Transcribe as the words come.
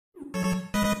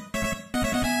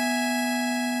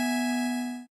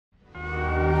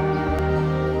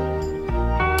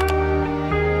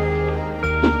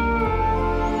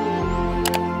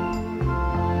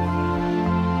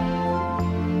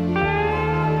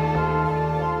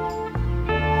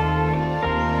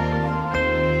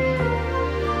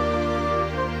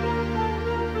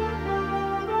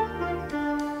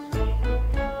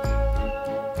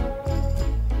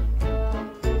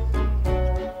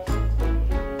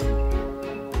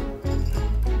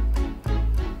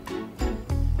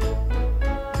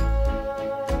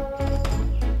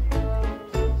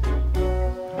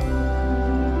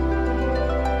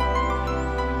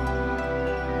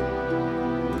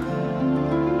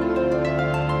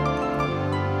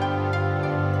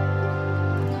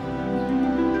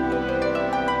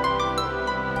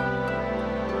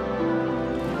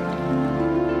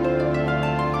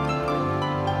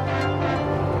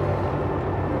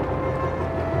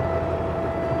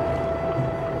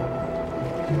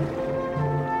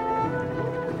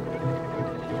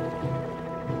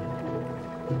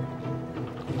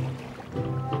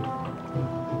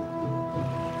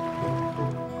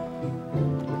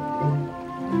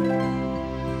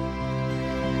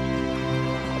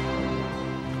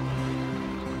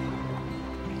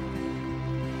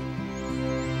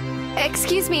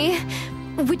Excuse me,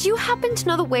 would you happen to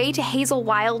know the way to Hazel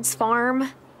Wylde's farm?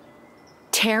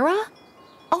 Tara?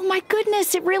 Oh my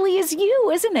goodness, it really is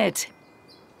you, isn't it?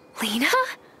 Lena?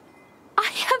 I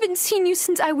haven't seen you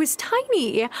since I was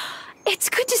tiny. It's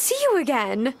good to see you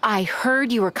again. I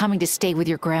heard you were coming to stay with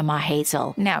your grandma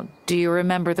Hazel. Now, do you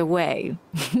remember the way?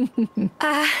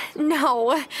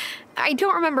 No. I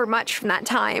don't remember much from that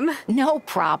time. No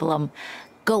problem.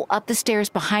 Go up the stairs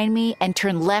behind me and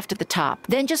turn left at the top.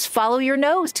 Then just follow your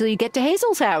nose till you get to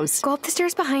Hazel's house. Go up the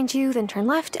stairs behind you, then turn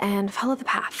left and follow the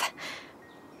path.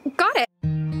 Got it.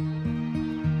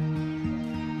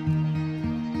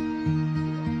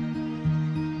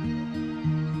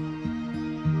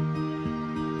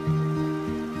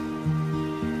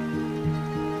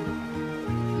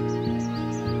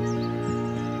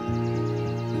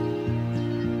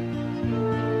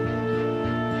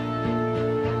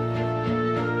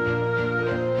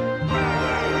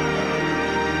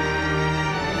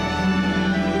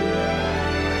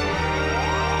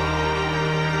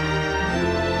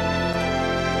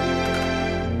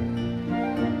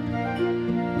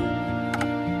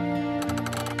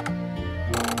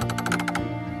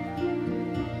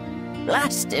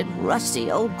 Blasted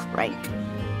rusty old crank.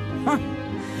 Huh.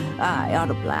 I ought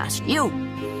to blast you.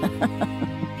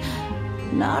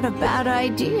 Not a bad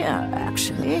idea,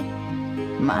 actually.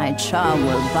 My charm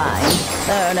will bind,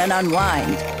 turn, and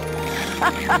unwind.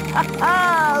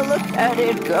 Look at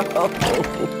it go.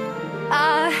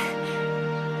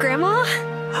 Grandma?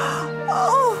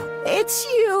 Oh, it's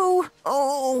you.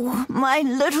 Oh, my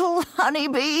little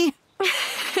honeybee.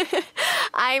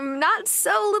 I'm not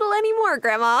so little anymore,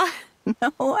 Grandma.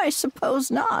 No, I suppose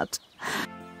not.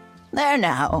 There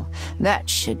now, that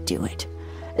should do it.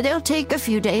 They'll take a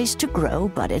few days to grow,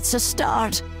 but it's a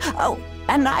start. Oh,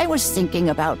 and I was thinking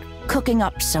about cooking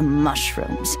up some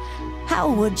mushrooms.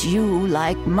 How would you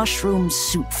like mushroom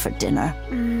soup for dinner?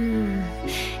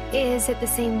 Is it the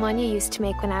same one you used to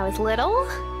make when I was little?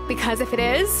 Because if it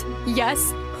is,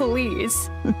 yes, please.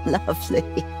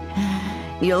 Lovely.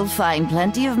 You'll find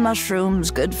plenty of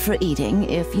mushrooms good for eating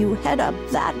if you head up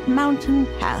that mountain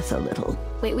path a little.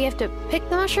 Wait, we have to pick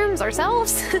the mushrooms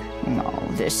ourselves? No,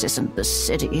 this isn't the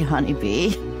city,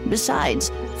 honeybee.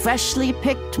 Besides, freshly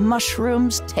picked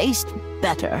mushrooms taste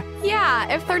better.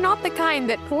 Yeah, if they're not the kind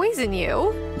that poison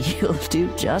you. You'll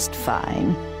do just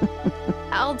fine.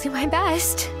 I'll do my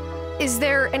best. Is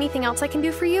there anything else I can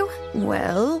do for you?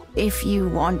 Well, if you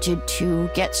wanted to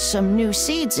get some new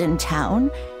seeds in town,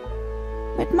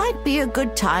 it might be a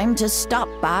good time to stop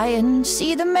by and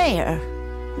see the mayor.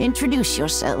 Introduce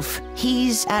yourself.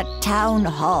 He's at Town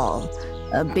Hall,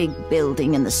 a big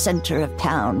building in the center of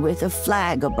town with a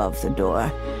flag above the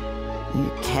door. You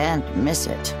can't miss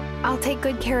it. I'll take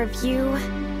good care of you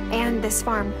and this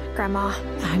farm, Grandma.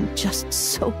 I'm just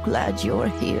so glad you're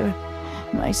here,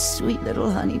 my sweet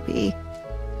little honeybee.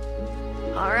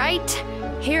 All right,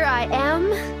 here I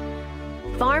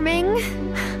am, farming.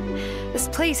 This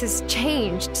place has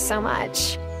changed so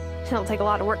much. It'll take a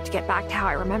lot of work to get back to how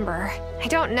I remember. I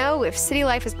don't know if city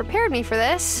life has prepared me for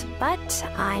this, but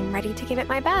I'm ready to give it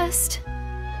my best.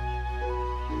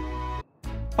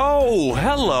 Oh,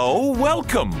 hello.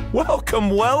 Welcome. Welcome,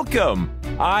 welcome.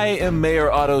 I am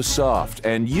Mayor Otto Soft,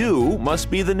 and you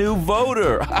must be the new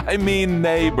voter. I mean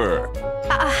neighbor.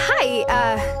 Hi,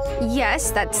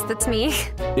 yes, that's me.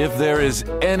 If there is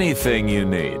anything you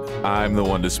need, I'm the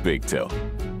one to speak to.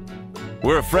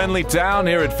 We're a friendly town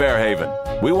here at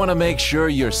Fairhaven. We want to make sure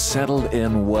you're settled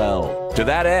in well. To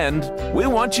that end, we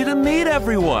want you to meet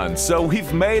everyone, so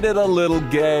we've made it a little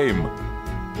game.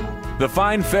 The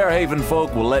fine Fairhaven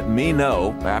folk will let me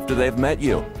know after they've met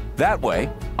you. That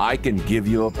way, I can give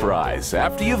you a prize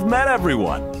after you've met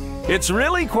everyone. It's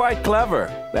really quite clever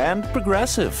and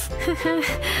progressive.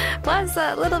 Plus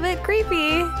a little bit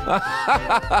creepy.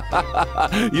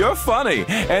 You're funny.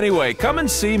 Anyway, come and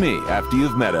see me after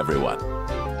you've met everyone.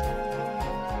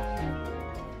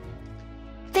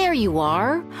 There you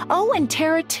are. Oh, and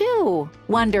Tara too.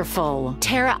 Wonderful.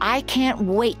 Tara, I can't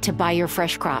wait to buy your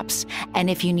fresh crops. And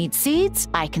if you need seeds,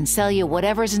 I can sell you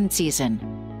whatever's in season.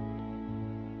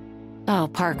 Oh,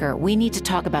 Parker, we need to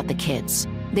talk about the kids.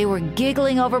 They were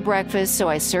giggling over breakfast, so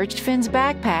I searched Finn's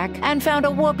backpack and found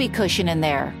a whoopee cushion in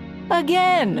there.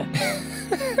 Again!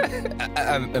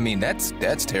 I mean, that's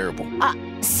terrible.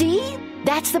 See?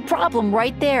 That's the problem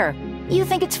right there. You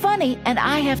think it's funny, and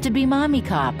I have to be mommy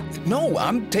cop. No,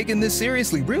 I'm taking this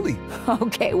seriously, really.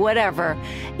 Okay, whatever.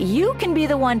 You can be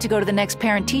the one to go to the next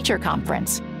parent-teacher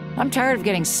conference. I'm tired of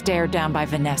getting stared down by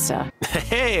Vanessa.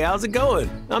 Hey, how's it going?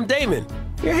 I'm Damon.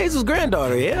 You're Hazel's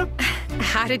granddaughter, yeah?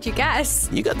 How did you guess?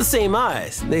 You got the same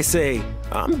eyes. They say,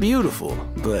 I'm beautiful,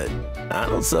 but I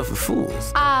don't suffer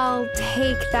fools. I'll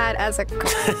take that as a...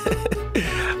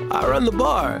 I run the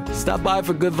bar. Stop by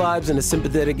for good vibes and a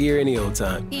sympathetic ear any old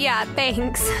time. Yeah,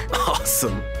 thanks.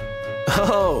 Awesome.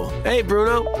 Oh, hey,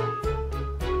 Bruno.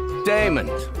 Damon,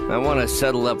 I want to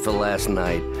settle up for last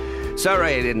night.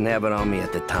 Sorry I didn't have it on me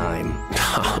at the time.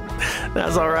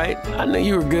 That's all right. I knew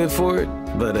you were good for it,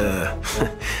 but,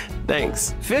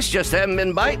 thanks. Fish just haven't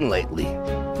been biting lately.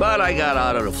 But I got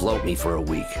Otto to float me for a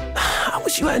week. I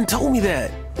wish you hadn't told me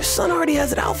that. Your son already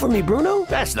has it out for me, Bruno.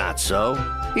 That's not so.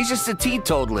 He's just a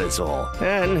teetotaler is all.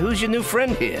 And who's your new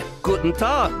friend here? Guten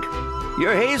Tag.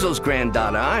 You're Hazel's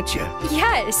granddaughter, aren't you?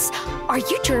 Yes. Are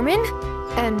you German?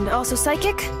 And also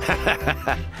psychic?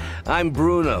 I'm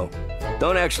Bruno.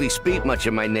 Don't actually speak much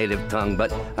of my native tongue,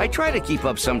 but I try to keep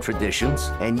up some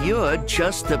traditions. And you're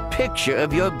just a picture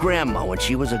of your grandma when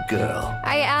she was a girl.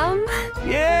 I am?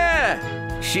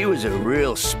 Yeah! She was a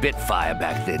real spitfire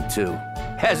back then, too.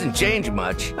 Hasn't changed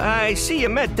much. I see you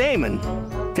met Damon.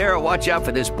 Tara, watch out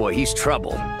for this boy. He's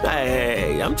trouble.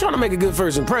 Hey, I'm trying to make a good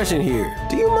first impression here.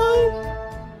 Do you mind?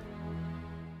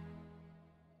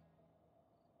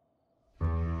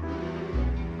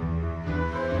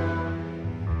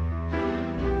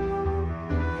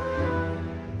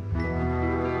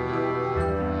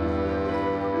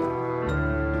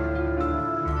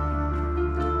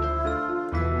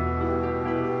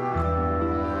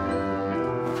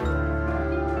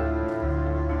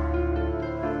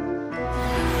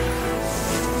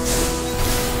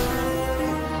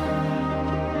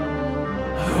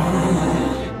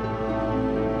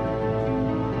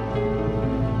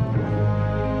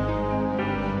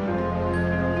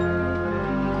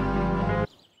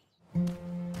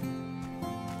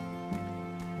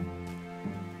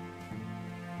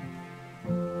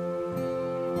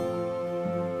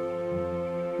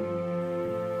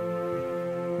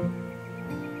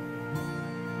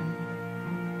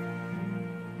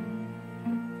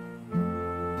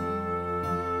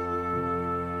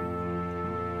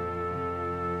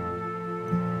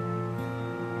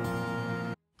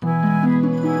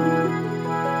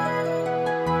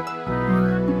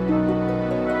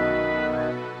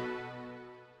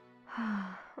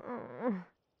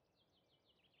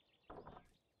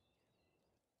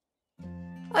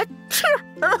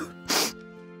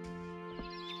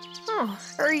 Oh,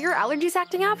 are your allergies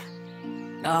acting up?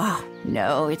 Oh,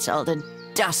 no, it's all the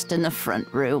dust in the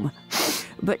front room.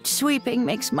 But sweeping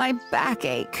makes my back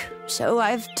ache, so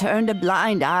I've turned a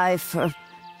blind eye for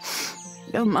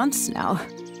months now.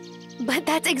 But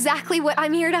that's exactly what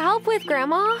I'm here to help with,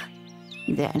 Grandma.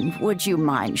 Then would you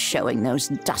mind showing those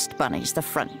dust bunnies the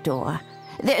front door?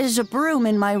 There's a broom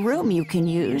in my room you can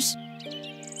use.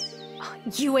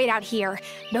 You wait out here.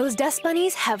 Those dust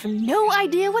bunnies have no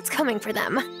idea what's coming for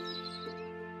them.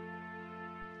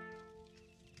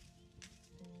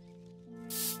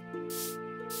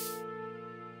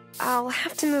 I'll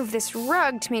have to move this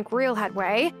rug to make real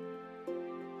headway.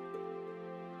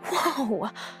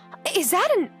 Whoa! Is that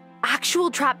an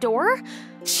actual trapdoor?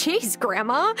 Jeez,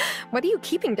 Grandma, what are you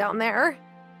keeping down there?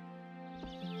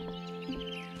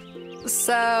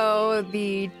 So,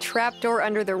 the trapdoor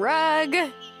under the rug?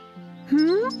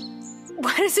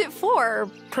 What is it for?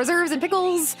 Preserves and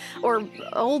pickles? Or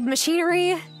old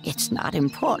machinery? It's not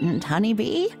important,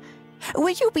 honeybee. Will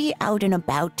you be out and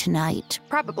about tonight?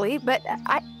 Probably, but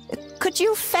Could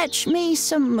you fetch me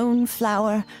some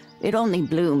moonflower? It only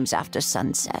blooms after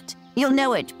sunset. You'll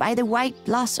know it by the white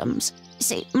blossoms.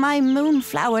 See, my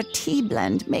moonflower tea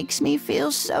blend makes me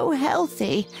feel so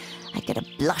healthy. I get a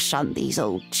blush on these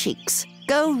old cheeks.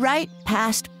 Go right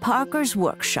past Parker's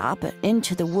workshop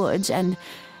into the woods and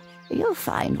you'll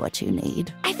find what you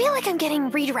need. I feel like I'm getting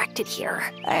redirected here.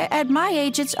 At my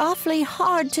age, it's awfully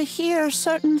hard to hear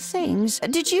certain things.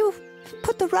 Did you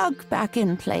put the rug back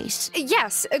in place?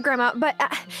 Yes, Grandma, but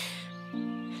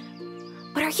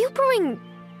are you brewing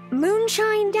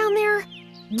moonshine down there?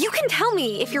 You can tell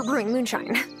me if you're brewing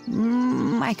moonshine.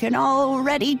 I can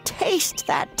already taste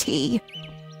that tea.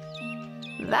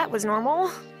 That was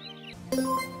normal.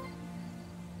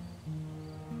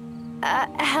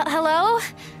 Hello?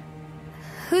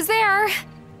 Who's there?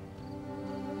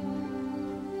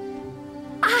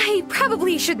 I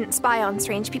probably shouldn't spy on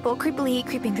strange people creepily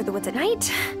creeping through the woods at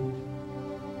night.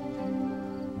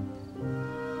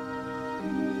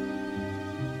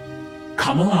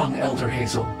 Come along, Elder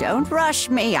Hazel. Don't rush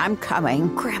me, I'm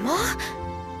coming. Grandma?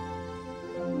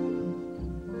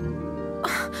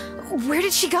 Where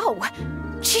did she go?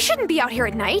 She shouldn't be out here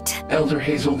at night. Elder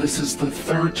Hazel, this is the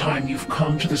third time you've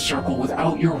come to the circle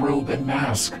without your robe and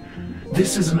mask.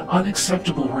 This is an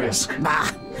unacceptable risk.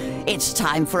 Bah! It's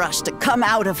time for us to come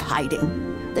out of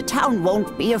hiding. The town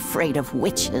won't be afraid of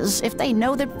witches if they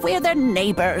know that we're their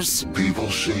neighbors. People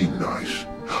seem nice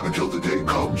until the day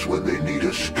comes when they need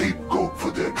a scapegoat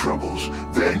for their troubles.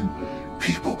 Then,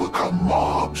 people become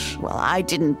mobs. Well, I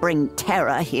didn't bring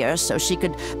Tara here so she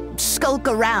could skulk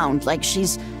around like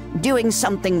she's doing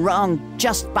something wrong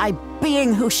just by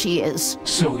being who she is.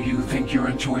 So you think your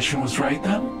intuition was right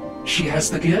then? She has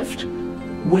the gift?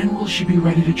 When will she be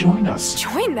ready to join us?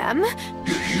 Join them?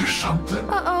 You hear something?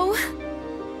 Uh-oh.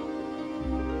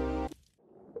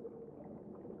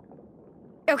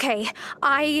 Okay,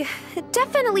 I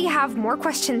definitely have more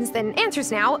questions than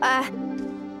answers now.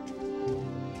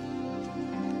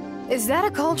 Is that a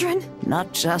cauldron?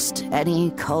 Not just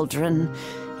any cauldron,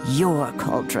 your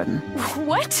cauldron.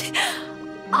 What?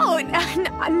 Oh,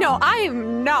 no,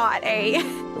 I'm not a...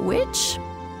 Witch?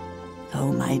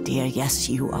 Oh, my dear, yes,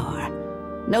 you are.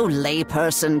 No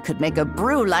layperson could make a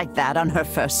brew like that on her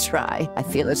first try. I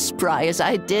feel as spry as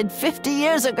I did 50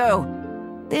 years ago.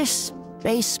 This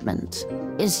basement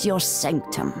is your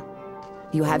sanctum.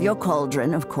 You have your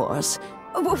cauldron, of course.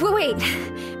 Wait,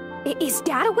 is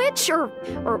Dad a witch, or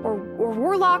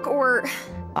warlock, or...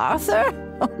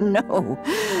 Arthur? Oh, no.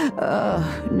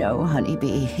 No,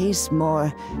 honeybee. He's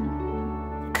more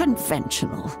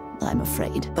conventional, I'm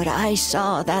afraid. But I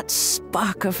saw that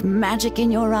spark of magic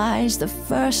in your eyes the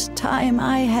first time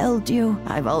I held you.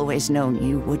 I've always known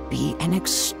you would be an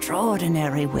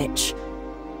extraordinary witch.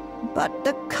 But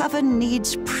the coven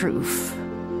needs proof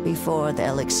before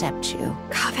they'll accept you.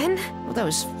 Coven?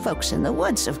 Those folks in the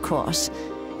woods, of course.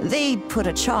 They put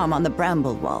a charm on the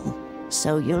bramble wall,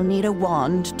 so you'll need a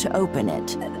wand to open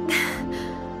it.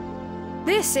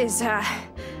 This is,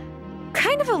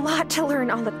 kind of a lot to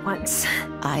learn all at once.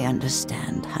 I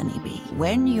understand, honeybee.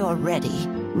 When you're ready,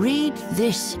 read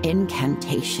this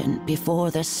incantation before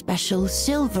the special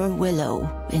silver willow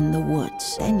in the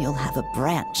woods. Then you'll have a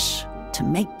branch to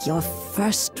make your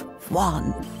first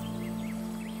wand.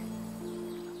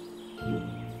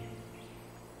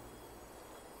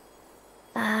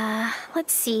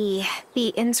 Let's see.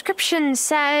 The inscription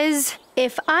says,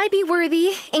 "If I be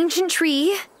worthy, ancient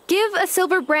tree, give a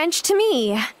silver branch to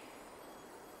me."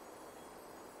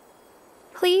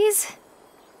 Please?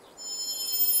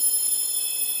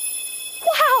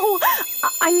 Wow!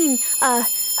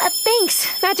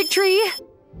 Thanks, magic tree.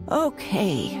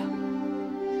 Okay.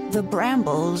 The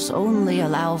brambles only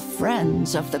allow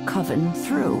friends of the coven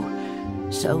through,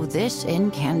 so this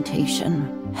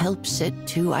incantation helps it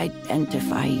to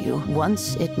identify you.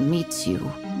 Once it meets you,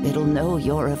 it'll know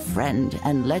you're a friend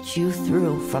and let you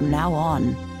through from now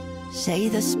on. Say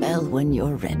the spell when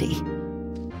you're ready.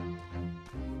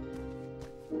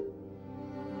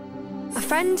 A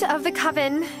friend of the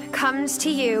coven comes to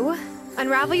you.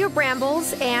 Unravel your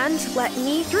brambles and let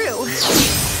me through.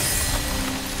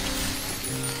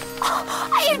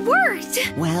 It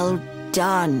worked! Well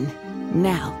done.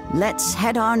 Now, let's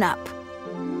head on up.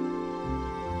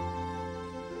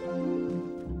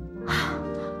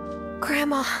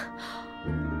 Grandma,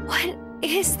 what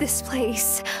is this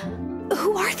place?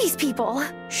 Who are these people?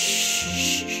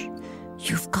 Shh.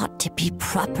 You've got to be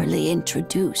properly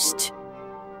introduced.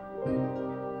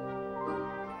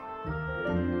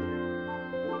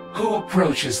 Who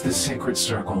approaches the sacred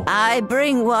circle? I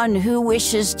bring one who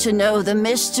wishes to know the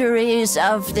mysteries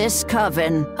of this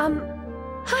coven.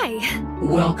 Hi.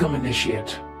 Welcome,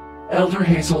 Initiate. Elder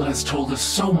Hazel has told us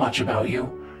so much about you.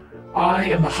 I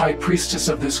am the High Priestess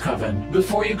of this coven.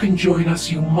 Before you can join us,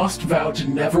 you must vow to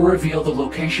never reveal the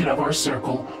location of our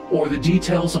circle or the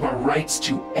details of our rites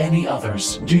to any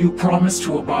others. Do you promise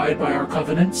to abide by our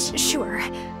covenants? Sure.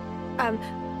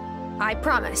 I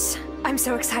promise. I'm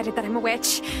so excited that I'm a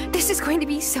witch. This is going to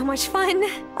be so much fun.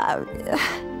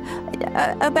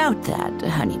 About that,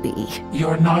 honeybee.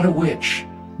 You're not a witch.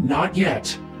 Not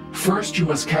yet. First, you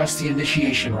must cast the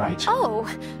initiation rite. Oh.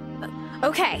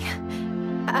 Okay.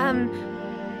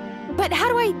 But how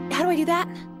do I do that?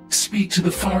 Speak to the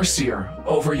Farseer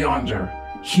over yonder.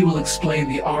 He will explain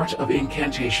the art of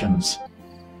incantations.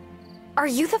 Are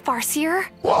you the Farseer?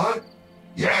 What?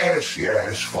 Yes,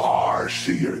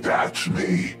 Farseer, that's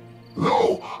me.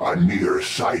 Though a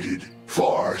nearsighted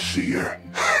Farseer.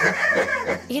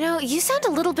 You know, you sound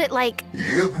a little bit like...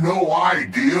 You've no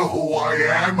idea who I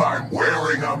am. I'm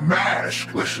wearing a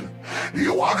mask. Listen, do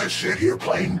you want to sit here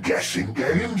playing guessing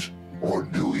games? Or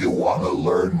do you want to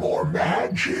learn more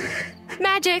magic?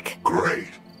 Magic.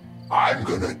 Great. I'm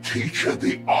gonna teach you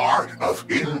the art of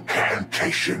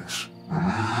incantations.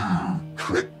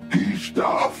 Tricky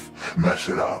stuff. Mess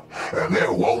it up, and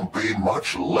there won't be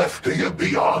much left of you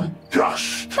beyond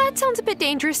dust. That sounds a bit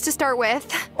dangerous to start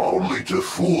with. Only to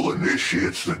fool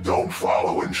initiates that don't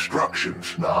follow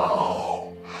instructions.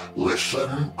 Now,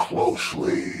 listen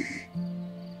closely.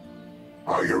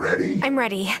 Are you ready? I'm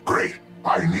ready. Great.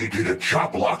 I need you to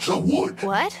chop lots of wood.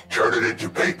 What? Turn it into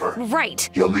paper. Right.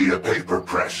 You'll need a paper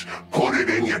press. Put it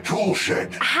in your tool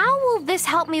shed. How will this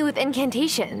help me with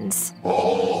incantations?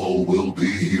 All will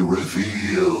be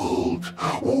revealed.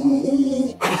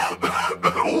 Ooh.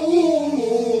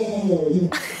 Ooh.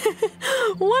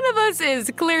 One of us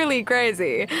is clearly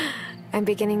crazy. I'm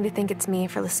beginning to think it's me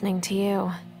for listening to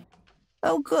you.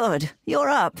 Oh, good. You're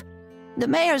up. The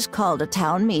mayor's called a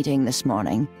town meeting this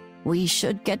morning. We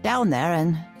should get down there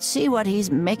and see what he's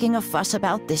making a fuss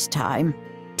about this time.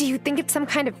 Do you think it's some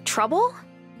kind of trouble?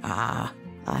 I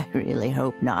really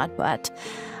hope not, but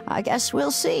I guess we'll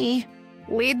see.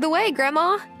 Lead the way,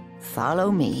 Grandma.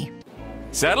 Follow me.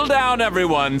 Settle down,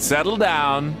 everyone, settle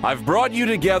down. I've brought you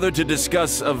together to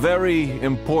discuss a very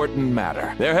important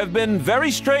matter. There have been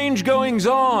very strange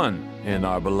goings-on in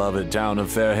our beloved town of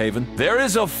Fairhaven. There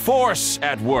is a force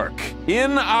at work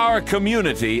in our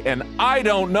community, and I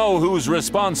don't know who's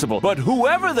responsible, but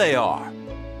whoever they are,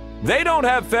 they don't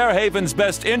have Fairhaven's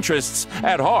best interests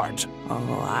at heart.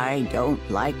 Oh, I don't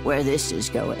like where this is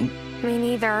going. Me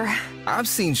neither. I've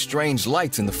seen strange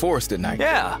lights in the forest at night.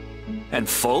 Yeah, and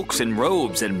folks in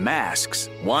robes and masks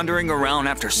wandering around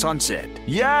after sunset.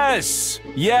 Yes,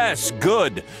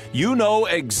 good. You know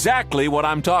exactly what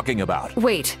I'm talking about.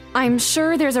 Wait, I'm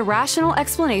sure there's a rational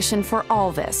explanation for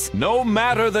all this. No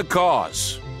matter the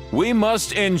cause, we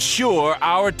must ensure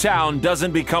our town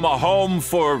doesn't become a home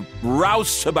for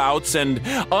rouseabouts and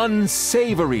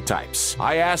unsavory types.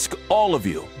 I ask all of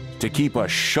you to keep a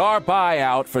sharp eye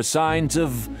out for signs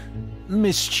of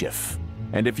mischief.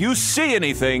 And if you see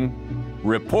anything,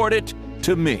 report it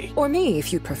to me. Or me,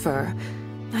 if you'd prefer.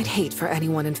 I'd hate for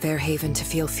anyone in Fairhaven to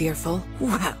feel fearful.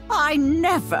 Well, I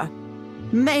never.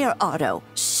 Mayor Otto,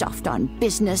 soft on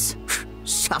business.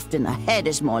 Soft in the head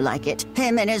is more like it.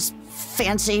 Him and his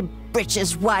fancy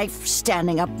britches wife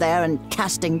standing up there and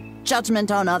casting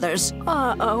judgment on others.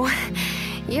 Uh-oh.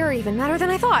 You're even madder than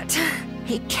I thought.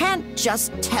 He can't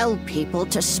just tell people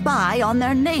to spy on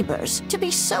their neighbors, to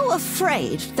be so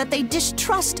afraid that they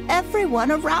distrust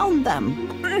everyone around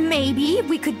them. Maybe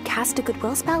we could cast a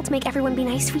goodwill spell to make everyone be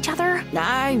nice to each other?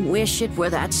 I wish it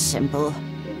were that simple.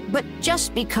 But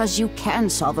just because you can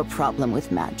solve a problem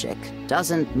with magic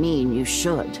doesn't mean you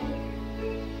should.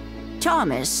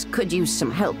 Thomas could use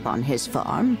some help on his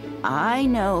farm. I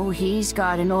know he's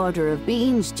got an order of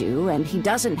beans due, and he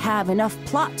doesn't have enough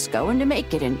plots going to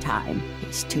make it in time.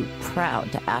 He's too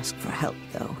proud to ask for help,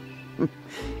 though.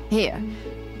 Here,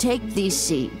 take these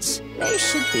seeds. They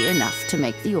should be enough to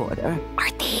make the order.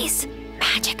 Are these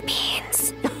magic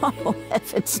beans? Oh,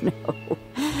 heavens no.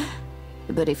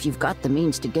 But if you've got the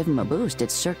means to give him a boost,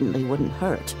 it certainly wouldn't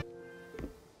hurt.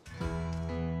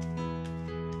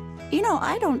 You know,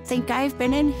 I don't think I've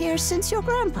been in here since your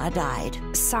grandpa died.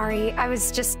 Sorry, I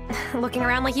was just looking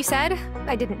around like you said.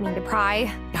 I didn't mean to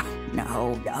pry.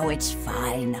 No, it's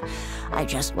fine. I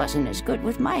just wasn't as good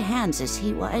with my hands as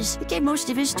he was. He gave most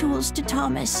of his tools to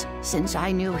Thomas, since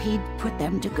I knew he'd put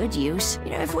them to good use.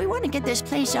 You know, if we want to get this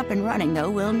place up and running, though,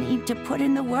 we'll need to put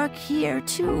in the work here,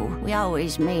 too. We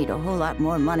always made a whole lot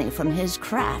more money from his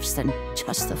crafts than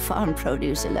just the farm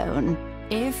produce alone.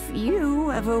 If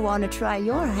you ever want to try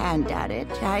your hand at it,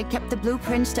 I kept the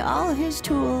blueprints to all his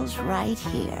tools right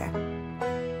here.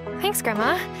 Thanks,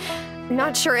 Grandma.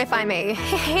 Not sure if I'm a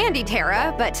handy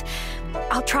Terra, but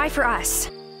I'll try for us.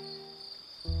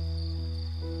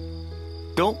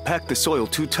 Don't pack the soil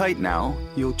too tight now.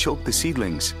 You'll choke the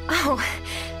seedlings. Oh,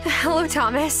 hello,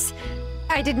 Thomas.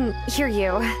 I didn't hear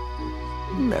you.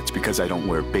 That's because I don't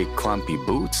wear big clumpy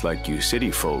boots like you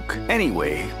city folk.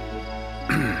 Anyway,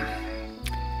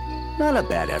 not a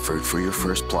bad effort for your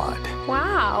first plot.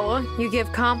 Wow, you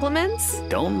give compliments?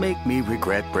 Don't make me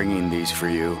regret bringing these for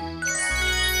you.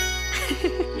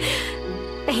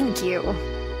 Thank you.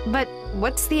 But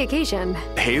what's the occasion?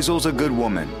 Hazel's a good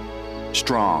woman.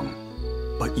 Strong.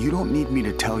 But you don't need me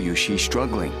to tell you she's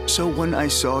struggling. So when I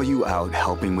saw you out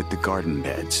helping with the garden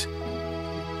beds,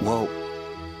 well,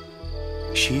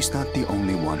 she's not the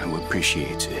only one who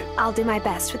appreciates it. I'll do my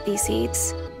best with these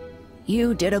seeds.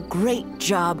 You did a great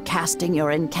job casting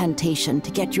your incantation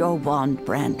to get your wand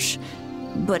branch.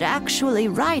 But actually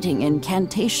writing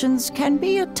incantations can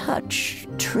be a touch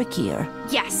trickier.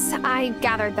 Yes, I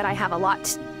gathered that I have a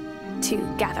lot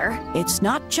to gather. It's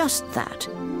not just that.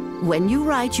 When you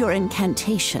write your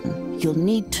incantation, you'll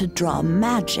need to draw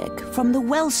magic from the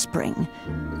wellspring.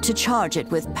 to charge it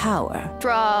with power.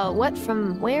 Draw what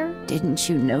from where? Didn't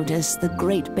you notice the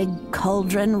great big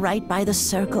cauldron right by the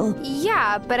circle?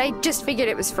 Yeah, but I just figured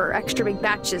it was for extra big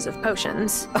batches of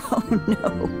potions. Oh,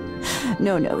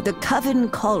 no. No. The coven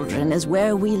cauldron is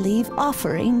where we leave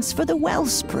offerings for the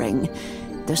wellspring,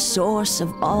 the source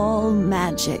of all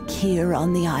magic here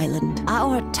on the island.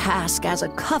 Our task as a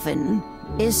coven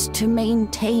is to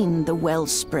maintain the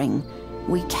wellspring.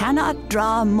 We cannot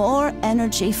draw more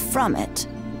energy from it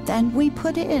than we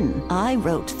put in. I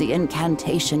wrote the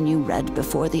incantation you read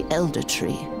before the Elder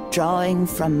Tree, drawing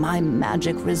from my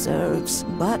magic reserves.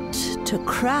 But to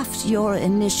craft your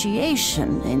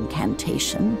initiation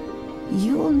incantation,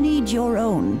 you'll need your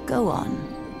own. Go on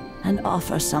and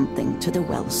offer something to the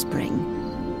wellspring.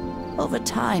 Over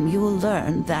time, you will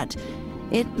learn that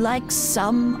it likes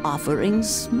some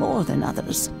offerings more than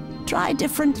others. Try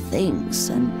different things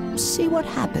and see what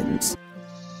happens.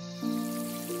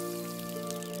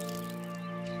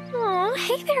 Aw,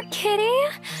 hey there,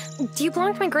 kitty. Do you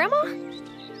belong to my grandma?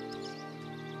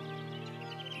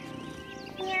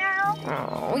 Meow.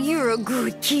 Oh, you're a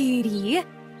good kitty.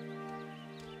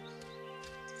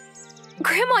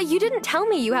 Grandma, you didn't tell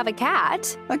me you have a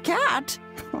cat. A cat?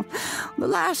 The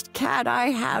last cat I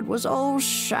had was old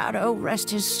Shadow, rest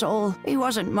his soul. He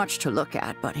wasn't much to look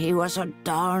at, but he was a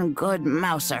darn good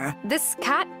mouser. This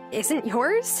cat isn't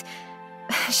yours?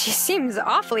 She seems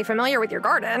awfully familiar with your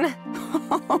garden.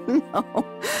 Oh, no.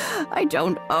 I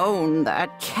don't own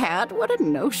that cat. What a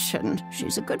notion.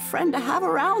 She's a good friend to have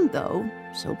around, though,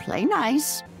 so play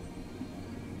nice.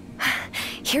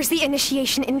 Here's the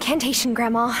initiation incantation,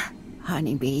 Grandma.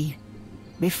 Honeybee,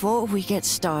 before we get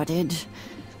started,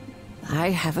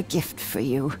 I have a gift for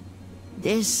you.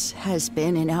 This has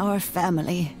been in our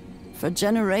family for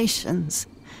generations,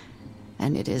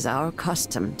 and it is our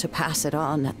custom to pass it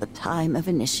on at the time of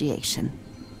initiation.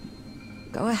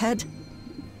 Go ahead,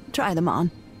 try them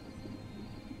on.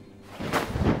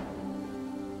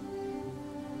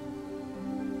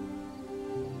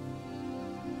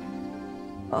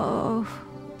 Oh,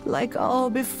 like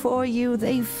all before you,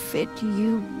 they fit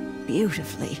you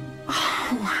beautifully.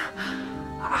 Oh,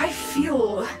 I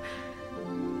feel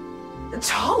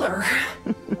taller.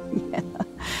 Yeah.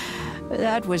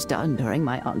 That was done during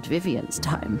my Aunt Vivian's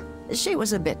time. She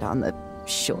was a bit on the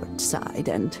short side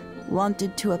and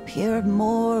wanted to appear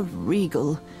more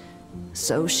regal.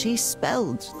 So she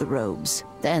spelled the robes.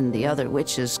 Then the other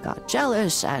witches got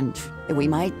jealous, and we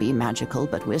might be magical,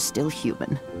 but we're still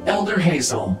human. Elder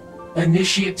Hazel,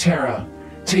 Initiate Terra,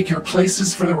 take your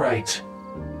places for the rite.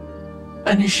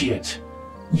 Initiate,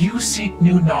 you seek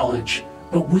new knowledge,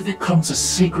 but with it comes a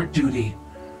sacred duty.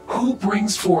 Who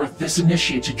brings forth this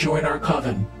initiate to join our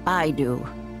coven? I do.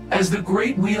 As the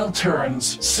great wheel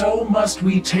turns, so must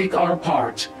we take our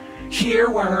part, here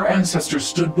where our ancestors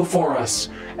stood before us,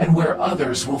 and where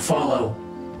others will follow.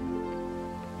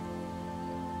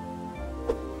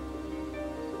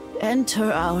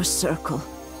 Enter our circle,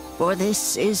 for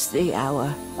this is the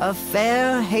hour. A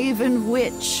Fairhaven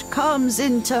witch comes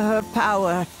into her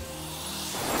power.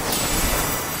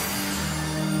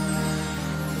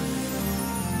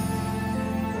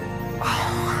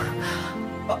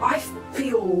 I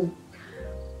feel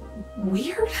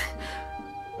weird,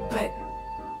 but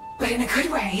in a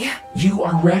good way. You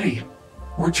are ready.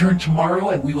 Return tomorrow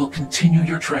and we will continue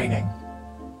your training.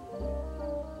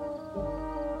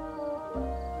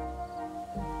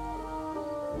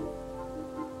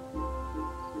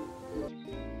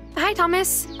 Hi,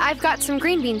 Thomas. I've got some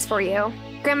green beans for you.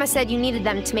 Grandma said you needed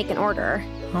them to make an order.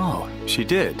 Oh, she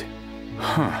did?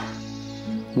 Huh.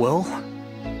 Well,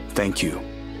 thank you.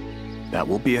 That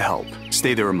will be a help.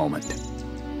 Stay there a moment.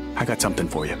 I got something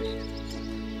for you.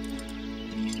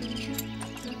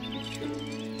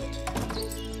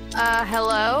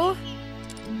 Hello?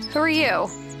 Who are you?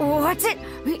 What's it?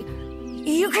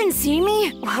 You can see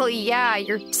me? Well, yeah,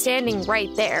 you're standing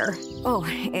right there. Oh,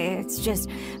 it's just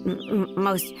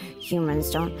most humans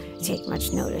don't take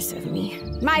much notice of me.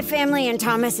 My family and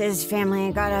Thomas's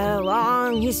family got a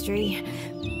long history.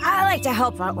 I like to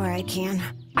help out where I can.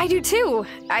 I do too,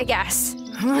 I guess.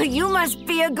 You must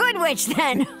be a good witch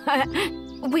then.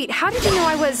 Wait, how did you know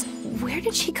I was... Where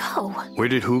did she go? Where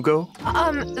did who go?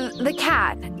 The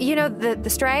cat. You know, the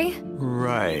stray?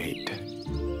 Right.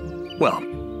 Well,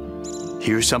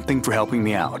 here's something for helping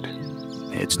me out.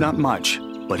 It's not much,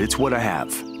 but it's what I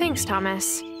have. Thanks,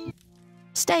 Thomas.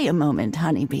 Stay a moment,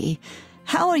 Honeybee.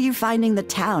 How are you finding the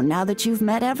town now that you've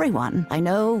met everyone? I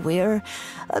know we're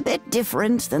a bit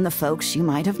different than the folks you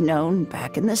might have known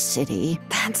back in the city.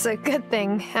 That's a good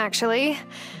thing, actually.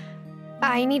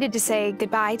 I needed to say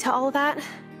goodbye to all of that.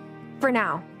 For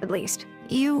now, at least.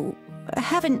 You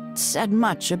haven't said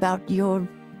much about your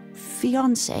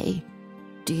fiancé.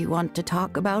 Do you want to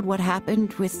talk about what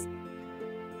happened with...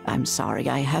 I'm sorry,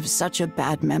 I have such a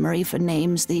bad memory for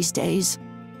names these days.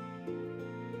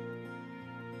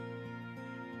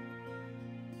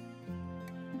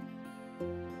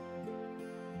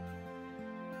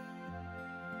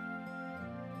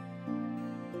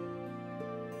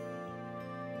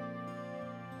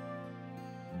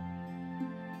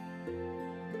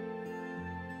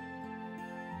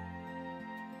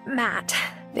 Matt,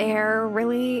 there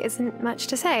really isn't much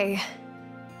to say.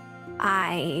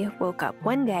 I woke up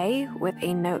one day with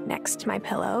a note next to my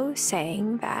pillow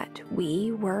saying that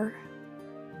we were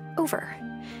over.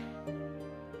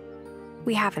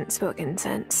 We haven't spoken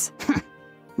since.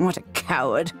 What a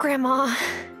coward. Grandma.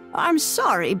 I'm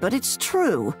sorry, but it's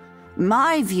true.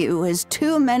 My view is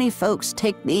too many folks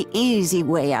take the easy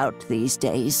way out these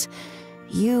days.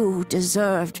 You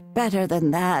deserved better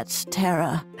than that,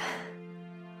 Tara.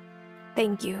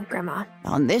 Thank you, Grandma.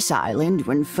 On this island,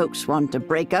 when folks want to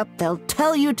break up, they'll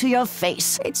tell you to your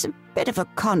face. It's a bit of a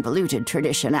convoluted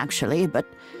tradition, actually, but...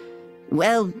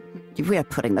 well, we're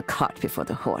putting the cart before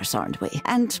the horse, aren't we?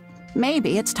 And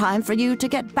maybe it's time for you to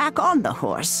get back on the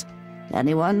horse.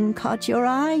 Anyone caught your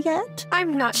eye yet?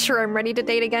 I'm not sure I'm ready to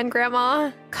date again,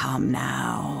 Grandma. Come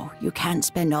now. You can't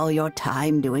spend all your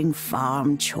time doing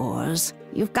farm chores.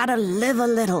 You've got to live a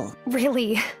little.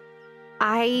 Really?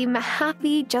 I'm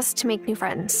happy just to make new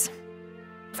friends.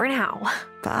 For now.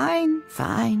 Fine,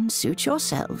 fine. Suit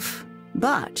yourself.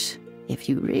 But if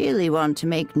you really want to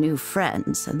make new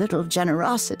friends, a little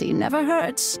generosity never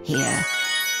hurts. Here,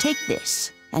 take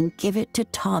this and give it to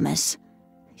Thomas.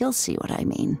 You'll see what I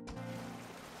mean.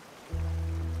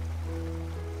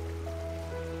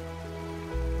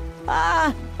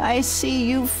 Ah, I see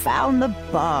you found the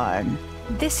barn.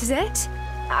 This is it?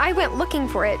 I went looking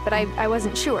for it, but I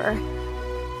wasn't sure.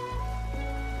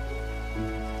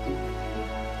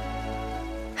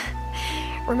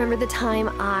 Remember the time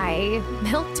I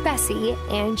milked Bessie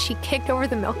and she kicked over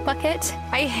the milk bucket?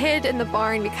 I hid in the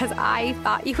barn because I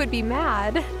thought you would be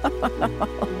mad.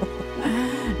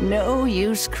 No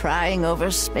use crying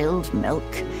over spilled milk.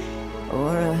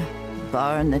 Or a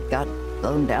barn that got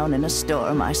blown down in a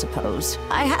storm, I suppose.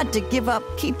 I had to give up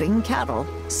keeping cattle.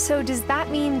 So does that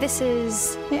mean this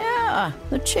is... Yeah,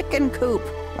 the chicken coop.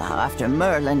 Well, after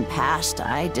Merlin passed,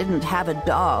 I didn't have a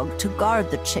dog to guard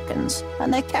the chickens,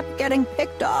 and they kept getting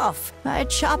picked off. I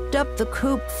chopped up the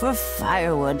coop for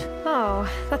firewood. Oh,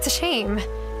 that's a shame.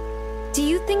 Do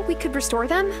you think we could restore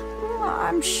them? Well,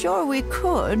 I'm sure we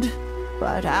could,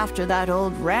 but after that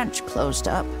old ranch closed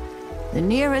up, the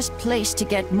nearest place to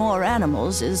get more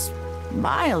animals is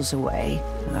miles away.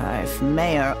 If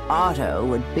Mayor Otto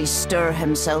would bestir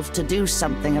himself to do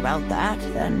something about that,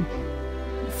 then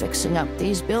fixing up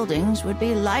these buildings would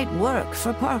be light work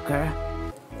for Parker.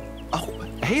 Oh,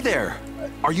 hey there!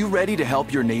 Are you ready to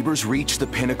help your neighbors reach the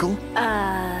pinnacle?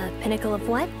 Pinnacle of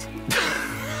what?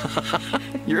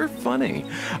 You're funny.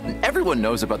 Everyone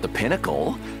knows about the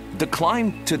pinnacle. The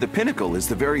climb to the pinnacle is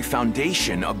the very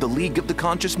foundation of the League of the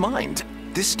Conscious Mind.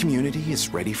 This community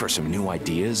is ready for some new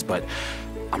ideas, but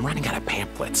I'm running out of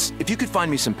pamphlets. If you could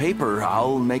find me some paper,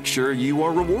 I'll make sure you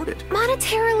are rewarded.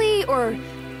 Monetarily or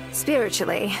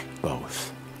spiritually?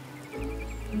 Both.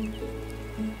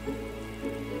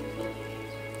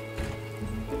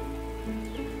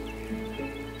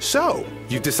 So,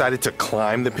 you've decided to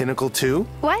climb the pinnacle too?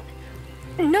 What?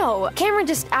 No, Cameron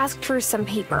just asked for some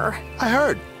paper. I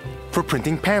heard. For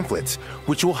printing pamphlets,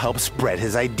 which will help spread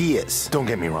his ideas. Don't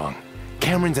get me wrong.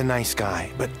 Cameron's a nice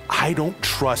guy, but I don't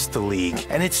trust the League,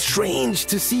 and it's strange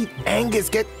to see Angus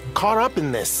get caught up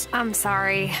in this. I'm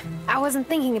sorry. I wasn't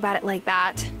thinking about it like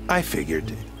that. I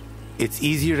figured. It's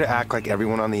easier to act like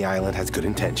everyone on the island has good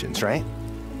intentions, right?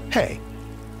 Hey,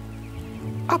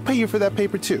 I'll pay you for that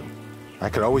paper too. I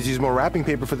could always use more wrapping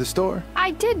paper for the store. I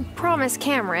did promise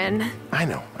Cameron. I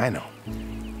know.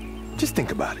 Just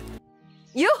think about it.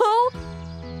 Yoo-hoo!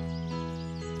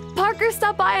 Parker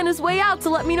stopped by on his way out to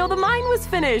let me know the mine was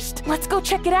finished. Let's go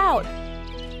check it out.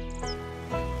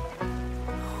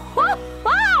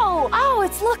 Wow! Oh,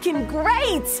 it's looking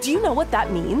great! Do you know what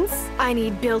that means? I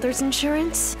need builder's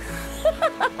insurance.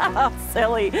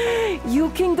 Silly. You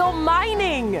can go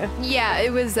mining! Yeah,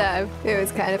 it was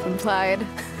kind of implied.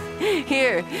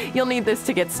 Here, you'll need this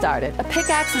to get started. A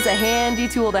pickaxe is a handy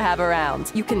tool to have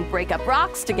around. You can break up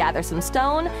rocks to gather some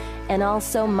stone, and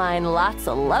also mine lots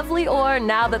of lovely ore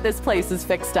now that this place is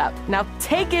fixed up. Now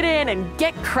take it in and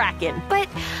get cracking. But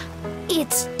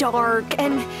it's dark,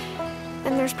 and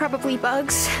there's probably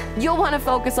bugs. You'll want to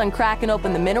focus on cracking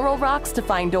open the mineral rocks to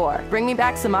find ore. Bring me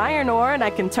back some iron ore, and I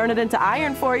can turn it into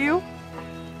iron for you.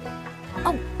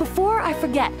 Oh, before I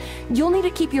forget, you'll need to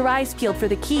keep your eyes peeled for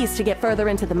the keys to get further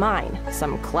into the mine.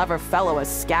 Some clever fellow has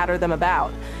scattered them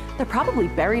about. They're probably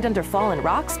buried under fallen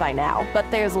rocks by now, but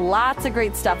there's lots of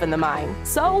great stuff in the mine,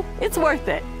 so it's worth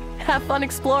it. Have fun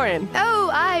exploring.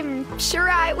 Oh, I'm sure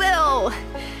I will.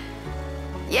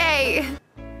 Yay.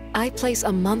 I place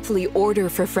a monthly order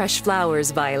for fresh flowers,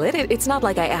 Violet. It's not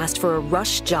like I asked for a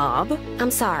rush job.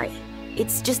 I'm sorry.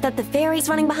 It's just that the ferry's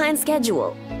running behind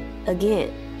schedule.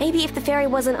 Again. Maybe if the ferry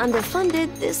wasn't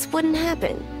underfunded, this wouldn't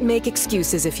happen. Make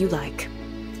excuses if you like.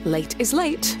 Late is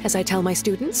late, as I tell my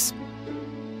students.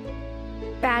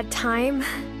 Bad time?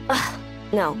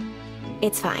 No,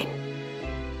 it's fine.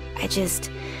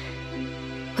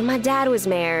 When my dad was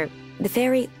mayor, the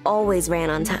ferry always ran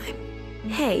on time.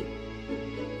 Hey,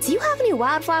 do you have any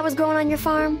wildflowers growing on your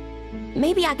farm?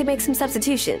 Maybe I could make some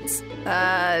substitutions.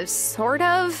 Sort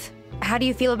of. How do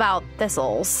you feel about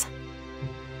thistles?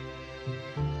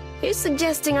 You're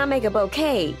suggesting I make a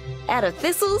bouquet out of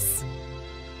thistles?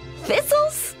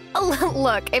 Thistles?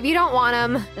 Look, if you don't want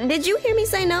them... Did you hear me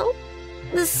say no?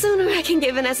 The sooner I can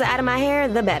get Vanessa out of my hair,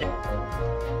 the better.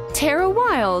 Tara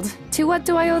Wylde, to what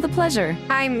do I owe the pleasure?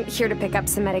 I'm here to pick up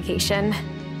some medication.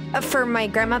 For my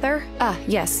grandmother?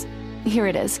 Yes. Here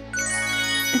it is.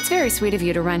 It's very sweet of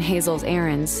you to run Hazel's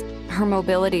errands. Her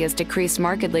mobility has decreased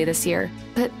markedly this year.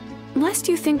 But lest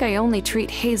you think I only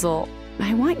treat Hazel,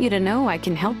 I want you to know I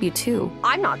can help you too.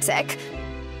 I'm not sick.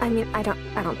 I mean, I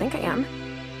don't think I am.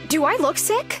 Do I look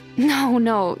sick?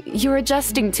 No. You're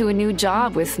adjusting to a new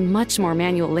job with much more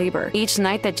manual labor. Each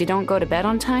night that you don't go to bed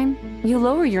on time, you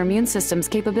lower your immune system's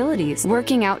capabilities.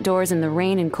 Working outdoors in the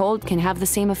rain and cold can have the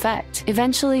same effect.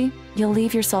 Eventually, you'll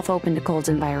leave yourself open to colds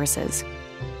and viruses.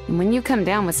 And when you come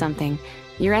down with something,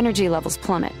 your energy levels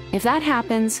plummet. If that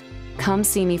happens, come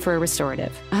see me for a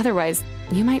restorative. Otherwise,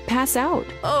 you might pass out.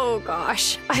 Oh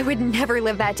gosh, I would never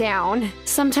live that down.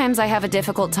 Sometimes I have a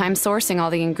difficult time sourcing all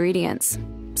the ingredients.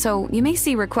 So you may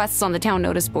see requests on the town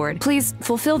notice board. Please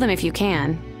fulfill them if you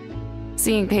can.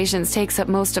 Seeing patients takes up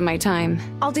most of my time.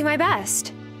 I'll do my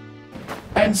best.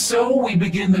 And so we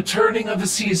begin the turning of the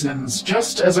seasons,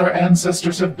 just as our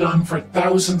ancestors have done for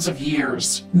thousands of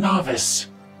years. Novice,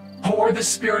 pour the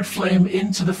spirit flame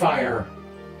into the fire.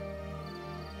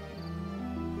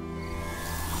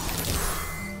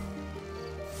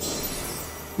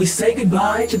 We say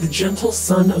goodbye to the gentle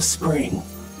sun of spring.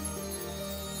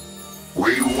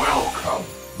 We welcome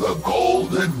the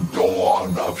golden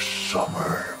dawn of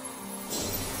summer.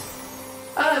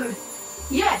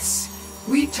 Yes.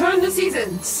 We turn the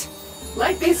seasons,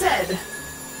 like they said.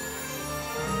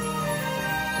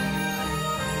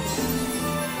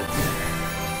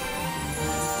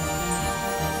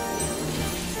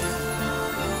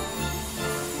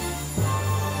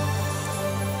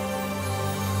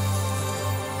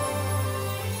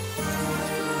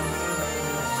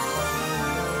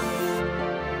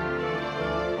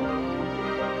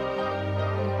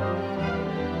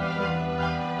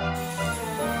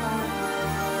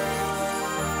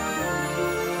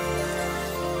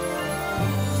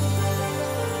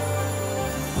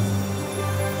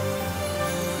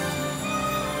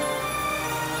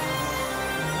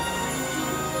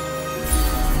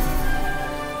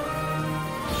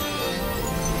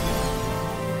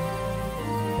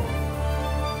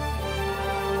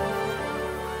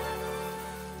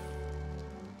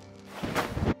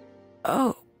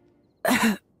 Oh,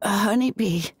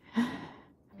 Honeybee,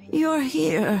 you're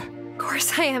here. Of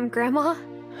course I am, Grandma.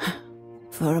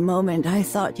 For a moment, I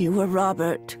thought you were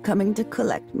Robert coming to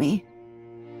collect me.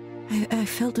 I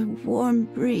felt a warm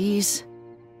breeze.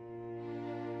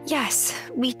 Yes,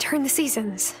 we turn the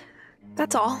seasons.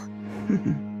 That's all.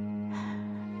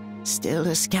 Still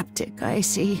a skeptic, I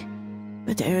see.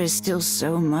 But there is still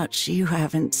so much you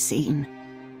haven't seen.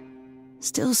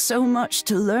 Still so much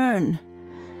to learn.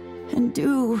 And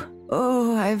do.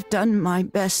 Oh, I've done my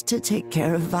best to take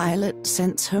care of Violet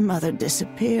since her mother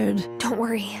disappeared. Don't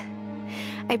worry.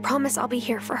 I promise I'll be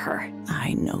here for her.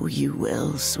 I know you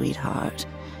will, sweetheart.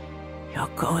 You're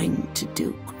going to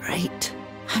do great.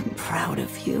 I'm proud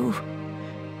of you.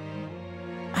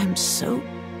 I'm so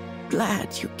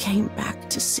glad you came back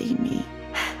to see me.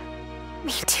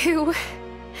 Me too.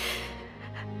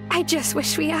 I just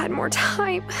wish we had more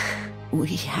time.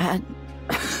 We had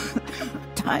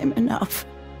time enough.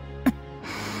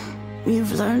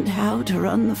 We've learned how to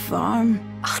run the farm.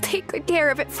 I'll take good care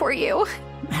of it for you.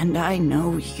 And I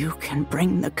know you can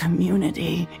bring the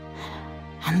community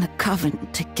and the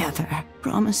coven together.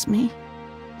 Promise me?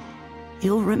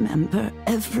 You'll remember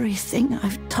everything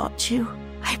I've taught you.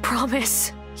 I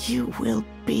promise. You will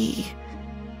be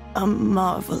a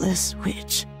marvelous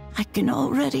witch. I can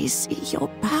already see your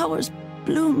powers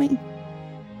blooming.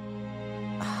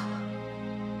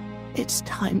 It's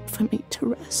time for me to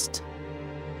rest.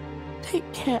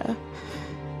 Take care,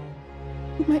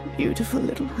 my beautiful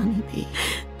little honeybee.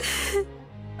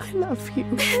 I love you.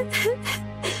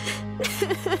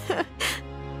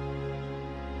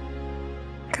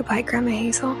 Goodbye, Grandma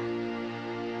Hazel.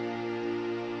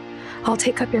 I'll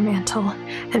take up your mantle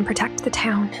and protect the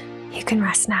town. You can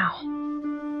rest now.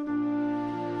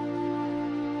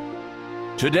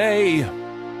 Today,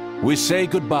 we say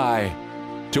goodbye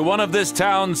to one of this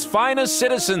town's finest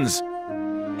citizens,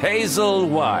 Hazel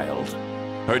Wylde.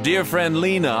 Her dear friend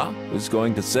Lena is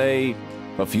going to say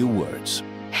a few words.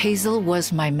 Hazel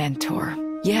was my mentor.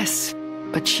 Yes,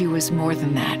 but she was more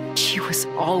than that. She was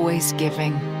always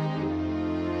giving.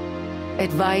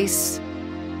 Advice,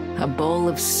 a bowl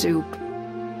of soup,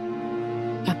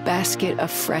 a basket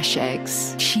of fresh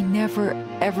eggs. She never,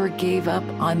 ever gave up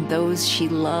on those she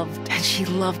loved. And she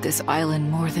loved this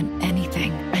island more than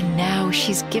anything. And now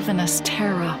she's given us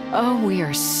Tara. Oh, we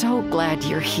are so glad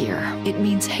you're here. It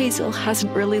means Hazel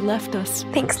hasn't really left us.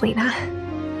 Thanks, Lena.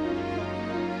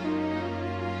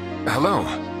 Hello.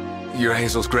 You're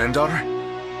Hazel's granddaughter?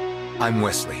 I'm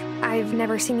Wesley. I've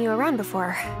never seen you around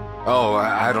before. Oh,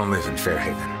 I don't live in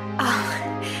Fairhaven.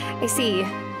 Oh, I see.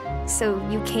 So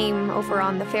you came over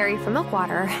on the ferry from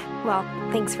Milkwater. Well,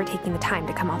 thanks for taking the time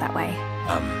to come all that way.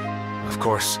 Of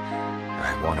course,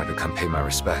 I wanted to come pay my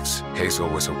respects. Hazel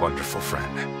was a wonderful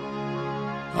friend.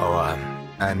 Oh,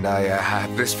 and I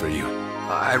have this for you.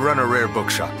 I run a rare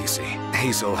bookshop, you see.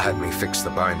 Hazel had me fix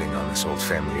the binding on this old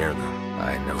family heirloom.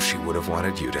 I know she would have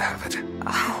wanted you to have it.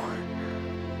 Oh.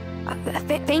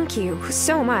 Thank you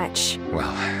so much.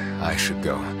 Well, I should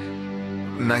go.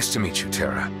 Nice to meet you,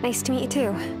 Tara. Nice to meet you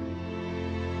too.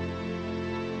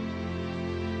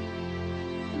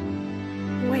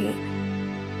 Wait.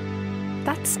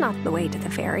 That's not the way to the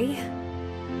ferry.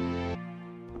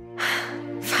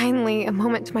 Finally, a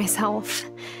moment to myself.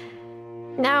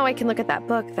 Now I can look at that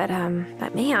book that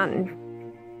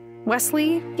man,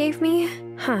 Wesley gave me.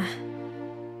 Huh.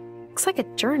 Looks like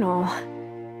a journal.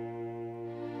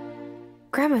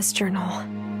 Grandma's journal.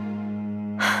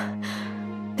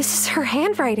 This is her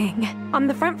handwriting. On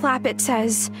the front flap it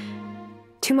says,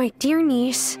 "To my dear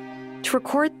niece, to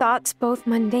record thoughts both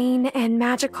mundane and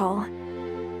magical.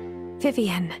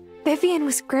 Vivian." Vivian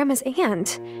was Grandma's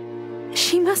aunt.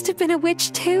 She must have been a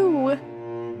witch too.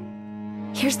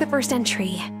 Here's the first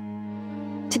entry.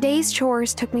 "Today's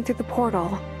chores took me through the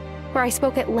portal, where I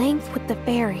spoke at length with the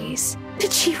fairies."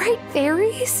 Did she write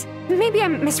fairies? Maybe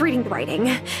I'm misreading the writing.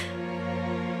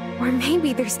 Or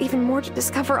maybe there's even more to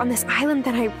discover on this island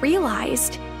than I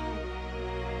realized.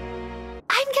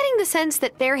 I'm getting the sense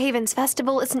that Fairhaven's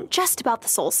festival isn't just about the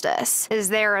solstice. Is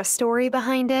there a story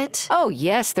behind it? Oh,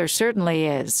 yes, there certainly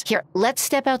is. Here, let's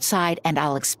step outside and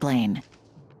I'll explain.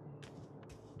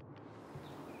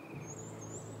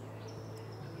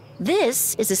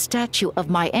 This is a statue of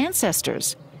my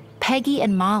ancestors, Peggy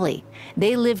and Molly.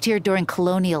 They lived here during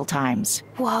colonial times.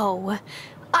 Whoa.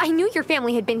 I knew your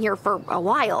family had been here for a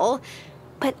while,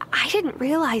 but I didn't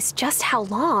realize just how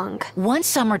long. One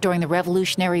summer during the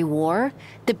Revolutionary War,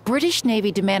 the British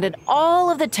Navy demanded all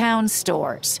of the town's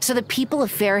stores. So the people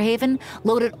of Fairhaven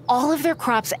loaded all of their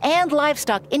crops and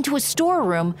livestock into a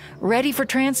storeroom ready for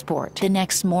transport. The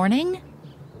next morning,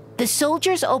 the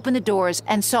soldiers opened the doors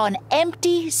and saw an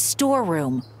empty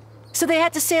storeroom. So they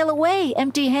had to sail away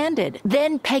empty-handed.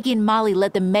 Then Peggy and Molly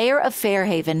led the mayor of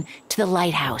Fairhaven to the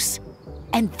lighthouse.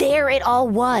 And there it all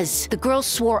was. The girls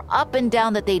swore up and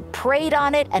down that they'd prayed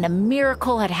on it and a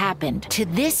miracle had happened. To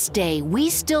this day, we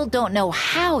still don't know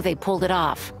how they pulled it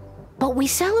off. But we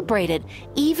celebrate it,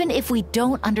 even if we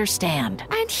don't understand.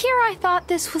 And here I thought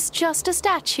this was just a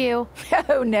statue.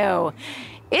 Oh no.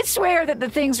 It's rare that the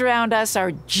things around us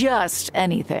are just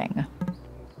anything.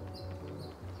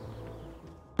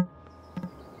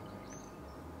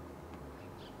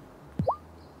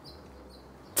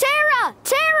 Tara!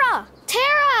 Tara!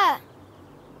 Tara!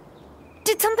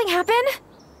 Did something happen?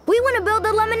 We want to build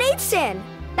a lemonade stand.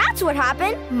 That's what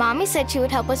happened. Mommy said she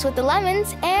would help us with the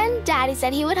lemons, and Daddy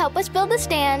said he would help us build the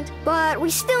stand. But we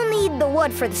still need the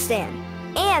wood for the stand.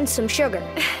 And some sugar.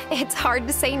 It's hard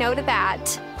to say no to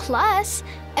that. Plus,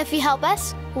 if you help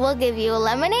us, we'll give you a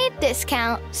lemonade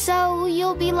discount. So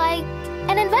you'll be like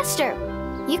an investor.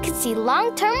 You can see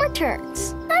long-term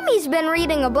returns. Emmy's been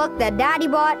reading a book that Daddy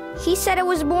bought. He said it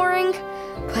was boring,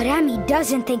 but Emmy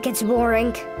doesn't think it's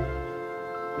boring.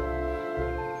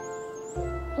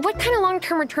 What kind of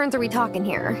long-term returns are we talking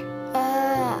here?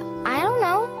 I don't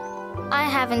know. I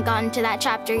haven't gotten to that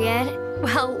chapter yet.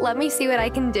 Well, let me see what I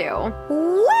can do.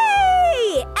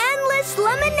 Way! Endless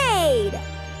lemonade!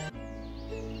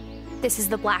 This is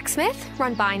the blacksmith,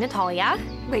 run by Natalia.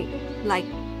 Wait, like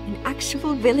an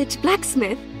actual village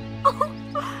blacksmith? Oh,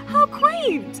 how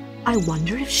quaint! I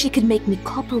wonder if she could make me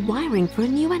copper wiring for a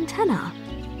new antenna.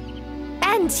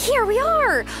 And here we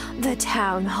are, the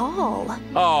town hall.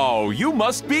 Oh, you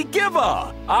must be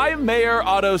Giva! I'm Mayor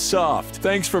Otto Soft.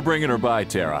 Thanks for bringing her by,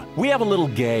 Tara. We have a little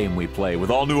game we play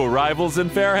with all new arrivals in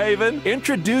Fairhaven.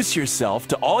 Introduce yourself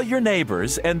to all your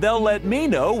neighbors, and they'll let me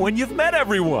know when you've met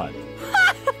everyone.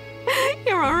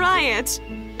 You're a riot.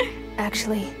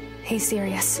 Actually, he's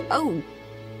serious. Oh,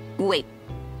 wait,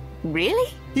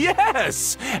 really?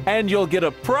 Yes! And you'll get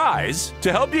a prize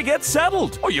to help you get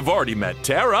settled. Oh, you've already met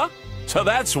Tara. So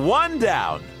that's one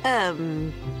down.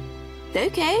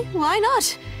 Okay, why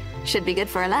not? Should be good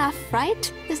for a laugh,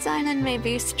 right? This island may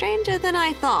be stranger than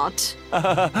I thought.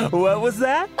 What was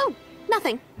that? Oh,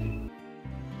 nothing.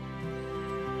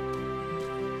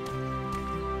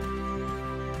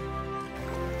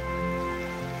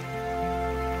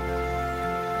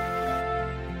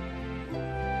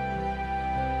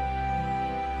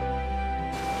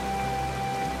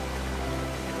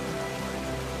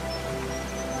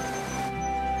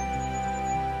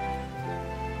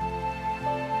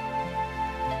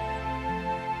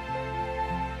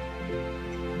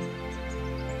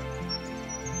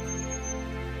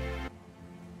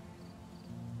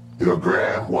 Your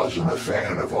Gram wasn't a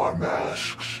fan of our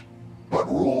masks, but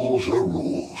rules are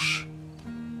rules.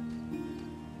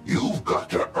 You've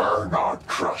got to earn our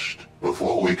trust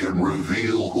before we can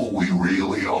reveal who we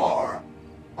really are.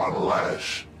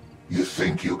 Unless you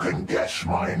think you can guess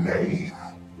my name.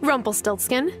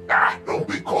 Rumpelstiltskin. Don't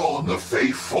be calling the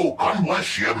Fae folk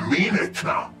unless you mean it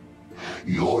now.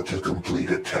 You're to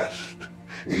complete a test.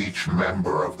 Each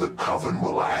member of the coven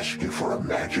will ask you for a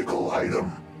magical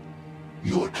item.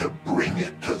 You're to bring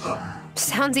it to them.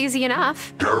 Sounds easy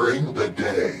enough. During the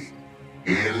day,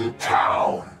 in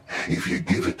town. If you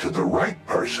give it to the right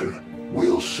person,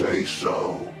 we'll say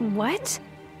so. What?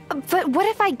 But what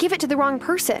if I give it to the wrong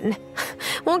person?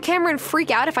 Won't Cameron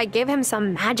freak out if I give him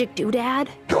some magic doodad?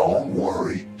 Don't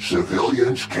worry.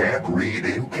 Civilians can't read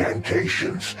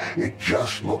incantations. It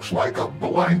just looks like a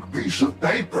blank piece of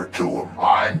paper to them.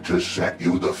 I'm to set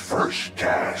you the first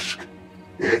task.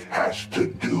 It has to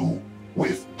do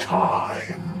with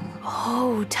time.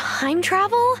 Oh, time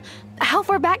travel? How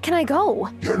far back can I go?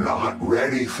 You're not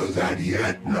ready for that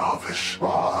yet, novice,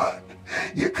 but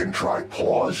you can try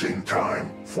pausing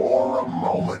time for a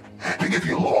moment to give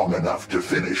you long enough to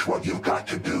finish what you've got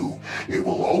to do. It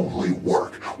will only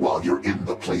work while you're in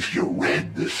the place you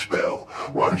read the spell.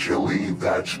 Once you leave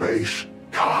that space,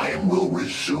 time will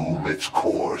resume its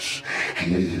course.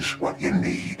 Here's what you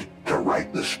need to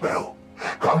write the spell.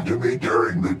 Come to me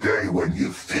during the day when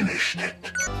you've finished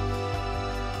it.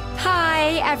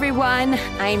 Hi, everyone.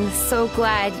 I'm so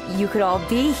glad you could all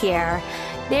be here.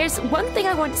 There's one thing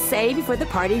I want to say before the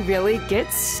party really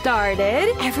gets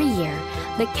started. Every year,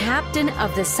 the captain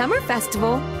of the summer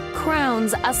festival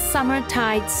crowns a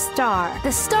summertide star.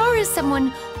 The star is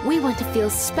someone we want to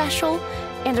feel special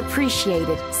and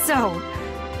appreciated. So,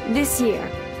 this year,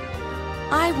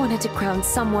 I wanted to crown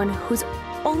someone who's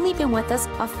only been with us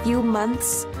a few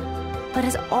months, but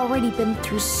has already been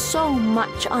through so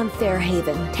much on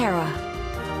Fairhaven. Tara,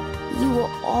 you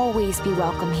will always be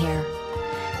welcome here.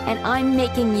 And I'm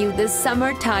making you the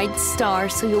summertide star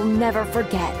so you'll never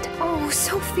forget. Oh,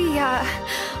 Sophia,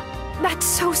 that's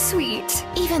so sweet.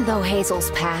 Even though Hazel's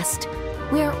passed,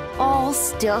 we're all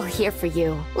still here for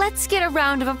you. Let's get a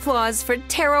round of applause for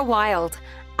Tara Wylde,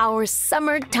 our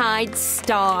summertide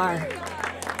star.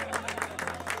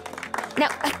 Now,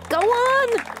 go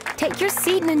on! Take your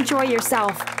seat and enjoy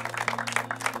yourself.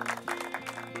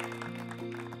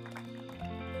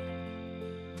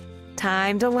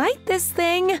 Time to light this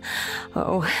thing.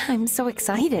 Oh, I'm so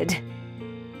excited.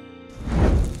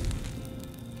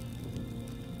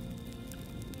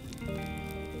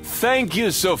 Thank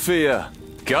you, Sophia.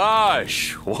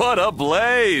 Gosh, what a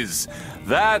blaze!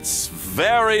 That's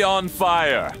very on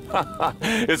fire.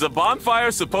 Is a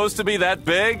bonfire supposed to be that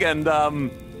big and,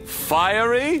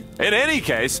 fiery? In any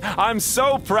case, I'm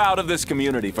so proud of this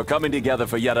community for coming together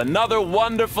for yet another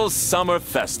wonderful summer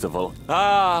festival.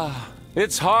 Ah,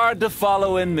 it's hard to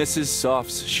follow in Mrs.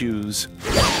 Soft's shoes.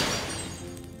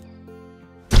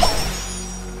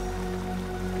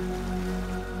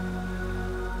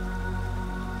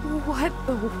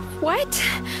 What?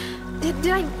 Did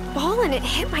I fall and it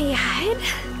hit my head?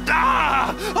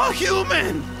 Ah! A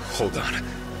human! Hold on.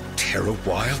 Tara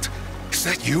Wylde? Is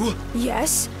that you?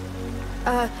 Yes.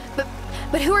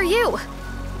 But who are you?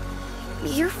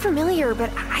 You're familiar, but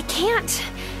I can't.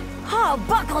 Oh,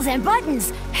 buckles and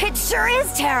buttons! It sure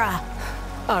is Tara!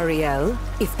 Ariel,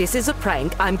 if this is a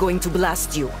prank, I'm going to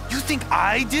blast you. You think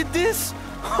I did this?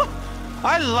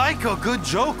 I like a good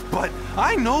joke, but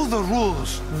I know the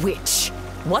rules. Witch,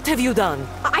 what have you done?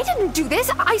 I didn't do this,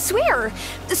 I swear.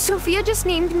 Sophia just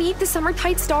named me the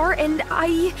Summertide Star and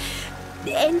I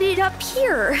ended up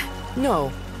here.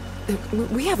 No,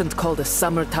 we haven't called a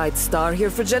Summertide Star here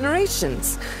for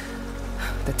generations.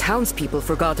 The townspeople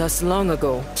forgot us long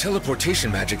ago.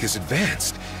 Teleportation magic is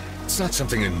advanced. It's not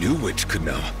something a new witch could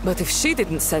know. But if she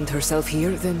didn't send herself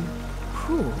here, then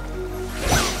who?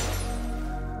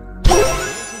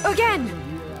 Again!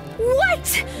 What?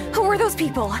 Who were those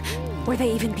people? Were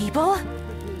they even people?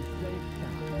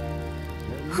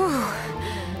 Whew.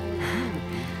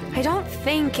 I don't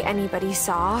think anybody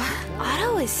saw.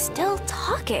 Otto is still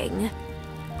talking.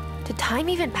 Did time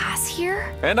even pass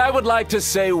here? And I would like to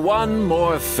say one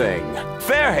more thing.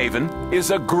 Fairhaven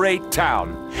is a great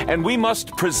town, and we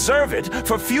must preserve it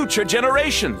for future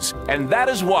generations. And that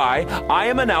is why I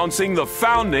am announcing the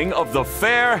founding of the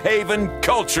Fairhaven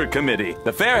Culture Committee.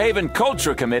 The Fairhaven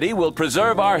Culture Committee will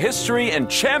preserve our history and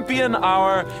champion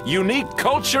our unique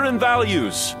culture and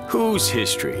values. Whose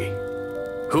history?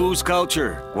 Whose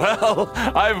culture? Well,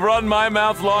 I've run my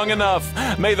mouth long enough.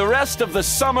 May the rest of the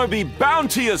summer be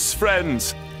bounteous,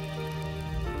 friends.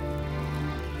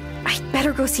 I'd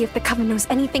better go see if the Coven knows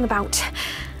anything about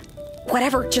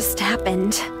whatever just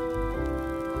happened.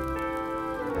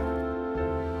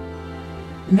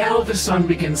 Now the sun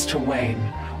begins to wane.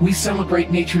 We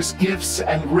celebrate nature's gifts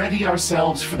and ready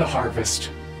ourselves for the harvest.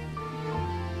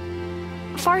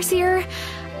 Farseer,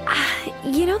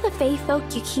 you know the Fae folk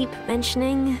you keep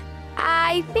mentioning?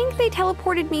 I think they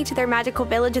teleported me to their magical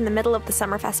village in the middle of the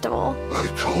summer festival. I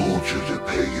told you to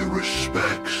pay your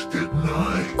respects, didn't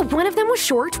I? One of them was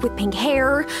short with pink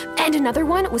hair, and another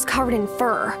one was covered in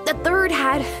fur. The third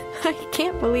had, I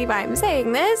can't believe I'm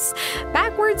saying this,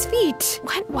 backwards feet.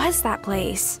 What was that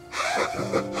place?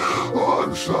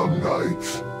 On some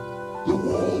nights, the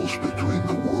walls between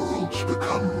the worlds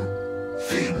become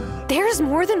thin. There's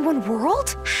more than one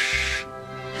world? Shh!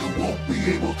 You won't be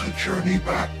able to journey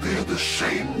back there the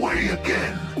same way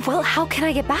again. Well, how can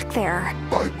I get back there?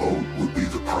 By boat would be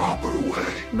the proper way.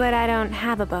 But I don't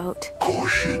have a boat. Of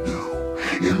course you do.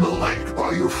 In the lake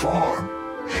by your farm.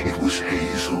 It was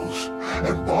Hazel's,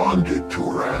 and bonded to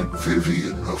her Aunt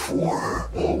Vivian before her.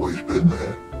 Always been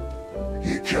there.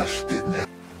 You just didn't have...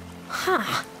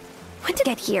 Huh. When did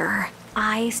I get here?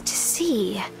 Eyes to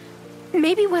see.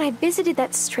 Maybe when I visited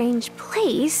that strange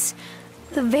place,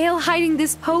 the veil hiding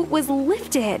this boat was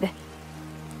lifted.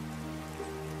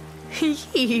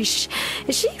 Yeesh.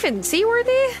 Is she even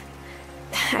seaworthy?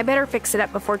 I better fix it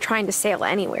up before trying to sail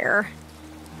anywhere.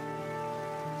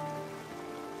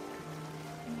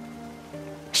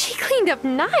 She cleaned up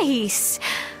nice.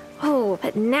 Oh,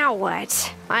 but now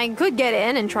what? I could get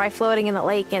in and try floating in the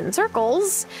lake in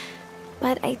circles,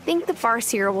 but I think the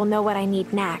Farseer will know what I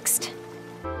need next.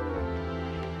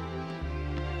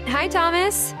 Hi,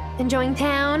 Thomas. Enjoying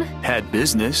town? Had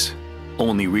business.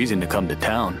 Only reason to come to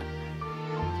town.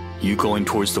 You going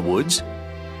towards the woods?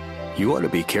 You ought to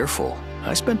be careful.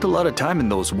 I spent a lot of time in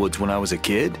those woods when I was a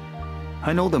kid.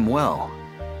 I know them well.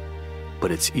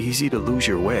 But it's easy to lose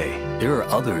your way. There are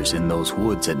others in those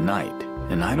woods at night,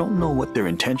 and I don't know what their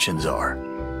intentions are.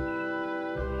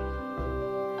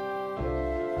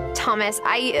 Thomas,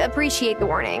 I appreciate the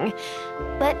warning.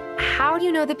 But how do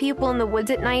you know the people in the woods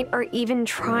at night are even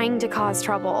trying to cause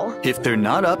trouble? If they're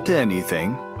not up to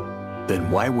anything,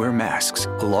 then why wear masks?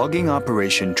 A logging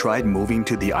operation tried moving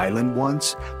to the island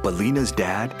once, but Lena's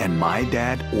dad and my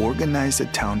dad organized the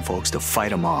town folks to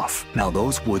fight them off. Now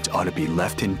those woods ought to be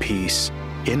left in peace,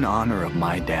 in honor of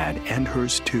my dad and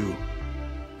hers too.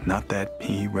 Not that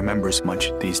he remembers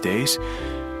much these days.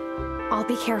 I'll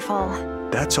be careful.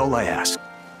 That's all I ask.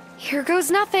 Here goes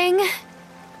nothing.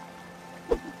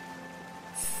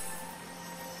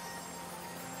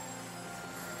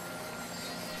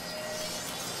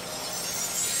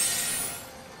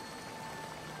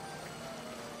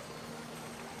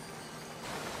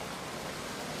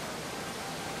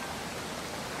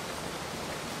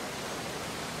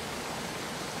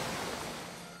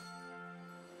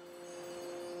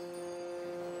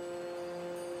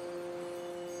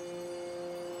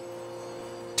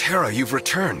 Tara, you've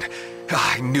returned.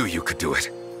 I knew you could do it.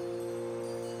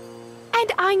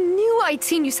 And I knew I'd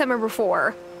seen you somewhere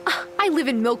before. I live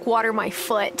in Milkwater, my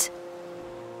foot.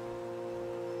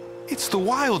 It's the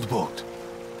Wild boat.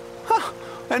 Huh,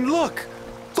 and look,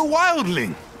 the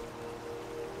wildling.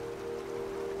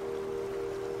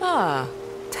 Ah,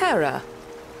 Tara.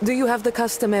 Do you have the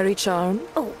customary charm?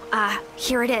 Oh,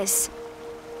 here it is.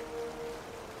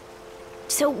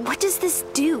 So what does this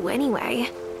do, anyway?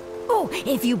 Oh,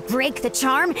 if you break the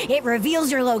charm, it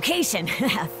reveals your location.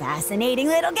 A fascinating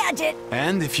little gadget.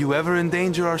 And if you ever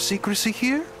endanger our secrecy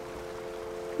here,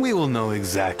 we will know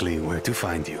exactly where to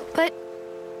find you. But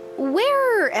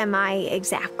where am I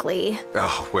exactly?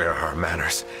 Oh, where are our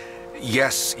manners?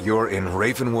 Yes, you're in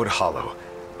Ravenwood Hollow,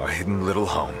 a hidden little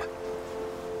home.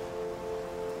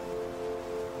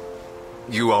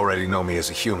 You already know me as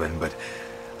a human, but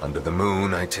under the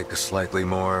moon, I take a slightly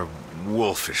more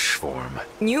wolfish form.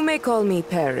 You may call me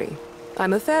Perry.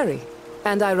 I'm a fairy,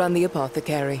 and I run the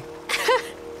apothecary.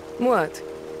 What?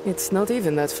 It's not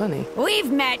even that funny.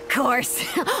 We've met, course.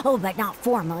 Oh, but not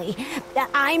formally.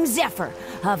 I'm Zephyr,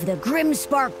 of the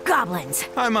Grimspark Goblins.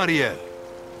 I'm Ariel.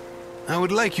 I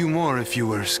would like you more if you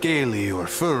were scaly or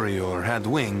furry or had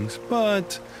wings,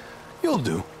 but you'll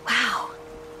do. Wow.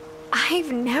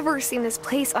 I've never seen this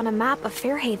place on a map of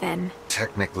Fairhaven.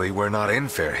 Technically, we're not in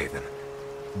Fairhaven.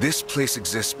 This place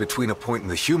exists between a point in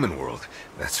the human world,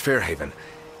 that's Fairhaven,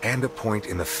 and a point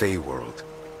in the Fey world,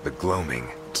 the Gloaming.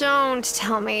 Don't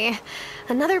tell me.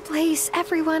 Another place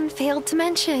everyone failed to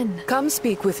mention. Come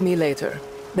speak with me later.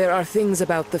 There are things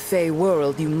about the Fey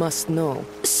world you must know.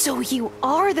 So you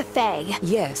are the Fey?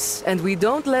 Yes, and we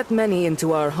don't let many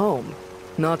into our home.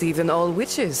 Not even all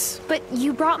witches. But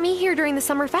you brought me here during the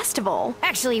summer festival.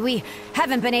 Actually, we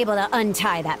haven't been able to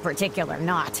untie that particular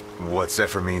knot. What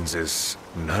Zephyr means is,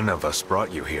 none of us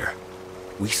brought you here.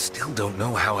 We still don't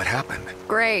know how it happened.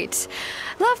 Great.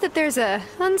 Love that there's a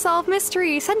unsolved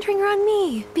mystery centering around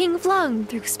me, being flung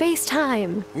through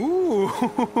space-time.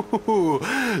 Ooh,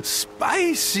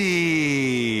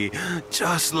 spicy!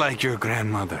 Just like your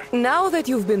grandmother. Now that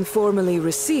you've been formally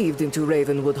received into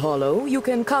Ravenwood Hollow, you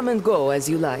can come and go as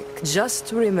you like.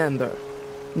 Just remember,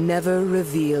 never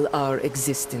reveal our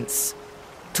existence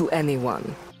to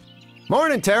anyone.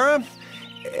 Morning, Tara.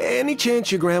 Any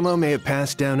chance your grandma may have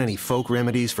passed down any folk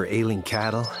remedies for ailing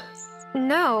cattle?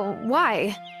 No,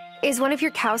 why? Is one of your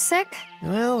cows sick?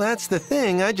 Well, that's the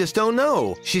thing, I just don't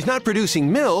know. She's not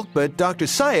producing milk, but Dr.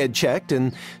 Syed checked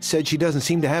and said she doesn't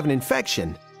seem to have an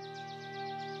infection.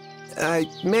 I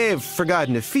may have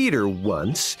forgotten to feed her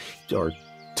once, or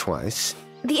twice.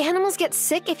 The animals get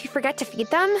sick if you forget to feed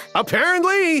them?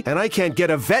 Apparently! And I can't get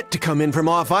a vet to come in from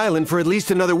off-island for at least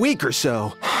another week or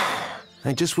so.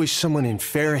 I just wish someone in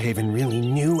Fairhaven really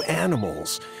knew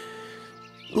animals.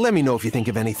 Let me know if you think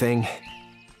of anything.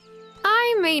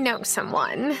 I may know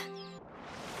someone.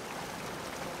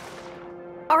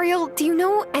 Ariel, do you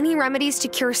know any remedies to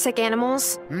cure sick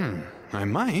animals? I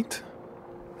might.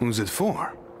 Who's it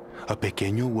for? A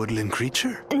pequeño woodland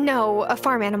creature? No, a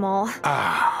farm animal.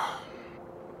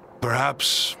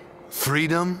 Perhaps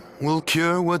freedom will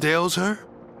cure what ails her?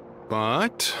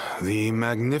 But the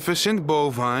magnificent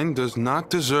bovine does not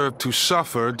deserve to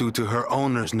suffer due to her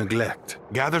owner's neglect.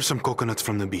 Gather some coconuts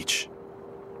from the beach.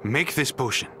 Make this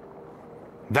potion.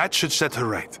 That should set her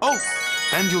right. Oh,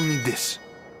 and you'll need this.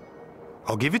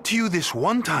 I'll give it to you this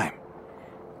one time.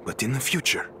 But in the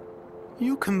future,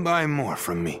 you can buy more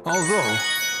from me. Although,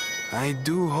 I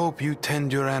do hope you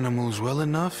tend your animals well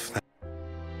enough that...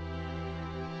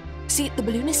 See, the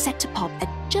balloon is set to pop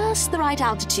at just the right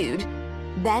altitude.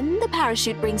 Then the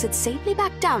parachute brings it safely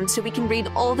back down so we can read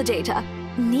all the data.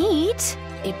 Neat!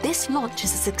 If this launch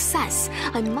is a success,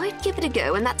 I might give it a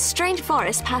go in that strange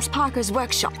forest past Parker's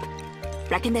workshop.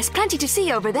 Reckon there's plenty to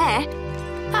see over there.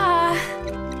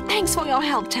 Thanks for your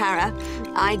help, Tara.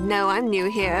 I know I'm new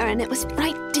here, and it was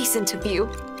right decent of you.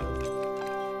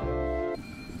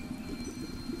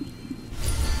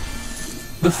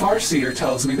 The Farseer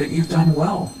tells me that you've done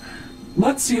well.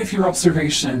 Let's see if your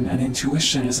observation and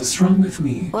intuition is as strong with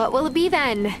me. What will it be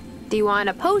then? Do you want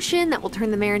a potion that will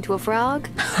turn the mare into a frog?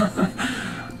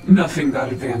 Nothing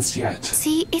that advanced yet.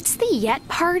 See, it's the yet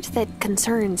part that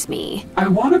concerns me. I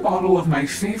want a bottle of my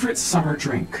favorite summer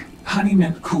drink, Honey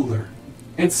Mint Cooler.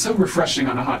 It's so refreshing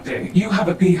on a hot day. You have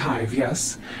a beehive,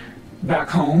 yes? Back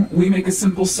home, we make a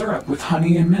simple syrup with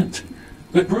honey and mint.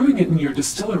 But brewing it in your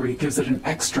distillery gives it an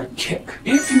extra kick.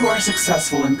 If you are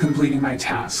successful in completing my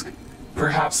task,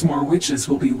 perhaps more witches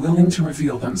will be willing to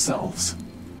reveal themselves.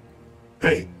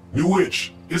 Hey, new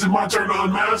witch, is it my turn to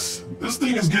unmask? This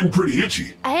thing is getting pretty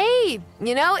itchy. Hey,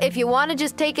 you know, if you want to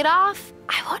just take it off,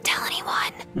 I won't tell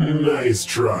anyone. Nice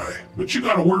try, but you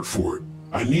gotta work for it.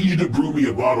 I need you to brew me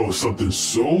a bottle of something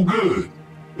so good,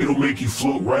 it'll make you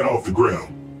float right off the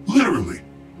ground. Literally.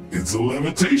 It's a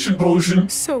levitation potion.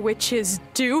 So witches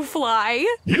do fly?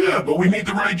 Yeah, but we need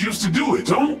the right juice to do it.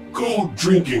 Don't go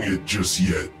drinking it just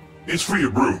yet. It's for your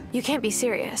broom. You can't be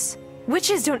serious.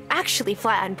 Witches don't actually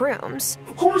fly on brooms.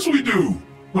 Of course we do,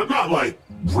 but not like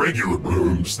Regular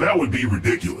brooms, that would be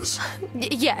ridiculous.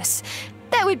 Yes,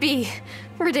 that would be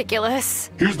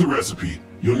ridiculous. Here's the recipe.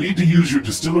 You'll need to use your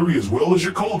distillery as well as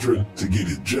your cauldron to get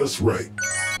it just right.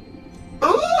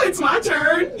 Oh, it's my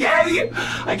turn! Yay!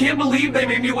 I can't believe they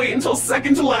made me wait until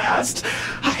second to last.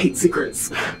 I hate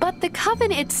secrets. But the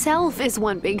coven itself is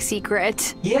one big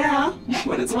secret. Yeah,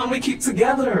 but it's one we keep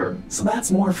together, so that's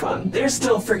more fun. There's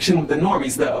still friction with the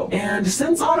normies, though, and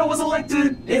since Otto was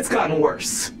elected, it's gotten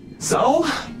worse. So,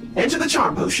 enter the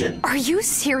charm potion. Are you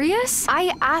serious?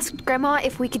 I asked Grandma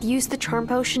if we could use the charm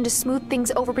potion to smooth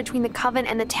things over between the coven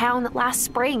and the town last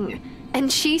spring. And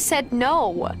she said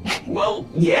no. Well,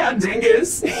 yeah,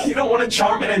 dingus. You don't want to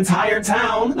charm an entire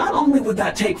town. Not only would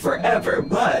that take forever,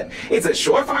 but it's a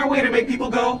surefire way to make people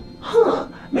go, huh,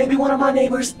 maybe one of my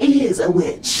neighbors is a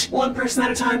witch. One person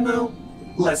at a time, though,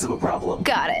 less of a problem.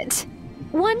 Got it.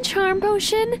 One charm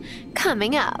potion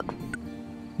coming up.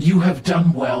 You have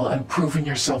done well and proven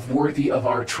yourself worthy of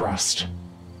our trust.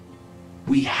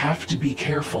 We have to be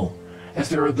careful, as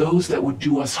there are those that would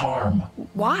do us harm.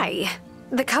 Why?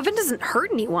 The coven doesn't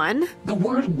hurt anyone. The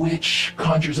word witch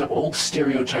conjures up old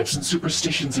stereotypes and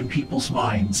superstitions in people's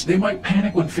minds. They might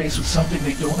panic when faced with something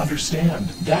they don't understand.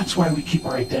 That's why we keep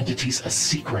our identities a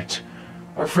secret.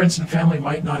 Our friends and family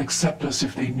might not accept us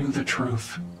if they knew the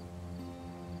truth.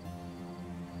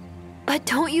 But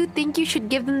don't you think you should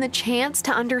give them the chance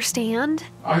to understand?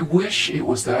 I wish it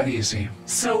was that easy.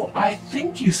 So I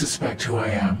think you suspect who I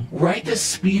am. Write this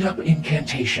speed up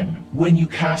incantation. When you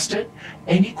cast it,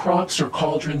 any crops or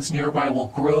cauldrons nearby will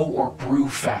grow or brew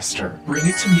faster. Bring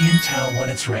it to me in town when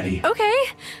it's ready. Okay,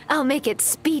 I'll make it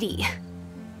speedy.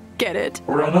 Get it?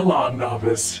 Run along,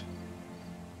 novice.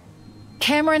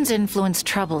 Cameron's influence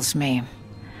troubles me.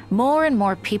 More and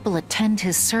more people attend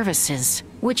his services,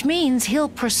 which means he'll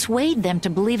persuade them to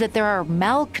believe that there are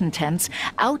malcontents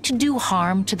out to do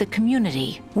harm to the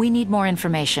community. We need more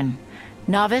information.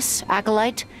 Novice,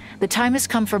 Acolyte, the time has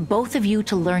come for both of you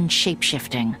to learn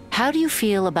shapeshifting. How do you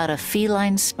feel about a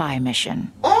feline spy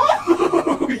mission?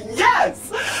 Oh,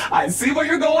 yes! I see where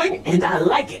you're going, and I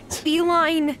like it.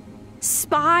 Feline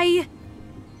spy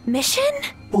mission?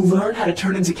 We'll learn how to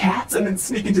turn into cats and then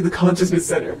sneak into the consciousness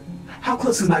center. How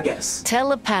close is my guess?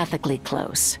 Telepathically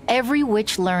close. Every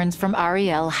witch learns from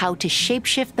Ariel how to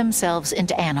shapeshift themselves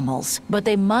into animals, but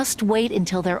they must wait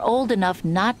until they're old enough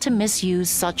not to misuse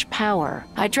such power.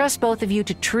 I trust both of you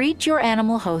to treat your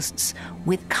animal hosts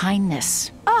with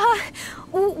kindness.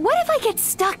 What if I get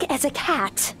stuck as a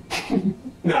cat?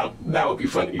 No, that would be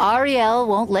funny. Ariel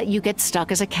won't let you get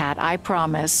stuck as a cat, I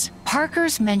promise.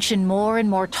 Parker's mentioned more and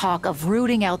more talk of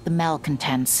rooting out the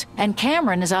malcontents, and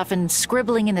Cameron is often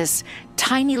scribbling in this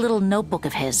tiny little notebook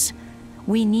of his.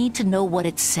 We need to know what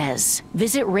it says.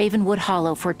 Visit Ravenwood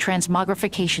Hollow for a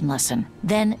transmogrification lesson.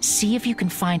 Then see if you can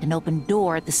find an open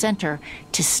door at the center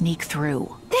to sneak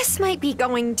through. This might be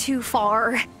going too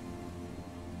far.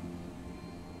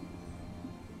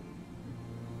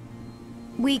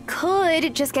 We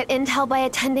could just get intel by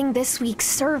attending this week's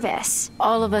service.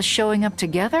 All of us showing up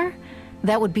together?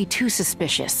 That would be too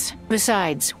suspicious.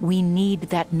 Besides, we need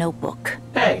that notebook.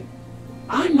 Hey,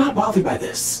 I'm not bothered by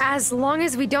this. As long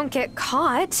as we don't get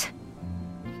caught.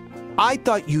 I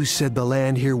thought you said the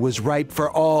land here was ripe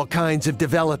for all kinds of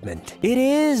development. It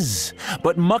is,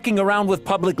 but mucking around with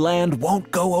public land won't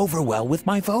go over well with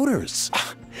my voters.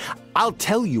 I'll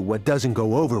tell you what doesn't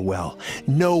go over well.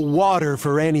 No water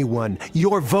for anyone,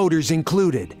 your voters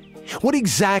included. What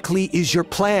exactly is your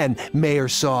plan, Mayor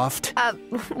Soft?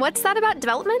 What's that about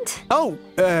development? Oh,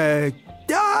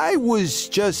 I was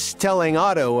just telling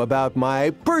Otto about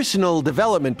my personal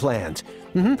development plans.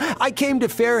 I came to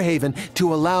Fairhaven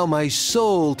to allow my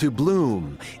soul to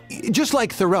bloom. Just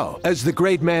like Thoreau, as the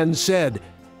great man said,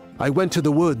 I went to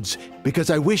the woods because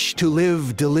I wish to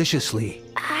live deliciously.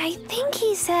 I think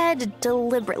he said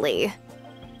deliberately,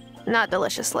 not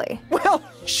deliciously. Well,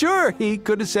 sure, he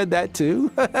could have said that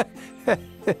too.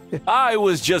 I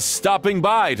was just stopping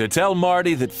by to tell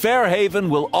Marty that Fairhaven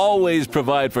will always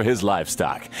provide for his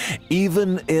livestock,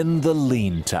 even in the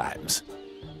lean times.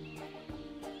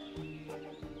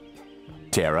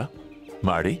 Tara,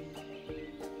 Marty,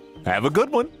 have a good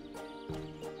one.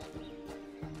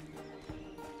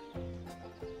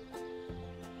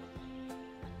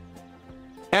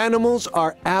 Animals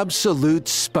are absolute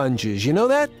sponges, you know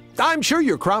that? I'm sure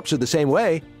your crops are the same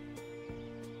way.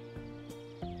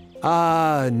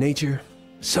 Ah, nature.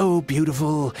 So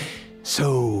beautiful,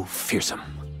 so fearsome.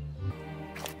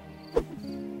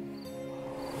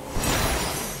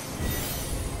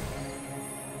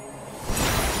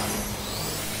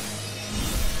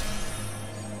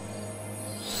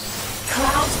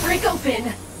 Clouds break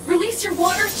open! Release Release your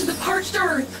waters to the parched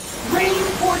earth. Rain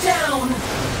pour down.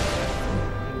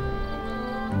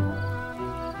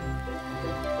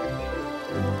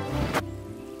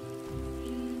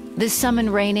 This summon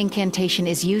rain incantation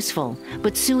is useful,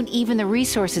 but soon even the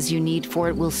resources you need for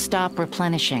it will stop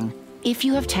replenishing. If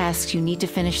you have tasks you need to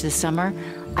finish this summer,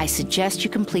 I suggest you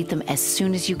complete them as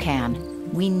soon as you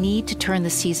can. We need to turn the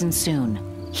season soon.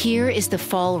 Here is the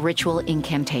fall ritual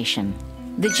incantation.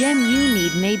 The gem you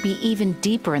need may be even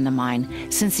deeper in the mine,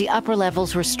 since the upper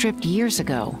levels were stripped years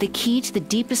ago. The key to the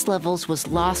deepest levels was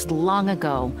lost long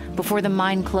ago, before the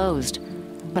mine closed.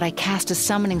 But I cast a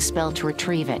summoning spell to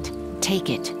retrieve it. Take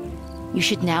it. You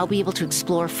should now be able to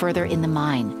explore further in the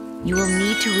mine. You will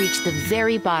need to reach the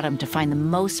very bottom to find the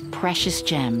most precious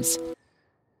gems.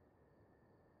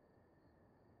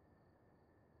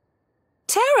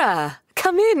 Tara!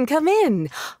 Come in, come in.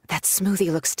 That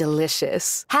smoothie looks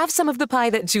delicious. Have some of the pie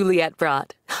that Juliet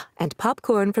brought. And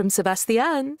popcorn from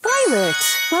Sebastian. Violet,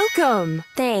 welcome.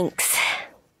 Thanks.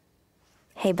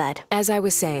 Hey, bud. As I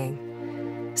was saying,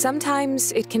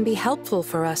 sometimes it can be helpful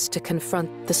for us to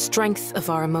confront the strength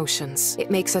of our emotions. It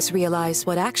makes us realize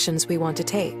what actions we want to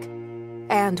take,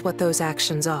 and what those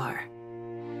actions are.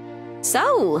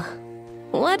 So,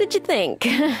 what did you think?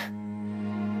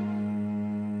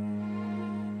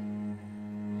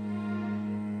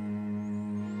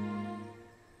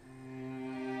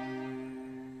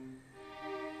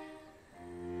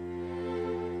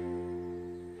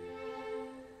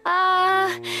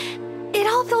 It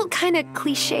all felt kind of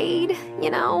cliched, you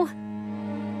know?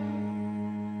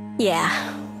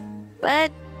 Yeah,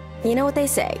 but you know what they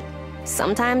say.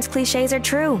 Sometimes cliches are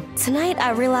true. Tonight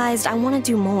I realized I want to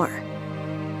do more.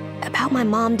 About my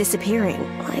mom disappearing.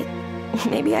 Like,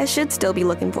 maybe I should still be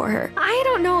looking for her. I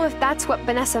don't know if that's what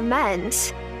Vanessa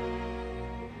meant.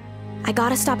 I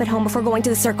gotta stop at home before going to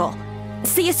the circle.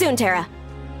 See you soon, Tara.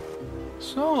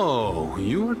 So,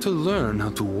 you are to learn how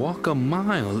to walk a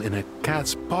mile in a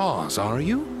cat's paws, are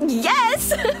you?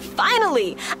 Yes!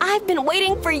 Finally! I've been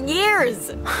waiting for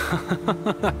years!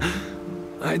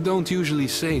 I don't usually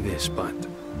say this, but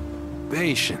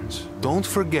patience. Don't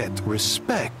forget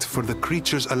respect for the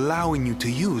creatures allowing you to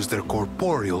use their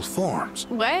corporeal forms.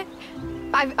 What?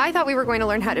 I thought we were going to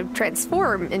learn how to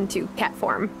transform into cat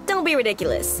form. Don't be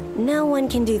ridiculous. No one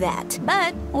can do that.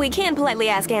 But we can politely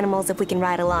ask animals if we can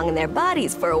ride along in their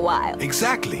bodies for a while.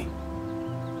 Exactly.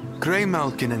 Grey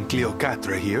Malkin and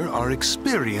Cleocatra here are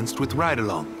experienced with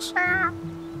ride-alongs.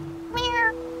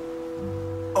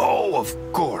 Oh, of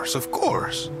course, of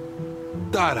course.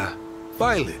 Tara,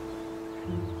 Violet,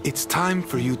 it's time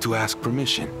for you to ask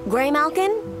permission. Grey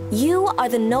Malkin, you are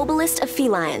the noblest of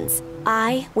felines.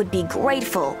 I would be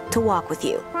grateful to walk with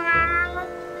you.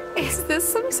 Is this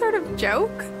some sort of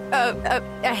joke?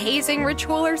 A hazing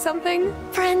ritual or something?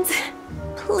 Friends,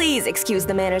 please excuse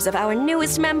the manners of our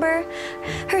newest member.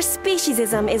 Her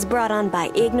speciesism is brought on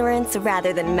by ignorance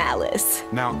rather than malice.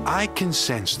 Now, I can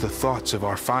sense the thoughts of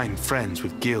our fine friends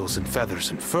with gills and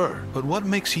feathers and fur. But what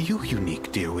makes you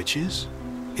unique, dear witches,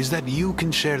 is that you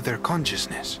can share their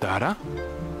consciousness. Tara?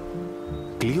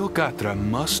 Cleocatra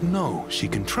must know she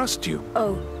can trust you.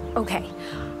 Oh, okay.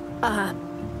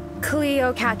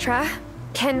 Cleocatra,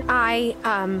 can I,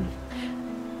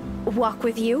 walk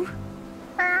with you?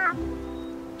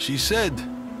 She said,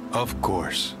 of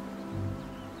course.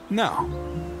 Now,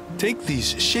 take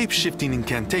these shape-shifting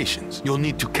incantations. You'll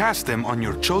need to cast them on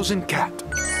your chosen cat.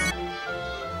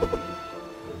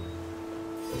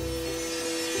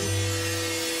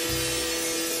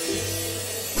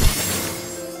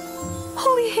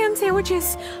 Holy ham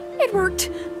sandwiches! It worked!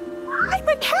 I'm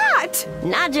a cat!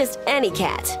 Not just any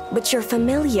cat, but your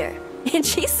familiar. And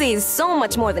she sees so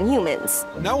much more than humans.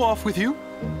 Now off with you.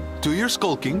 Do your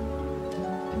skulking.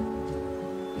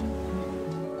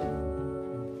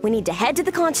 We need to head to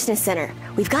the Consciousness Center.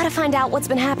 We've got to find out what's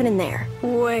been happening there.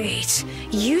 Wait,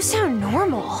 you sound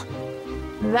normal.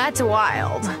 That's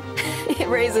wild. It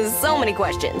raises so many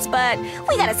questions, but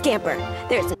we gotta scamper.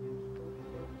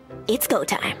 It's go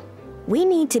time. We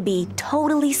need to be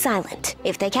totally silent.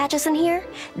 If they catch us in here,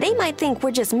 they might think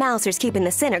we're just mousers keeping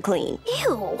the center clean.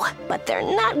 Ew. But they're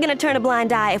not gonna turn a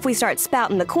blind eye if we start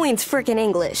spouting the Queen's frickin'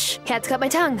 English. Cat's cut my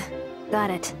tongue.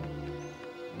 Got it.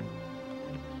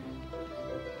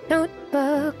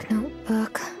 Notebook,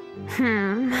 notebook.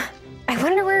 I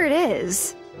wonder where it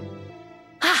is.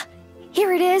 Ah,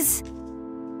 here it is.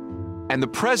 and the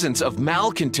presence of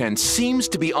malcontents seems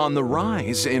to be on the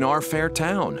rise in our fair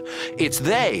town. It's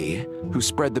they who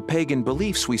spread the pagan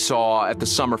beliefs we saw at the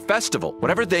summer festival.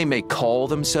 Whatever they may call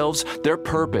themselves, their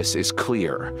purpose is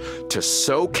clear: to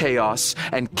sow chaos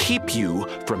and keep you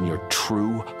from your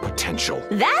true potential.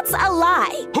 That's a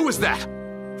lie! Who is that?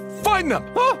 Find them!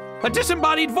 Oh, a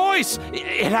disembodied voice!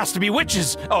 It has to be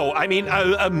witches. Oh, I mean,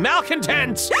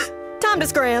 malcontents! Time to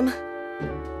scram.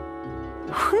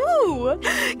 Whew!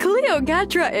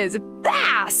 Cleopatra is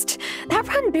fast! That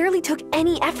run barely took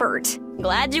any effort.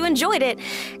 Glad you enjoyed it,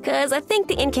 because I think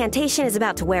the incantation is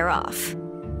about to wear off.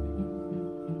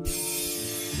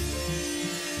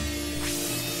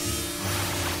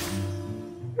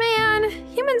 Man,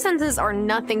 human senses are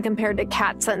nothing compared to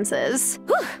cat senses.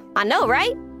 Whew, I know,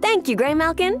 right? Thank you, Grey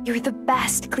Malkin. You're the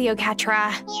best,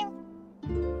 Cleopatra.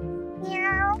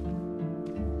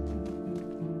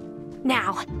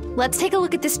 Now, let's take a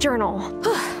look at this journal.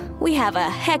 We have a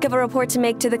heck of a report to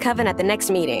make to the Coven at the next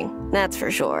meeting, that's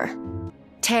for sure.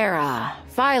 Terra,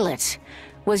 Violet,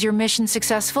 was your mission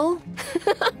successful?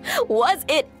 Was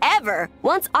it ever?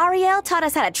 Once Ariel taught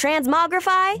us how to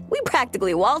transmogrify, we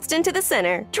practically waltzed into the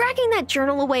center. Dragging that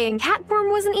journal away in cat form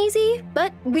wasn't easy,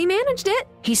 but we managed it.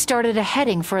 He started a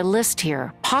heading for a list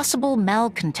here, possible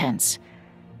malcontents.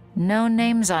 No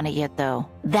names on it yet, though.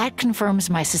 That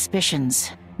confirms my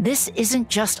suspicions. This isn't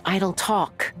just idle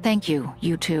talk. Thank you,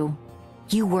 you two.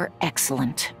 You were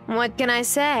excellent. What can I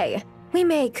say? We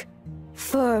make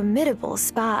formidable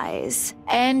spies.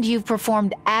 And you've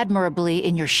performed admirably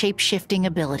in your shape-shifting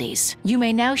abilities. You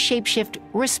may now shape-shift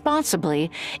responsibly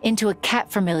into a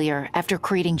cat familiar after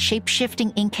creating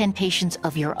shape-shifting incantations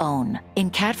of your own.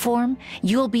 In cat form,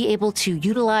 you'll be able to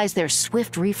utilize their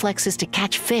swift reflexes to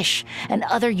catch fish and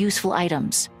other useful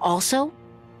items. Also,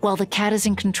 while the cat is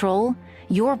in control,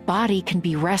 your body can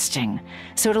be resting,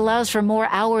 so it allows for more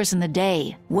hours in the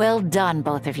day. Well done,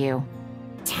 both of you.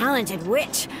 Talented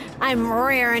witch, I'm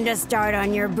raring to start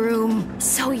on your broom.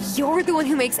 So you're the one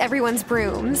who makes everyone's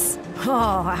brooms?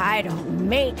 Oh, I don't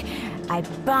make, I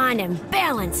bond and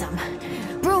balance them.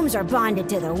 Brooms are bonded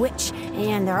to the witch,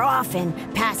 and they're often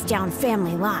passed down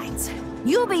family lines.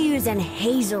 You'll be using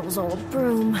Hazel's old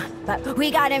broom, but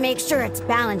we gotta make sure it's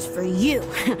balanced for you.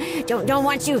 Don't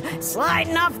want you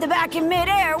sliding off the back in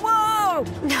midair, whoa!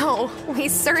 No, we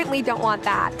certainly don't want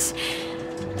that.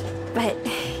 But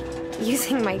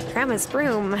using my grandma's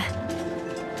broom,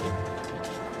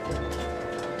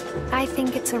 I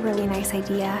think it's a really nice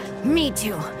idea. Me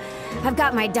too. I've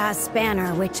got my Das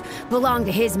Spanner, which belonged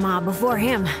to his mob before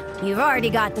him. You've already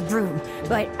got the broom,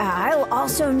 but I'll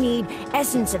also need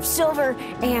essence of silver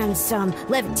and some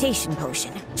levitation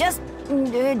potion. Just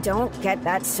don't get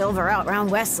that silver out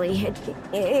around Wesley.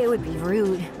 It would be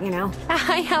rude, you know?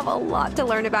 I have a lot to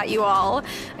learn about you all.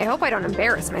 I hope I don't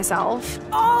embarrass myself.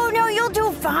 Oh, no, you'll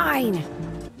do fine.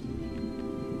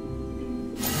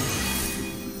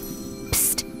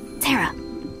 Psst, Terra.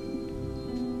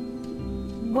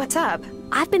 What's up?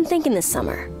 I've been thinking this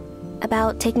summer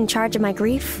about taking charge of my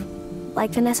grief,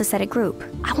 like Vanessa said at group.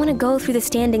 I want to go through the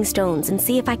standing stones and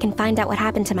see if I can find out what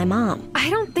happened to my mom. I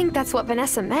don't think that's what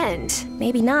Vanessa meant.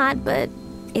 Maybe not, but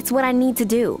it's what I need to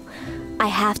do. I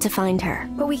have to find her.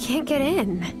 But we can't get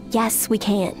in. Yes, we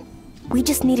can. We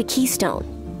just need a keystone.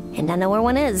 And I know where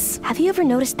one is. Have you ever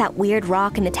noticed that weird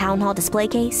rock in the town hall display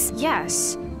case?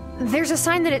 Yes. There's a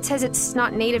sign that it says it's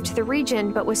not native to the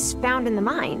region, but was found in the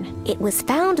mine. It was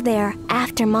found there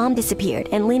after Mom disappeared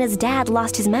and Lena's dad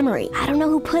lost his memory. I don't know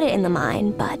who put it in the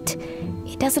mine, but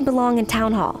it doesn't belong in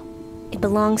Town Hall. It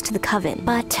belongs to the Coven.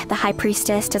 But the High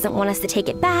Priestess doesn't want us to take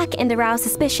it back and arouse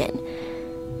suspicion.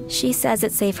 She says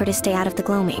it's safer to stay out of the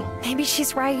gloaming. Maybe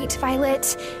she's right,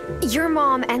 Violet. Your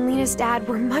mom and Lena's dad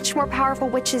were much more powerful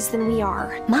witches than we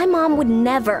are. My mom would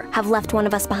never have left one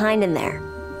of us behind in there.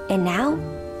 And now,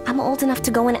 I'm old enough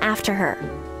to go in after her.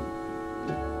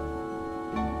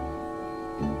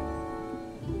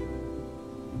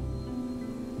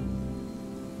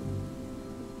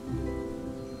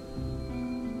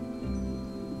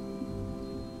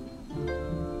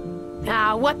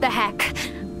 Ah, what the heck?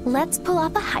 Let's pull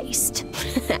off a heist.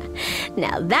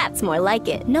 Now that's more like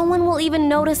it. No one will even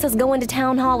notice us going to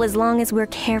Town Hall as long as we're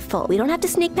careful. We don't have to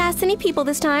sneak past any people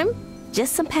this time.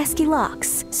 Just some pesky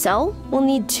locks. So, we'll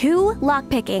need 2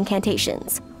 lockpick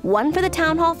incantations. One for the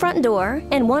Town Hall front door,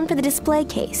 and one for the display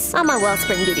case. I'm on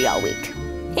Wellspring duty all week.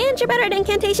 And you're better at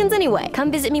incantations anyway.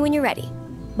 Come visit me when you're ready.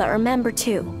 But remember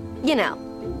too, you know,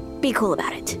 be cool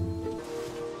about it.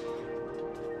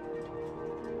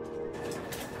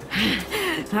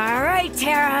 All right,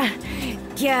 Terra.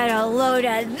 Get a load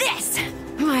of this.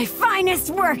 My finest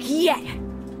work yet.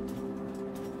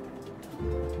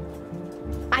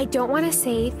 I don't want to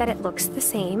say that it looks the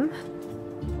same,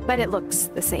 but it looks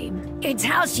the same. It's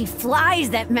how she flies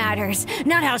that matters,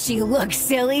 not how she looks,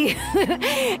 silly.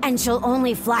 And she'll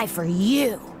only fly for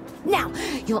you. Now,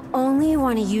 you'll only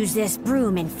want to use this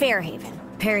broom in Fairhaven.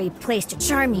 Perry placed a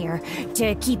charm here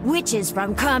to keep witches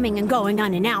from coming and going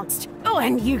unannounced. Oh,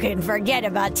 and you can forget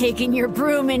about taking your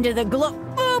broom into the glow.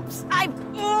 Oops, I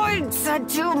said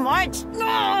too much.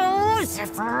 No,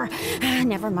 Zephyr.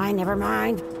 Never mind, never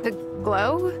mind. The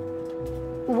glow?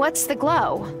 What's the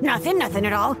glow? Nothing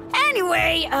at all.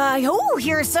 Anyway,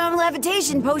 here's some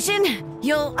levitation potion.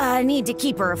 You'll need to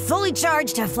keep her fully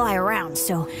charged to fly around,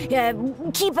 so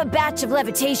keep a batch of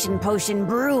levitation potion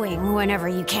brewing whenever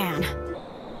you can.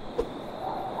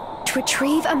 To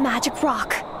retrieve a magic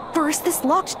rock, first this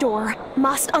locked door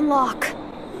must unlock.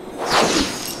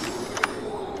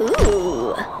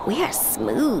 Ooh, we are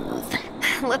smooth.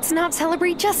 Let's not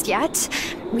celebrate just yet.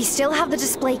 We still have the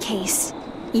display case.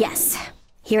 Yes,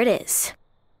 here it is.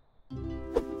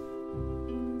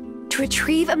 To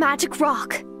retrieve a magic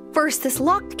rock, first this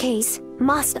locked case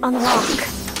must unlock.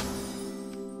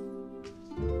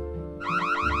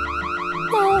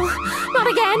 Oh, not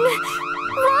again!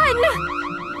 Run!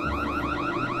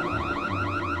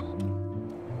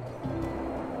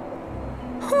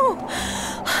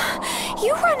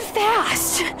 You run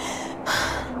fast!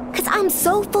 'Cause I'm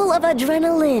so full of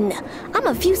adrenaline. I'm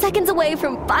a few seconds away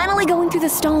from finally going through the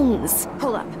stones.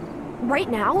 Hold up. Right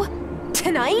now?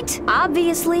 Tonight?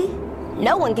 Obviously.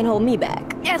 No one can hold me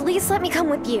back. At least let me come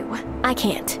with you. I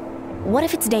can't. What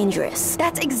if it's dangerous?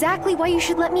 That's exactly why you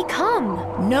should let me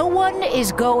come. No one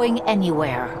is going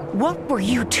anywhere. What were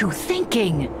you two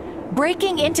thinking?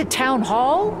 Breaking into town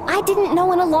hall? I didn't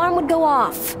know an alarm would go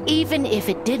off. Even if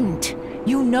it didn't,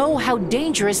 you know how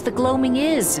dangerous the gloaming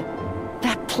is.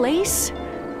 That place?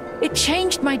 It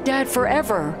changed my dad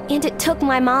forever. And it took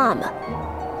my mom.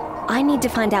 I need to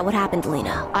find out what happened,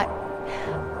 Lena.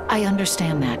 I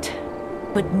understand that.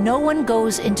 But no one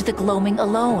goes into the gloaming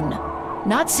alone.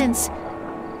 Not since,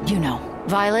 you know.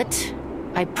 Violet,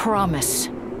 I promise.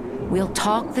 We'll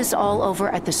talk this all over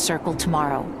at the circle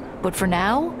tomorrow. But for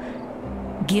now,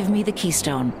 give me the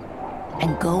keystone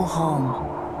and go home.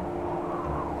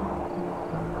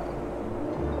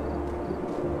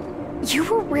 You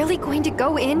were really going to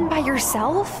go in by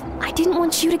yourself? I didn't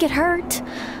want you to get hurt.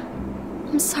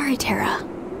 I'm sorry, Tara.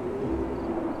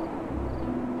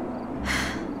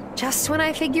 Just when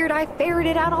I figured I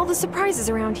ferreted out all the surprises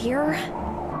around here.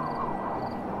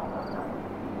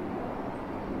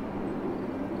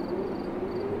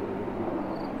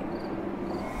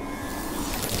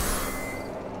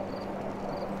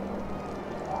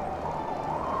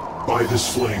 By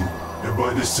this flame, and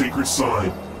by this sacred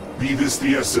sign, be this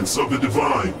the essence of the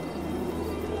divine.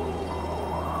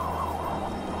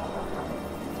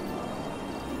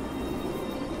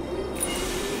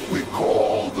 We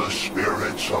call the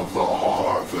spirits of the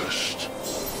harvest.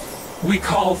 We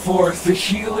call forth the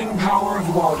healing power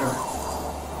of water.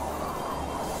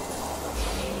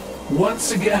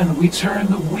 Once again, we turn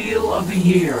the wheel of the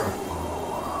year.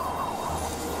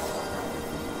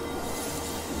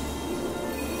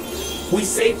 We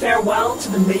say farewell to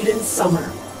the maiden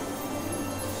summer.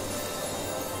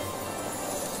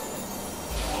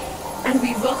 And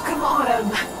we welcome autumn.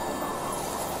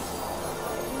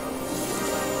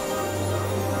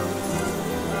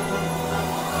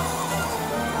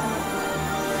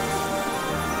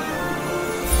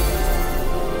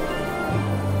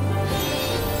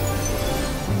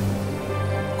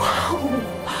 Wow,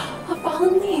 a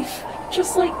fallen leaf,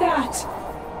 just like that.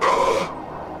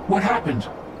 What happened?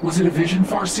 Was it a vision,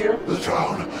 Farseer? The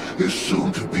town is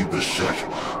soon to be beset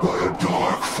by a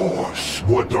dark force.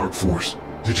 What dark force?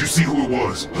 Did you see who it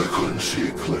was? I couldn't see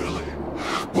it clearly,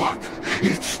 but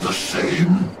it's the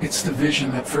same. It's the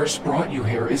vision that first brought you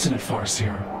here, isn't it,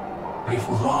 Farseer? We've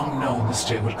long known this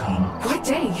day would come. What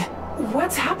day?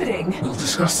 What's happening? We'll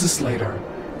discuss this later.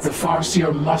 The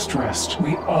Farseer must rest.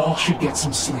 We all should get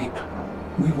some sleep.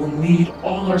 We will need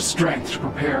all our strength to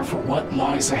prepare for what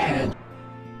lies ahead.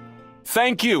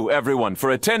 Thank you, everyone, for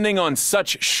attending on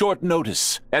such short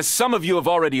notice. As some of you have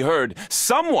already heard,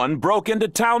 someone broke into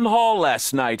Town Hall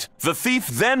last night. The thief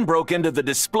then broke into the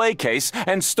display case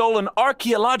and stole an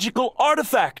archaeological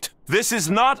artifact. This is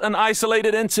not an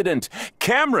isolated incident.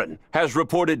 Cameron has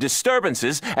reported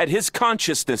disturbances at his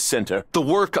consciousness center. The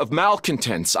work of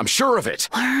malcontents, I'm sure of it.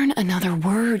 Learn another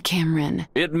word, Cameron.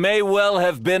 It may well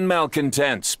have been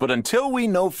malcontents, but until we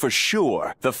know for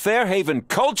sure, the Fairhaven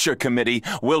Culture Committee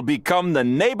will become the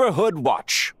Neighborhood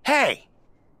Watch. Hey!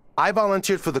 I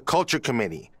volunteered for the Culture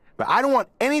Committee, but I don't want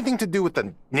anything to do with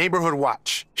the neighborhood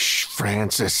watch. Shh,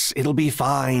 Francis, it'll be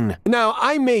fine. Now,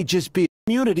 I may just be...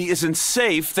 Community isn't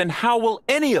safe, then how will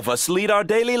any of us lead our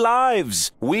daily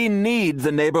lives? We need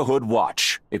the neighborhood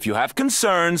watch. If you have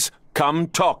concerns, come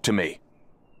talk to me.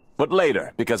 But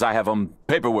later, because I have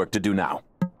paperwork to do now.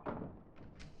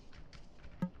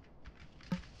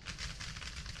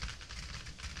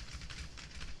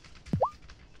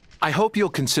 I hope you'll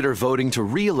consider voting to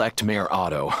re-elect Mayor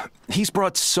Otto. He's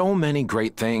brought so many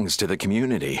great things to the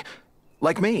community.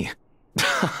 Like me.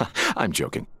 I'm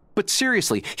joking. But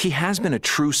seriously, he has been a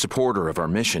true supporter of our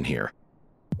mission here.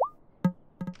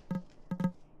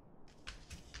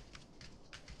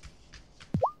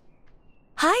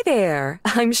 Hi there.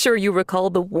 I'm sure you recall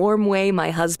the warm way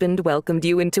my husband welcomed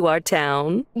you into our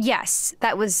town. Yes,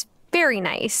 that was very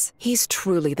nice. He's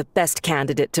truly the best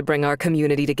candidate to bring our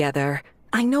community together.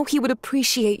 I know he would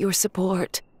appreciate your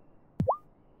support.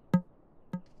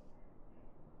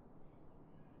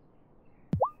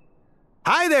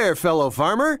 Hi there, fellow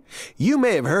farmer. You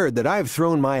may have heard that I've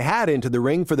thrown my hat into the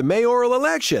ring for the mayoral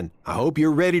election. I hope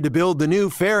you're ready to build the new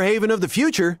Fairhaven of the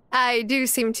future. I do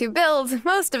seem to build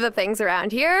most of the things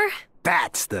around here.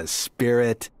 That's the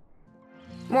spirit.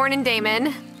 Morning,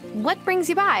 Damon. What brings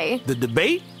you by? The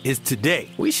debate is today.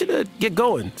 We should get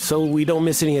going so we don't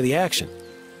miss any of the action.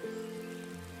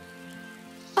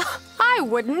 I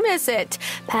wouldn't miss it.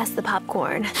 Pass the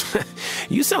popcorn.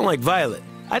 You sound like Violet.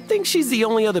 I think she's the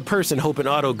only other person hoping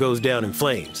Otto goes down in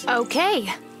flames. Okay.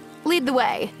 Lead the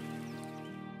way.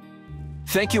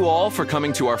 Thank you all for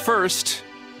coming to our first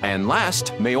and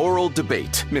last mayoral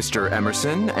debate. Mr.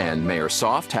 Emerson and Mayor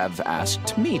Soft have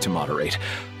asked me to moderate.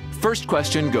 First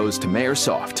question goes to Mayor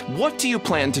Soft. What do you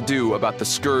plan to do about the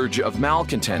scourge of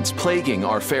malcontents plaguing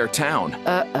our fair town?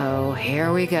 Uh-oh,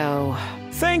 here we go.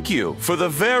 Thank you for the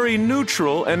very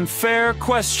neutral and fair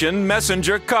question,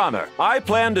 Messenger Connor. I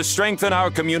plan to strengthen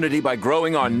our community by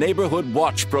growing our neighborhood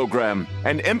watch program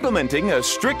and implementing a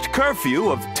strict curfew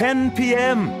of 10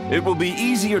 p.m. It will be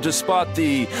easier to spot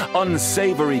the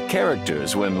unsavory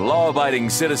characters when law-abiding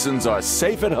citizens are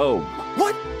safe at home.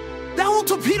 What? That will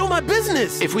torpedo my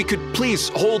business! If we could please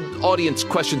hold audience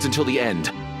questions until the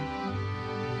end.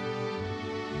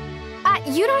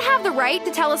 You don't have the right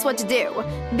to tell us what to do.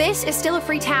 This is still a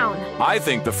free town. I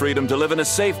think the freedom to live in a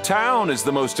safe town is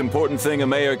the most important thing a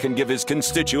mayor can give his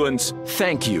constituents.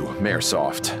 Thank you, Mayor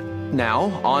Soft.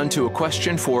 Now, on to a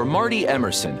question for Marty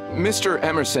Emerson. Mr.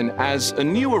 Emerson, as a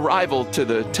new arrival to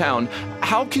the town,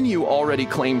 how can you already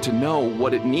claim to know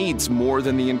what it needs more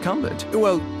than the incumbent?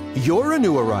 Well, you're a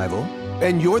new arrival,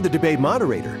 and you're the debate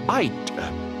moderator.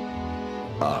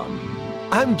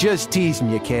 I'm just teasing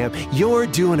you, Cam. You're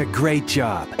doing a great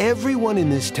job. Everyone in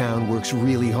this town works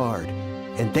really hard,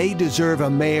 and they deserve a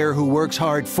mayor who works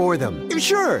hard for them.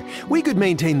 Sure, we could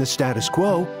maintain the status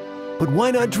quo, but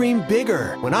why not dream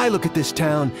bigger? When I look at this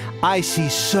town, I see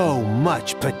so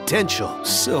much potential.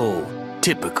 So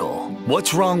typical.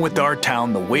 What's wrong with our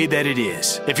town the way that it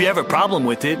is? If you have a problem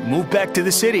with it, move back to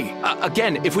the city.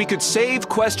 Again, if we could save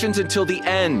questions until the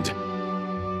end.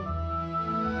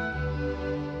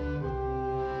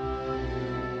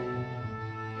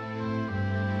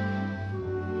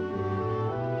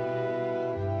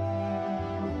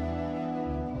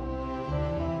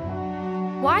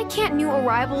 Why can't new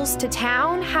arrivals to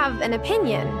town have an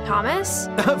opinion, Thomas?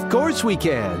 Of course we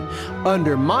can.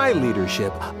 Under my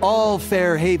leadership, all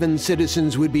Fairhaven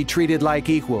citizens would be treated like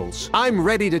equals. I'm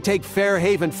ready to take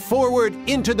Fairhaven forward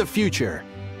into the future.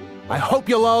 I hope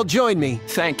you'll all join me.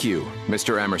 Thank you,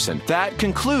 Mr. Emerson. That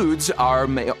concludes our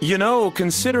mail. You know,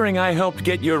 considering I helped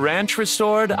get your ranch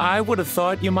restored, I would have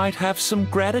thought you might have some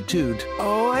gratitude.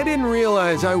 Oh, I didn't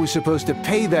realize I was supposed to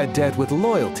pay that debt with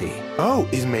loyalty. Oh,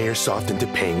 is Mayor Soft into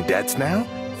paying debts now?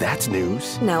 That's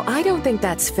news. No, I don't think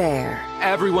that's fair.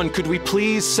 Everyone, could we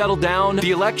please settle down?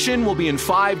 The election will be in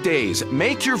 5 days.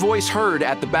 Make your voice heard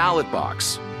at the ballot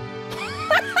box.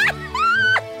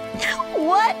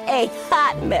 What a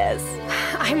hot mess.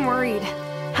 I'm worried.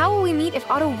 How will we meet if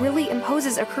Otto really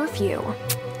imposes a curfew?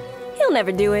 He'll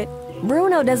never do it.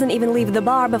 Bruno doesn't even leave the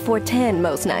bar before 10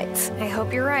 most nights. I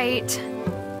hope you're right.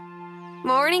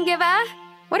 Morning, Giva.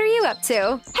 What are you up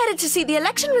to? Headed to see the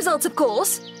election results, of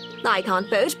course. I can't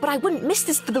vote, but I wouldn't miss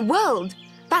this for the world.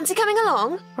 Fancy coming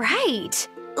along? Right.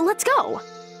 Let's go.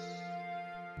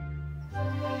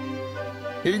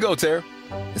 Here you go, Tara.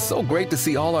 It's so great to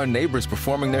see all our neighbors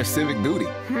performing their civic duty.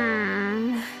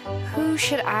 Who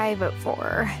should I vote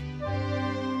for?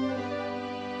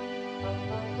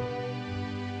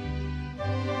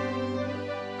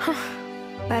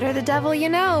 Better the devil you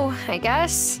know, I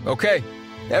guess. Okay,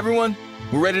 everyone,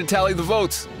 we're ready to tally the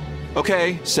votes.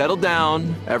 Okay, settle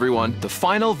down, everyone. The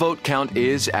final vote count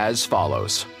is as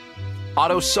follows.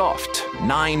 Otto Soft,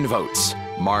 9 votes.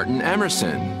 Martin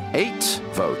Emerson, 8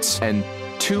 votes. And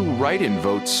 2 write-in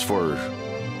votes for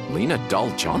Lena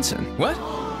Dahl Johnson. What?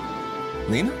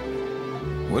 Lena?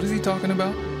 What is he talking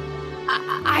about?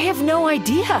 I have no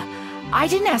idea. I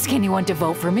didn't ask anyone to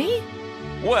vote for me.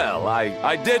 Well,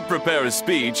 I did prepare a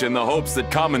speech in the hopes that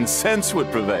common sense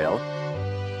would prevail.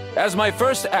 As my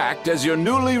first act as your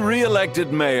newly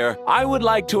re-elected mayor, I would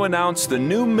like to announce the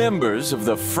new members of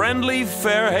the Friendly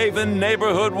Fairhaven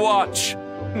Neighborhood Watch,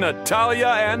 Natalia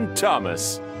and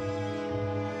Thomas.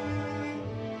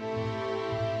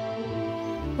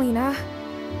 Lena?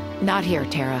 Not here,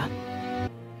 Tara.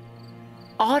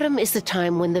 Autumn is the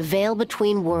time when the veil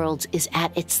between worlds is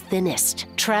at its thinnest.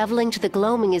 Traveling to the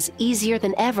gloaming is easier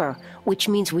than ever, which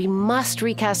means we must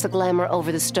recast the glamour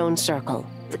over the stone circle.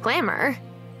 The glamour?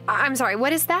 I'm sorry,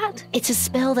 what is that? It's a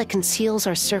spell that conceals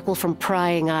our circle from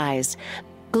prying eyes.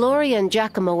 Gloria and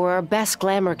Giacomo were our best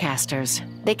glamour casters.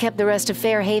 They kept the rest of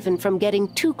Fairhaven from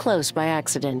getting too close by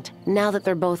accident. Now that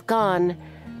they're both gone,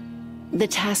 the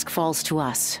task falls to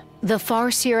us. The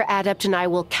Farseer Adept and I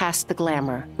will cast the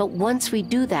glamour, but once we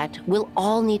do that, we'll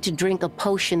all need to drink a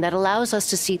potion that allows us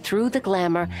to see through the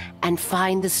glamour and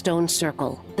find the stone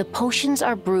circle. The potions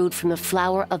are brewed from the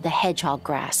flower of the hedgehog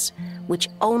grass, which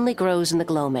only grows in the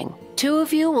gloaming. 2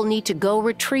 of you will need to go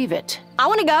retrieve it. I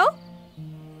want to go.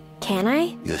 Can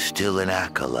I? You're still an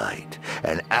acolyte,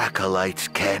 and acolytes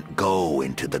can't go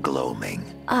into the gloaming.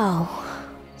 Oh,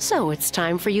 so it's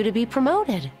time for you to be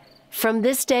promoted. From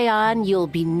this day on, you'll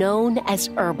be known as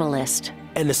Herbalist.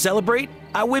 And to celebrate,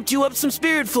 I whipped you up some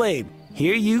spirit flame.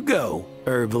 Here you go,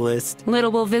 Herbalist.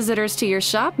 Little will visitors to your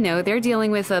shop know they're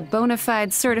dealing with a bona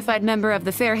fide certified member of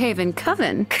the Fairhaven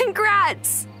coven.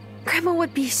 Congrats! Grandma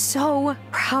would be so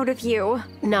proud of you.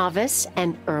 Novice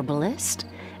and Herbalist,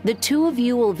 the 2 of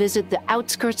you will visit the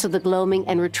outskirts of the gloaming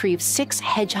and retrieve 6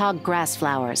 hedgehog grass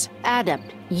flowers.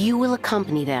 Adept, you will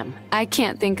accompany them. I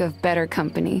can't think of better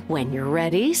company. When you're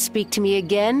ready, speak to me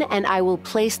again, and I will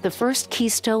place the first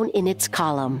keystone in its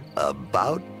column.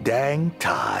 About dang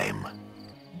time.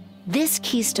 This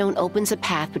keystone opens a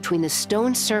path between the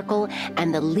stone circle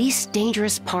and the least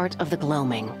dangerous part of the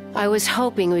gloaming. I was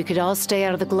hoping we could all stay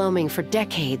out of the gloaming for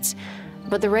decades,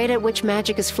 but the rate at which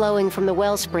magic is flowing from the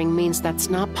wellspring means that's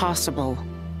not possible.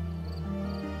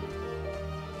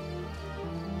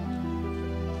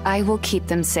 I will keep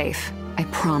them safe. I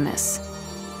promise.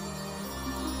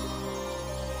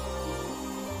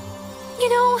 You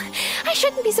know, I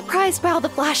shouldn't be surprised by all the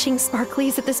flashing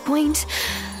sparklies at this point,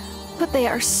 but they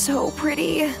are so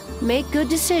pretty. Make good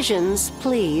decisions,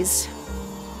 please.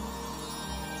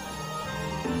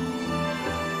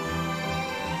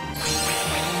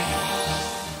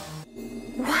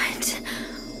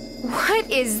 What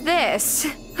is this?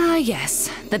 Yes,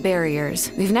 the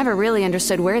barriers. We've never really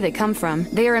understood where they come from.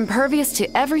 They are impervious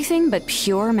to everything but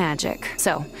pure magic.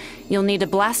 So, you'll need to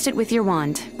blast it with your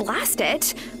wand. Blast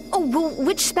it? Oh, well,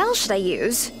 which spell should I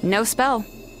use? No spell.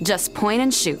 Just point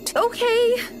and shoot.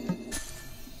 Okay.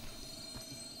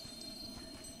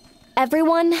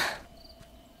 Everyone,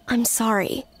 I'm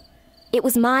sorry. It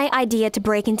was my idea to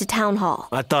break into Town Hall.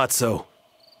 I thought so.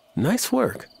 Nice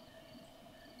work.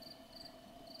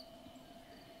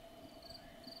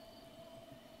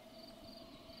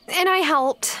 And I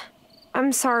helped.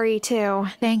 I'm sorry, too.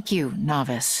 Thank you,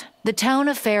 Novice. The town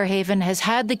of Fairhaven has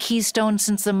had the keystone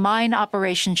since the mine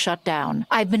operation shut down.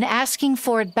 I've been asking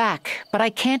for it back, but I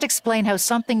can't explain how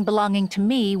something belonging to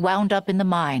me wound up in the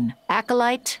mine.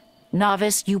 Acolyte,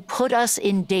 Novice, you put us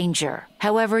in danger.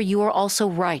 However, you are also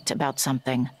right about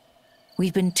something.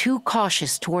 We've been too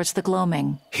cautious towards the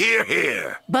gloaming. Hear,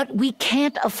 hear. But we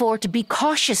can't afford to be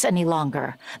cautious any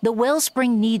longer. The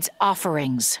wellspring needs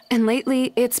offerings. And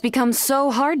lately, it's become so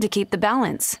hard to keep the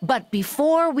balance. But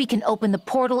before we can open the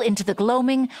portal into the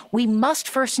gloaming, we must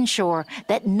first ensure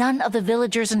that none of the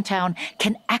villagers in town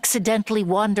can accidentally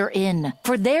wander in.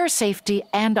 For their safety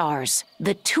and ours,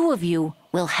 the 2 of you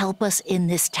will help us in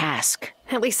this task.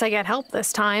 At least I get help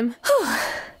this time.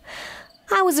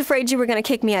 I was afraid you were going to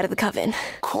kick me out of the coven.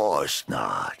 Course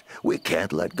not. We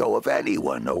can't let go of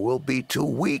anyone or we'll be too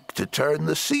weak to turn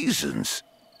the seasons.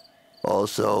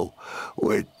 Also,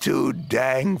 we're too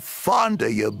dang fond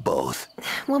of you both.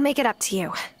 We'll make it up to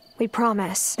you. We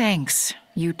promise. Thanks,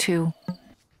 you 2.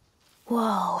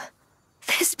 Whoa.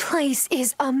 This place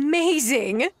is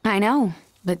amazing. I know,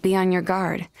 but be on your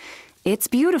guard. It's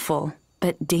beautiful,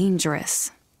 but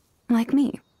dangerous. Like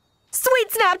me.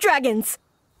 Sweet snapdragons!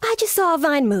 I just saw a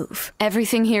vine move.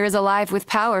 Everything here is alive with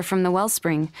power from the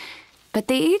wellspring. but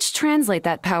they each translate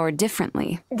that power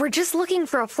differently. We're just looking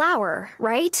for a flower,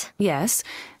 right? Yes,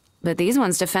 but these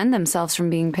ones defend themselves from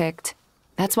being picked.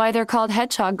 That's why they're called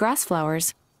hedgehog grass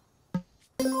flowers.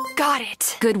 Got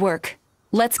it. Good work.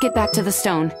 Let's get back to the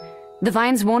stone. The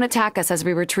vines won't attack us as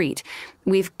we retreat.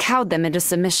 We've cowed them into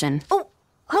submission. Oh,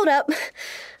 hold up.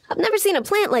 I've never seen a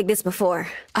plant like this before.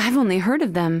 I've only heard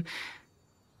of them,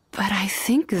 but I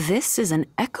think this is an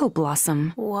echo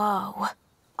blossom. Whoa.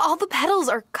 All the petals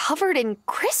are covered in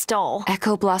crystal.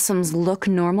 Echo blossoms look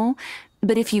normal,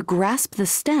 but if you grasp the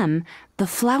stem, the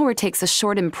flower takes a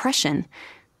short impression.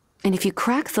 And if you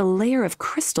crack the layer of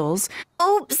crystals...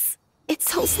 Oops! It's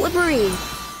so slippery.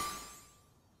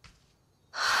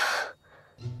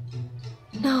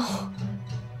 No.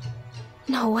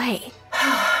 No way.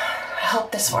 I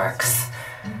hope this works.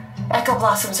 Echo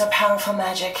blossoms are powerful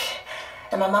magic,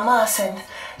 and my mama said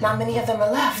not many of them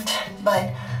are left,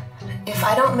 but if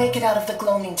I don't make it out of the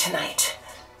gloaming tonight,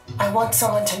 I want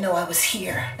someone to know I was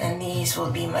here, and these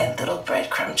will be my little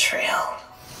breadcrumb trail.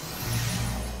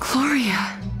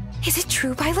 Gloria. Is it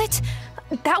true, Violet?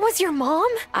 That was your mom?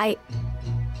 I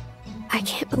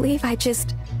can't believe I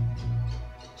just...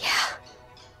 Yeah.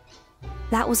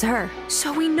 That was her.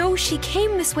 So we know she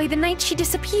came this way the night she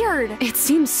disappeared. It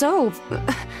seems so.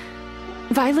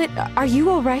 Violet, are you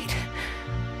all right?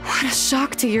 What a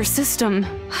shock to your system.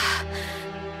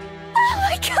 Oh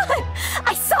my god!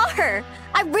 I saw her!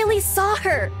 I really saw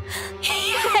her!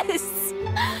 Yes!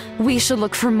 We should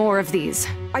look for more of these.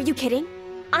 Are you kidding?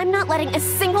 I'm not letting a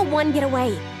single one get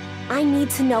away. I need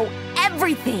to know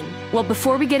everything. Well,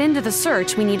 before we get into the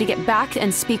search, we need to get back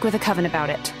and speak with the coven about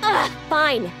it.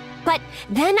 Fine. But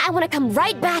then I want to come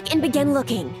right back and begin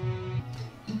looking.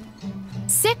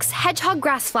 6 hedgehog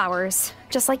grass flowers,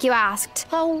 just like you asked.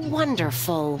 Oh,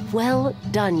 wonderful. Well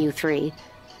done, you 3.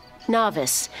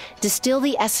 Novice, distill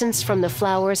the essence from the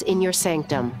flowers in your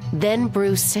sanctum. Then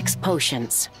brew 6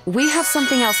 potions. We have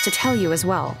something else to tell you as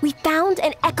well. We found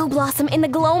an echo blossom in the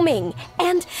gloaming,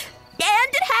 and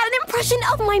it had an impression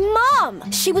of my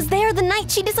mom. She was there the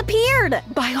night she disappeared.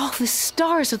 By all the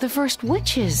stars of the first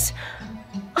witches.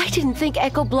 I didn't think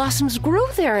echo blossoms grew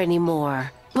there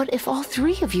anymore. But if all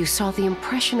 3 of you saw the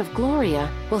impression of Gloria,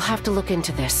 we'll have to look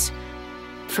into this.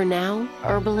 For now,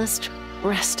 herbalist,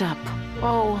 rest up.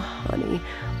 Oh, honey,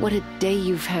 what a day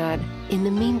you've had. In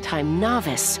the meantime,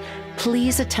 novice,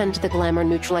 please attend to the glamour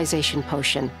neutralization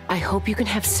potion. I hope you can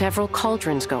have several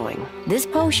cauldrons going. This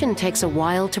potion takes a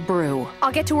while to brew.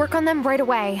 I'll get to work on them right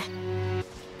away.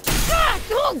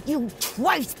 Oh, you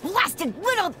twice-blasted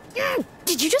little...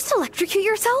 Did you just electrocute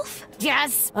yourself?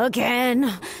 Yes,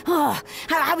 again. Oh,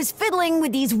 I was fiddling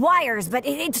with these wires, but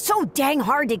it's so dang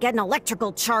hard to get an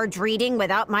electrical charge reading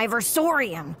without my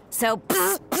versorium. So,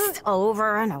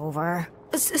 over and over.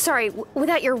 Sorry,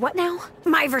 without your what now?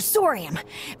 My versorium.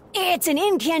 It's an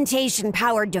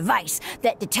incantation-powered device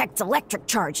that detects electric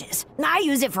charges. I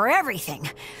use it for everything.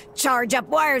 Charge up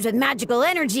wires with magical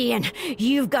energy and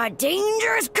you've got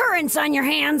dangerous currents on your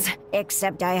hands.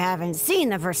 Except I haven't seen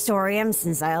the versorium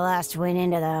since I last went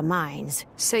into the mines.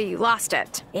 So you lost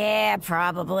it? Yeah,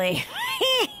 probably.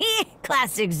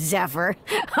 Classic Zephyr.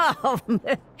 Oh.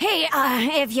 Hey,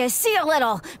 if you see a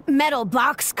little metal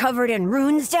box covered in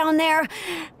runes down there,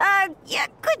 yeah,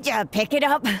 could you pick it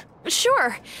up?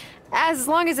 Sure, as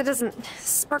long as it doesn't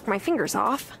spark my fingers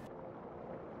off.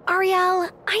 Ariel,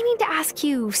 I need to ask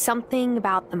you something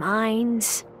about the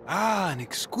mines. Ah, an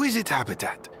exquisite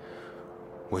habitat.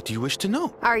 What do you wish to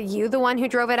know? Are you the one who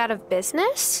drove it out of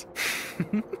business?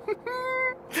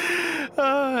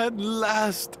 At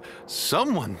last,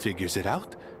 someone figures it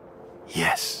out.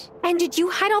 Yes. And did you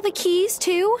hide all the keys,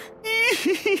 too?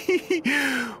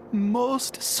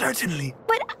 Most certainly.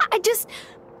 But I just...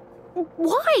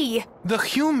 Why? The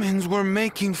humans were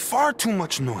making far too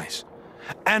much noise.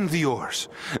 And the ores.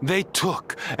 They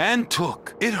took and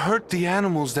took. It hurt the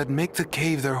animals that make the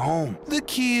cave their home. The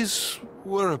keys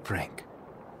were a prank.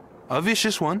 A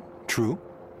vicious one, true.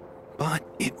 But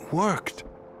it worked.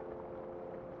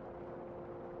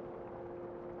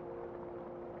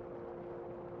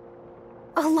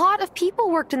 A lot of people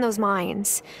worked in those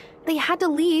mines. They had to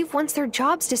leave once their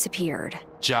jobs disappeared.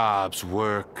 Jobs,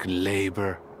 work,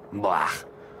 labor, blah.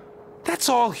 That's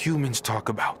all humans talk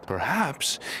about.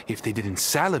 Perhaps, if they didn't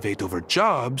salivate over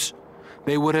jobs,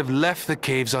 they would have left the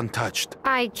caves untouched.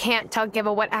 I can't tell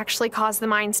Giva what actually caused the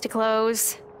mines to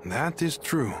close. That is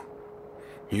true.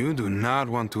 You do not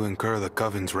want to incur the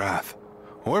Coven's wrath.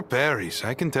 Or Perry's,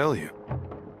 I can tell you.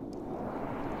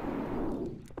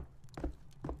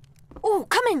 Oh,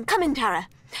 come in, Tara.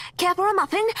 Care for a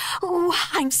muffin? Oh,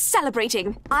 I'm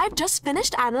celebrating. I've just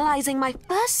finished analyzing my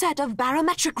first set of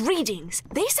barometric readings.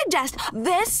 They suggest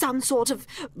there's some sort of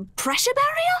pressure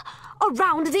barrier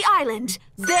around the island.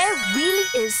 There really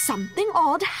is something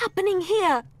odd happening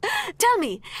here. Tell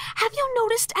me, have you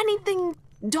noticed anything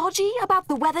dodgy about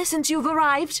the weather since you've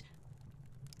arrived?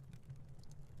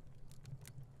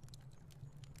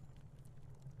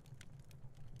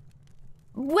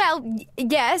 Well,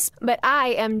 yes, but I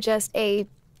am just a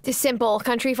simple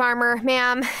country farmer,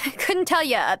 ma'am. Couldn't tell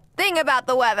you a thing about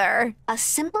the weather. A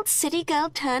simple city girl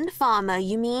turned farmer,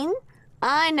 you mean?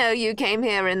 I know you came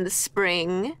here in the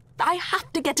spring. I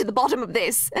have to get to the bottom of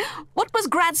this. What was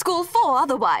grad school for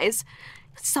otherwise?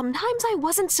 Sometimes I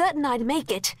wasn't certain I'd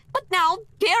make it, but now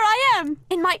here I am,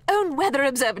 in my own weather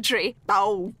observatory.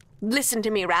 Oh, listen to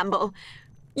me ramble.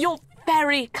 You're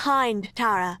very kind,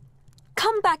 Tara.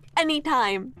 Come back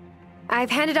anytime.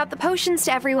 I've handed out the potions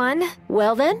to everyone.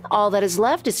 Well then, all that is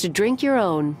left is to drink your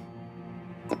own.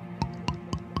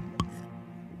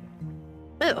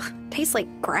 Ugh, tastes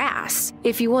like grass.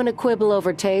 If you want to quibble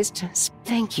over taste,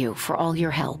 thank you for all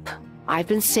your help. I've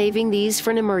been saving these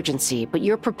for an emergency, but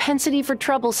your propensity for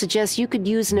trouble suggests you could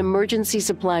use an emergency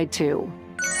supply too.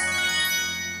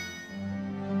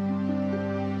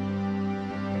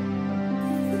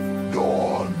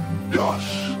 Dawn,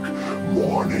 dusk,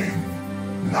 morning,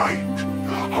 night,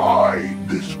 hide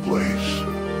this place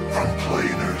from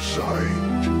plainer sight.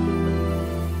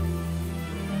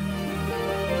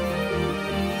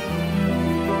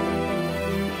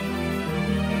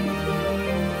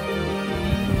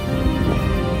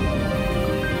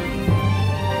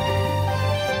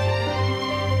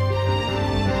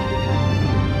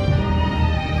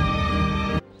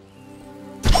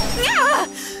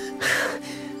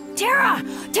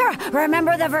 Tara,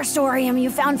 remember the versorium you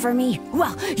found for me?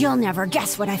 Well, you'll never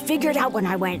guess what I figured out when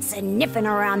I went sniffing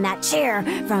around that chair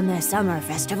from the summer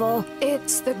festival.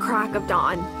 It's the crack of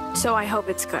dawn, so I hope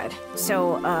it's good.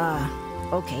 So,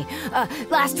 okay.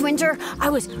 Last winter, I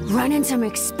was running some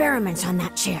experiments on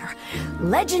that chair.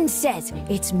 Legend says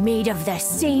it's made of the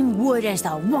same wood as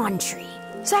the wand tree.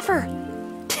 Zephyr,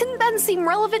 didn't that seem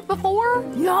relevant before?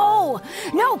 No,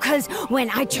 cause when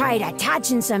I tried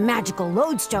attaching some magical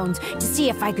lodestones to see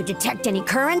if I could detect any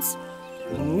currents,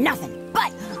 nothing.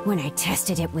 But when I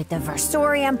tested it with the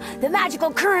versorium, the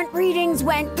magical current readings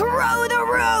went through the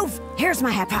roof! Here's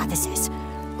my hypothesis.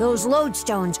 Those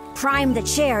lodestones primed the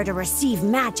chair to receive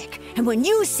magic, and when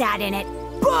you sat in it,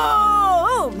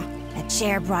 boom! The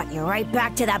chair brought you right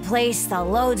back to that place the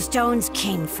lodestones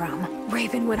came from.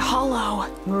 Ravenwood Hollow.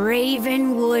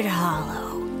 Ravenwood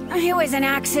Hollow. It was an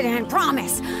accident,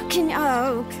 promise. Can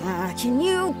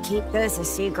you keep this a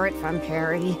secret from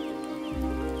Perry?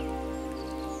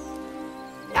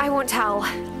 I won't tell.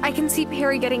 I can see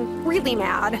Perry getting really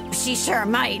mad. She sure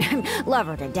might. Love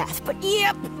her to death, but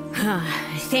yep.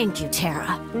 Thank you,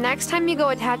 Tara. Next time you go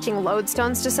attaching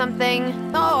lodestones to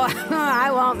something... Oh, I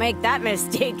won't make that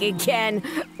mistake again.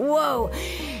 Whoa.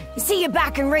 See you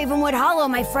back in Ravenwood Hollow,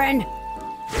 my friend.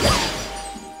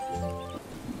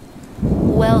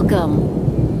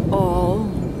 Welcome. Oh.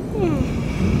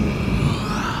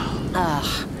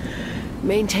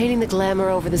 Maintaining the glamour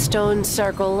over the stone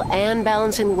circle and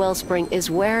balancing Wellspring is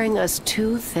wearing us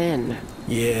too thin.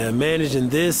 Yeah, managing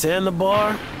this and the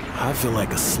bar, I feel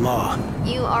like a slaw.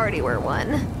 You already were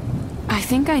one. I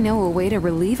think I know a way to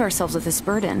relieve ourselves of this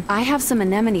burden. I have some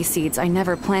anemone seeds I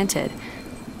never planted.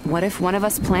 What if one of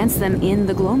us plants them in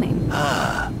the gloaming?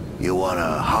 You want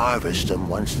to harvest them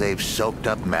once they've soaked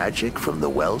up magic from the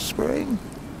wellspring?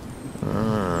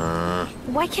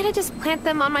 Why can't I just plant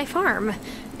them on my farm?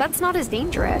 That's not as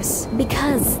dangerous.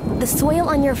 Because the soil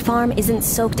on your farm isn't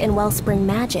soaked in wellspring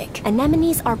magic.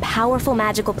 Anemones are powerful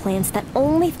magical plants that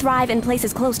only thrive in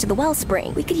places close to the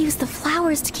wellspring. We could use the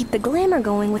flowers to keep the glamour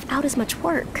going without as much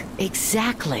work.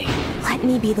 Exactly. Let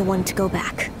me be the one to go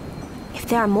back. If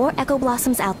there are more echo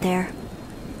blossoms out there,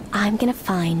 I'm gonna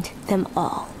find them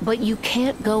all. But you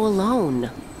can't go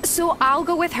alone. So I'll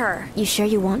go with her. You sure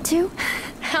you want to?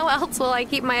 How else will I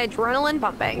keep my adrenaline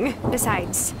pumping?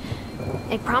 Besides,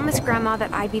 I promised Grandma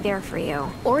that I'd be there for you.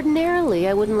 Ordinarily,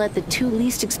 I wouldn't let the two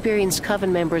least experienced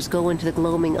coven members go into the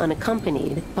gloaming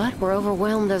unaccompanied, but we're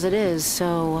overwhelmed as it is,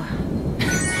 so...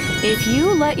 If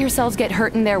you let yourselves get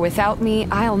hurt in there without me,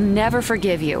 I'll never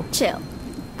forgive you. Chill.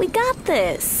 We got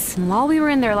this. While we were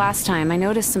in there last time, I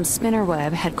noticed some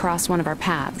spinnerweb had crossed one of our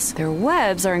paths. Their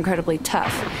webs are incredibly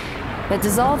tough, but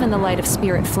dissolve in the light of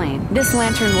spirit flame. This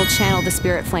lantern will channel the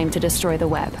spirit flame to destroy the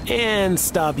web. And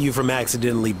stop you from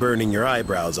accidentally burning your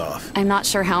eyebrows off. I'm not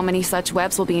sure how many such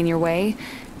webs will be in your way,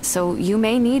 So you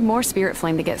may need more spirit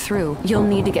flame to get through. You'll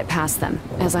need to get past them,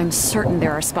 as I'm certain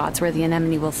there are spots where the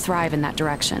anemone will thrive in that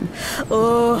direction.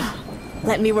 Oh,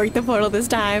 let me work the portal this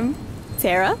time.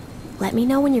 Tara, let me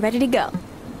know when you're ready to go.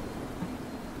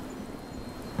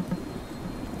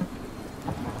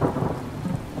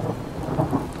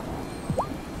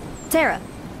 Tara,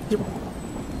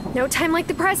 no time like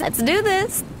the present. Let's do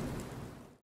this.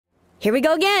 Here we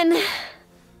go again.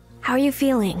 How are you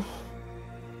feeling?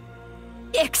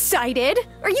 Excited?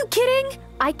 Are you kidding?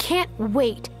 I can't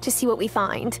wait to see what we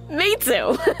find. Me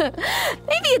too.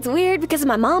 Maybe it's weird because of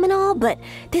my mom and all, but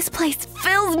this place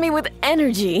fills me with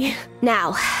energy.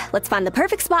 Now, let's find the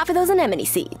perfect spot for those anemone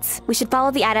seeds. We should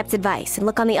follow the adept's advice and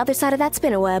look on the other side of that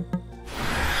spinnerweb.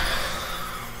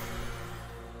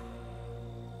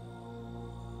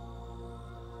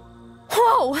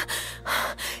 Whoa!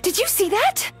 Did you see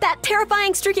that? That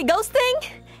terrifying streaky ghost thing?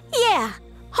 Yeah,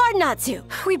 hard not to.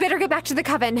 We better get back to the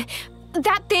coven.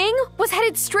 That thing was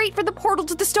headed straight for the portal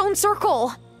to the stone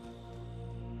circle.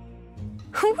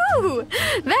 Woo!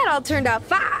 That all turned out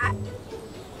fine.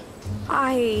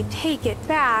 I take it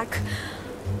back.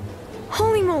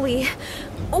 Holy moly,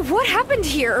 what happened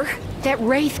here? That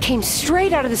wraith came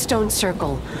straight out of the stone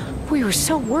circle. We were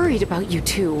so worried about you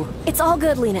two. It's all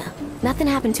good, Lena. Nothing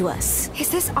happened to us. Is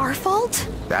this our fault?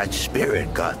 That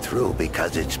spirit got through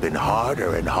because it's been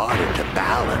harder and harder to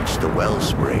balance the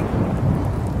wellspring.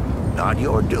 Not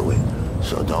your doing,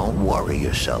 so don't worry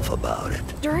yourself about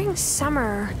it. During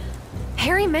summer,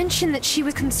 Harry mentioned that she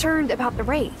was concerned about the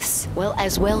wraiths. Well,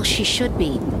 as well she should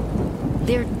be.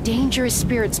 They're dangerous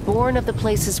spirits born of the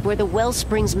places where the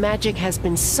wellspring's magic has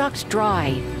been sucked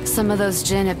dry. Some of those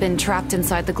djinn have been trapped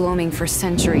inside the gloaming for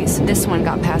centuries. This one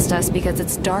got past us because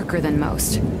it's darker than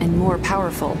most, and more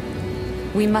powerful.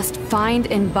 We must find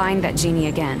and bind that genie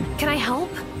again. Can I help?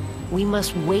 We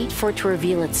must wait for it to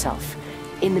reveal itself.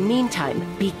 In the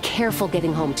meantime, be careful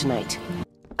getting home tonight.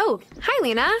 Oh, hi,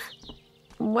 Lena.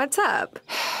 What's up?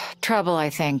 Trouble, I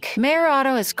think. Mayor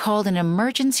Otto has called an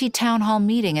emergency town hall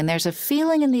meeting, and there's a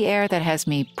feeling in the air that has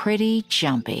me pretty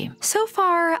jumpy. So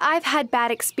far, I've had bad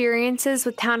experiences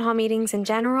with town hall meetings in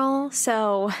general,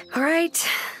 so... All right,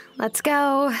 let's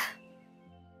go.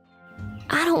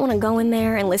 I don't want to go in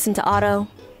there and listen to Otto.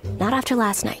 Not after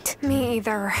last night. Me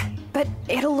either. But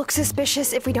it'll look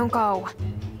suspicious if we don't go.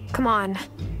 Come on.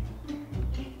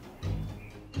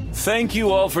 Thank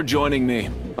you all for joining me.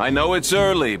 I know it's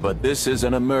early, but this is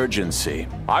an emergency.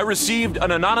 I received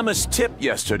an anonymous tip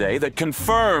yesterday that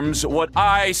confirms what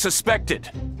I suspected.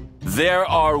 There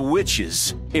are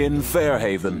witches in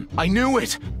Fairhaven. I knew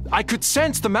it! I could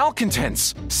sense the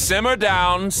malcontents. Simmer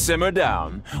down, simmer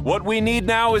down. What we need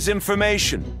now is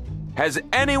information. Has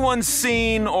anyone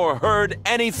seen or heard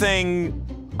anything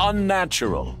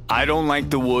unnatural? I don't like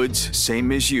the woods,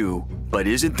 same as you. But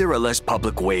isn't there a less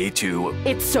public way to...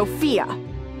 It's Sophia.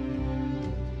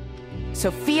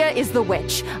 Sophia is the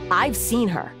witch. I've seen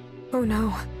her. Oh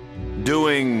no.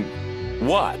 Doing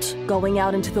what? Going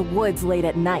out into the woods late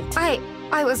at night.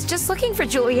 I was just looking for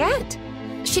Juliet.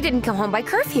 She didn't come home by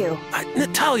curfew.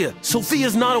 Natalia,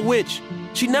 Sophia's not a witch.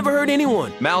 She never hurt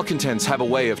anyone. Malcontents have a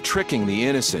way of tricking the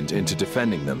innocent into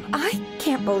defending them. I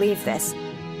can't believe this.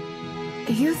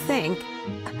 You think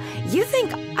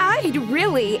I'd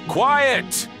really...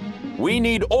 Quiet! We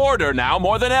need order now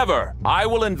more than ever. I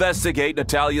will investigate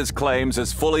Natalia's claims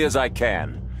as fully as I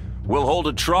can. We'll hold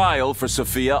a trial for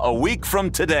Sophia a week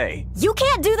from today. You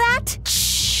can't do that!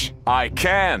 Shh! I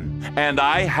can, and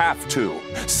I have to.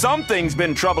 Something's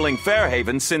been troubling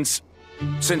Fairhaven since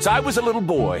I was a little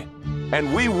boy.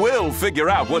 And we will figure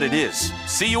out what it is.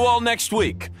 See you all next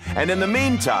week. And in the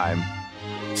meantime,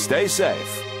 stay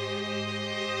safe.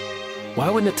 Why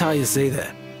would Natalia say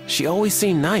that? She always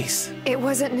seemed nice. It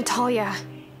wasn't Natalia,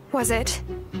 was it?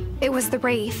 It was the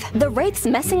Wraith. The Wraith's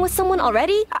messing with someone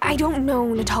already? I don't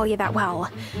know Natalia that well,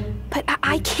 but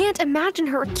I can't imagine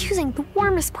her accusing the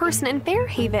warmest person in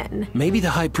Fairhaven. Maybe the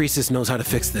High Priestess knows how to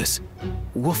fix this.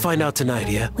 We'll find out tonight,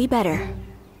 yeah? We better,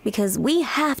 because we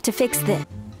have to fix this.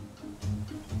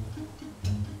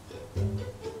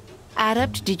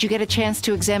 Adept, did you get a chance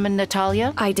to examine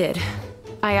Natalia? I did.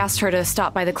 I asked her to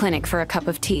stop by the clinic for a cup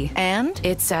of tea. And?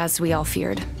 It's as we all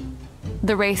feared.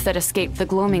 The wraith that escaped the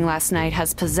gloaming last night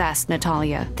has possessed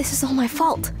Natalia. This is all my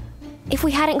fault. If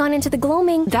we hadn't gone into the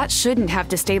gloaming... That shouldn't have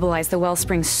destabilized the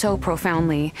wellspring so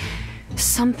profoundly.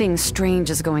 Something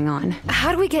strange is going on.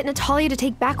 How do we get Natalia to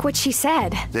take back what she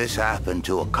said? This happened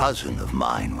to a cousin of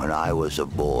mine when I was a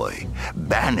boy.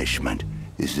 Banishment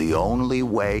is the only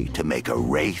way to make a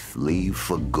wraith leave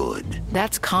for good.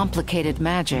 That's complicated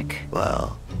magic.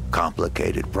 Well,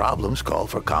 Complicated problems call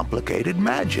for complicated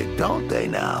magic, don't they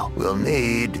now? We'll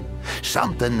need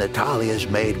something Natalia's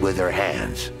made with her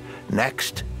hands.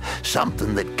 Next,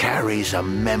 something that carries a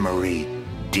memory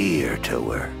dear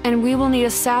to her. And we will need a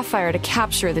sapphire to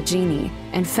capture the genie,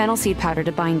 and fennel seed powder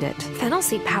to bind it. Fennel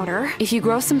seed powder? If you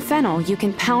grow some fennel, you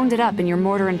can pound it up in your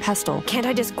mortar and pestle. Can't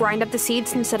I just grind up the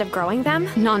seeds instead of growing them?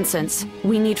 Nonsense.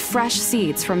 We need fresh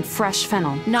seeds from fresh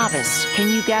fennel. Novice, can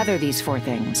you gather these 4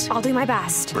 things? I'll do my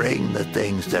best. Bring the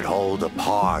things that hold a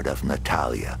part of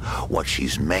Natalia, what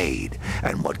she's made,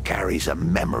 and what carries a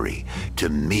memory to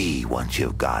me once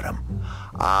you've got them.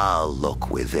 I'll look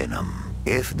within them.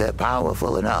 If they're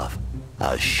powerful enough,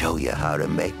 I'll show you how to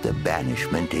make the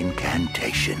banishment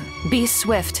incantation. Be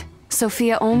swift.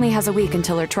 Sophia only has a week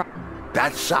until her trial.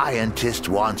 That scientist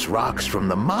wants rocks from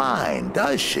the mine,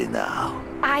 does she now?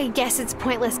 I guess it's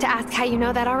pointless to ask how you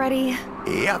know that already.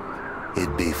 Yep.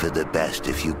 It'd be for the best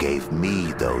if you gave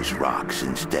me those rocks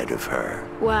instead of her.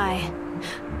 Why?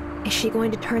 Is she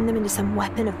going to turn them into some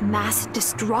weapon of mass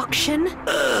destruction?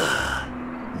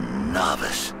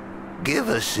 Novice.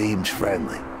 Giver seems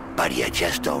friendly, but you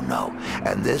just don't know.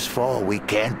 And this fall, we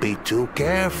can't be too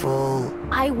careful.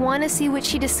 I want to see what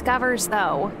she discovers,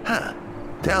 though. Huh.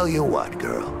 Tell you what,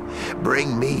 girl.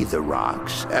 Bring me the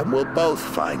rocks, and we'll both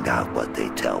find out what they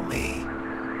tell me.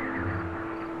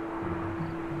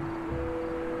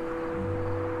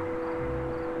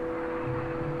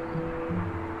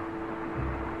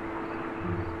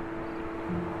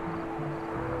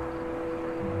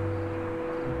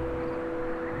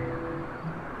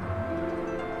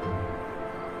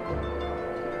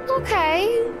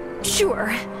 Okay,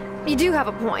 sure. You do have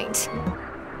a point.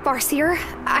 Farseer,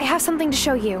 I have something to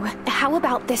show you. How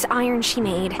about this iron she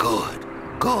made? Good,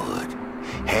 good.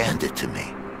 Hand it to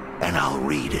me, and I'll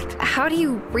read it. How do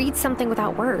you read something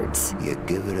without words? You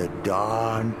give it a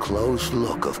darn close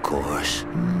look, of course.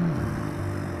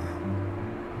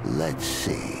 Let's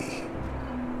see.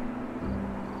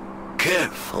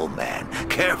 Careful, man,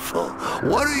 careful.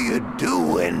 What are you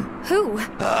doing? Who?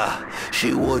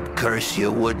 She would curse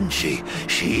you, wouldn't she?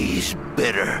 She's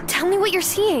bitter. Tell me what you're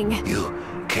seeing. You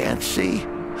can't see?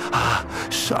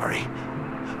 Sorry.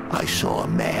 I saw a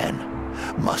man.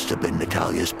 Must have been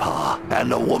Natalia's pa.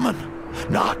 And a woman.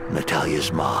 Not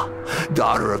Natalia's ma.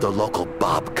 Daughter of the local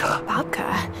babka.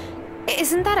 Babka?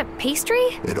 Isn't that a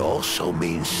pastry? It also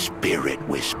means spirit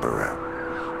whisperer.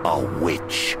 A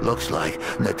witch. Looks like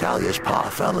Natalia's pa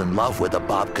fell in love with the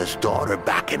babka's daughter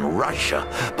back in Russia,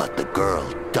 but the girl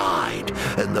died,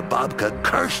 and the babka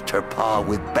cursed her pa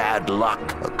with bad luck.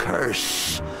 A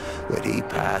curse that he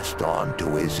passed on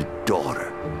to his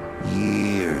daughter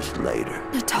years later.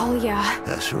 Natalia.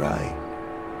 That's right.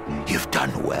 You've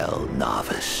done well,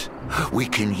 novice. We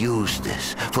can use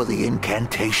this for the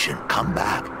incantation. Come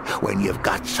back when you've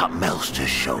got something else to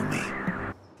show me.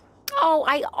 Oh,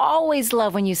 I always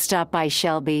love when you stop by,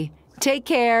 Shelby. Take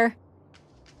care.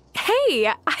 Hey,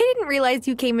 I didn't realize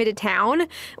you came into town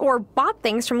or bought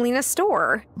things from Lena's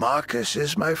store. Marcus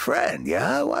is my friend,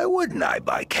 yeah? Why wouldn't I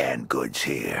buy canned goods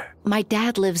here? My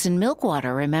dad lives in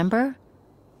Milkwater, remember?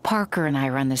 Parker and I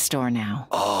run the store now.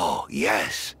 Oh,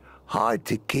 yes. Hard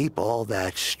to keep all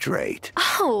that straight.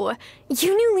 Oh,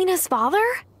 you knew Lena's father?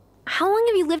 How long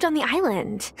have you lived on the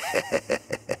island?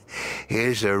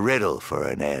 Here's a riddle for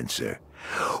an answer.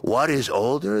 What is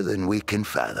older than we can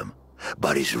fathom,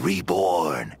 but is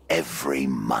reborn every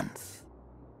month?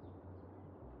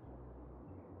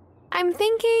 I'm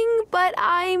thinking, but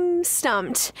I'm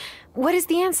stumped. What is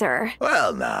the answer?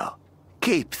 Well now,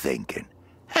 keep thinking,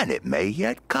 and it may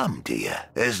yet come to you.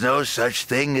 There's no such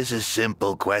thing as a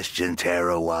simple question,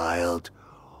 Tara Wylde,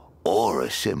 or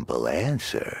a simple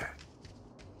answer.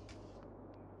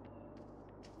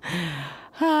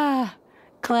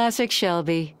 Classic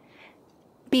Shelby.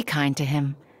 Be kind to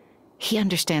him. He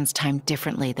understands time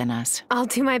differently than us. I'll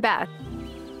do my best.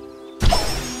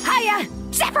 Hiya!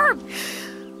 Zipper!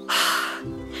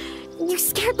 You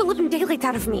scared the living daylights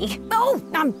out of me. Oh,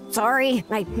 I'm sorry.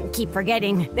 I keep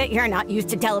forgetting that you're not used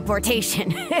to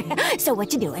teleportation. So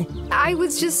what you doing? I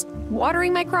was just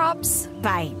watering my crops.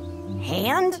 By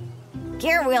hand?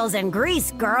 Gear wheels and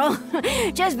grease, girl.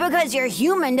 Just because you're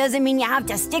human doesn't mean you have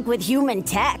to stick with human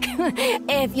tech.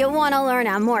 If you want to learn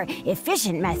a more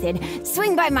efficient method,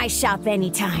 swing by my shop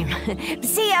anytime.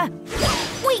 See ya!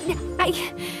 Wait, I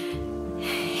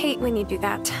hate when you do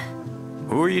that.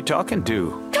 Who are you talking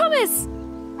to? Thomas!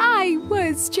 I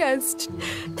was just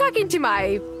talking to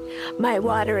my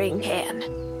watering can.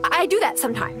 I do that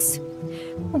sometimes.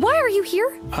 Why are you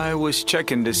here? I was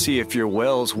checking to see if your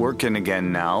well's working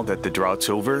again now that the drought's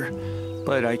over,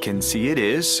 but I can see it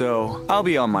is, so I'll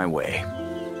be on my way.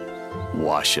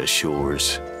 wash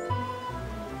ashores.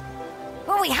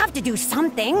 Well, we have to do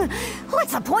something.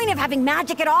 What's the point of having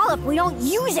magic at all if we don't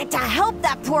use it to help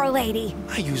that poor lady?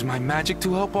 I use my magic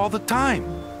to help all the time.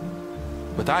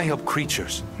 But I help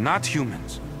creatures, not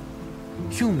humans.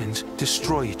 Humans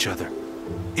destroy each other.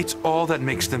 It's all that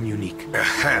makes them unique.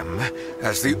 Ahem.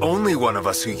 As the only one of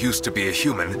us who used to be a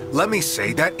human, let me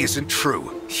say that isn't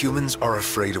true. Humans are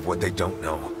afraid of what they don't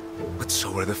know. But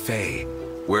so are the Fae.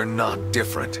 We're not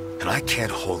different, and I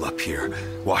can't hole up here,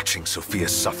 watching Sophia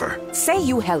suffer. Say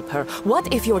you help her.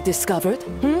 What if you're discovered?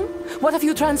 What if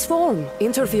you transform?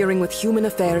 Interfering with human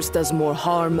affairs does more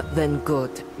harm than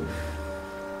good.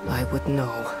 I would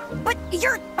know. But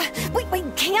you're... Wait,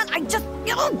 can't I just...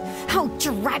 How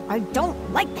drat, I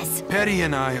don't like this. Perry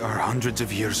and I are hundreds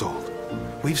of years old.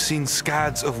 We've seen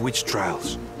scads of witch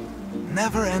trials.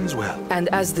 Never ends well. And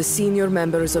as the senior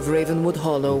members of Ravenwood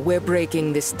Hollow, we're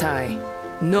breaking this tie.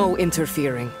 No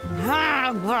interfering.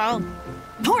 Ah, well,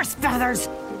 horse feathers!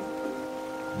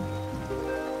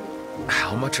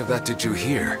 How much of that did you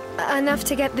hear? Enough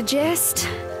to get the gist.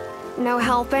 No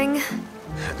helping.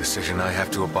 A decision I have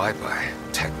to abide by,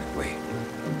 technically.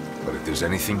 But if there's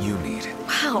anything you need...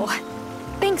 Wow.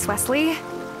 Thanks, Wesley.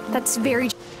 That's very...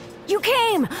 You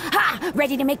came! Ha!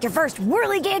 Ready to make your first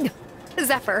whirligig?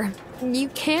 Zephyr, you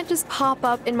can't just pop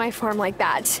up in my form like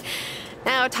that.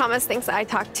 Now Thomas thinks I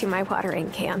talk to my watering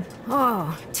can.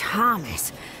 Oh,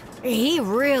 Thomas. He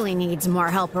really needs more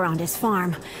help around his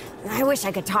farm. I wish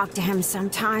I could talk to him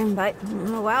sometime, but,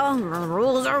 well,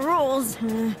 rules are rules.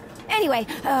 Anyway,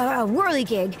 a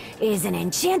whirligig is an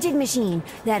enchanted machine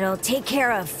that'll take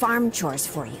care of farm chores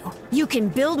for you. You can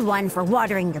build one for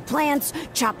watering your plants,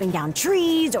 chopping down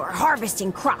trees, or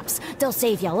harvesting crops. They'll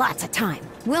save you lots of time.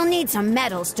 We'll need some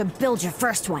metals to build your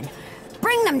first one.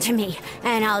 Bring them to me,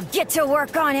 and I'll get to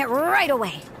work on it right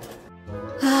away.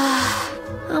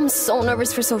 I'm so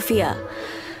nervous for Sophia.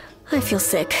 I feel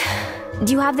sick.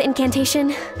 Do you have the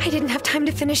incantation? I didn't have time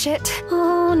to finish it.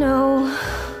 Oh, no.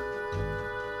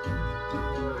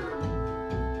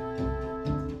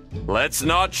 Let's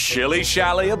not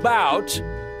shilly-shally about.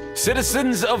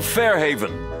 Citizens of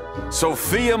Fairhaven,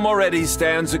 Sophia Moretti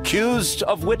stands accused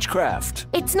of witchcraft.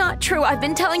 It's not true. I've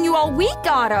been telling you all week,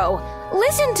 Otto.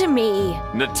 Listen to me.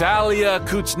 Natalia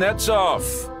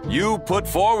Kuznetsov, you put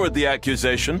forward the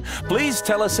accusation. Please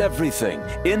tell us everything,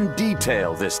 in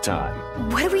detail this time.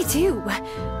 What do we do?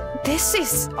 This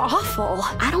is awful.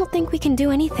 I don't think we can do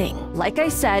anything. Like I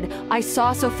said, I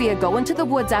saw Sophia go into the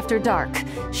woods after dark.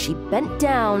 She bent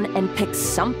down and picked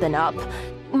something up.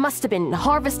 Must have been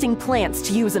harvesting plants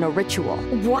to use in a ritual.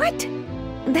 What?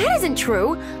 That isn't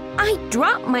true. I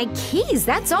dropped my keys,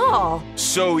 that's all.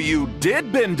 So you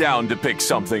did bend down to pick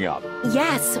something up?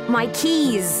 Yes, my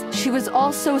keys. She was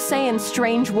also saying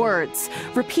strange words,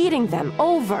 repeating them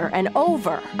over and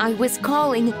over. I was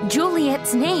calling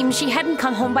Juliet's name. She hadn't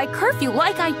come home by curfew,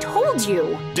 like I told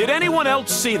you. Did anyone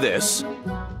else see this?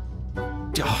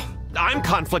 I'm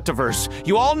conflict averse.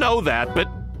 You all know that, but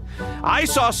I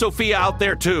saw Sophia out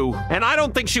there too, and I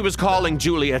don't think she was calling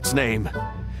Juliet's name.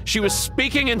 She was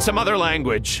speaking in some other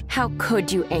language. How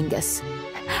could you, Angus?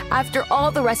 After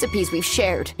all the recipes we've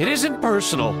shared. It isn't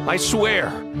personal, I swear.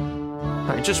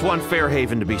 I just want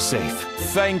Fairhaven to be safe.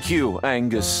 Thank you,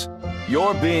 Angus.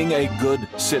 You're being a good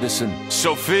citizen.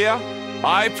 Sophia,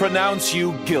 I pronounce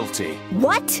you guilty.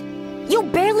 What? You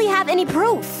barely have any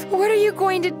proof. What are you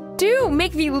going to do?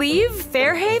 Make me leave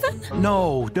Fairhaven?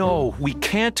 No, we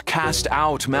can't cast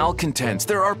out malcontents.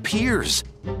 They're our peers.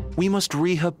 We must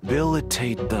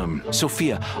rehabilitate them.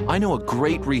 Sophia, I know a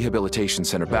great rehabilitation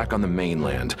center back on the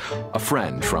mainland. A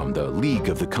friend from the League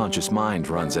of the Conscious Mind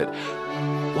runs it.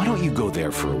 Why don't you go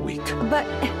there for a week? But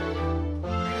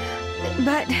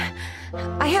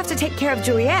I have to take care of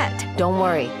Juliet. Don't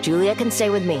worry, Juliet can stay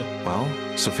with me. Well,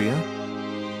 Sophia?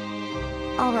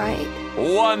 All right.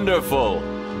 Wonderful.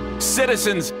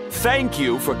 Citizens, thank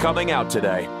you for coming out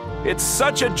today. It's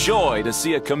such a joy to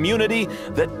see a community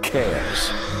that cares.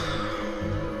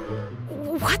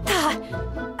 What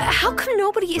the? How come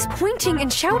nobody is pointing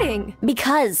and shouting?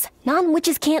 Because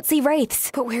non-witches can't see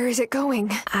wraiths. But where is it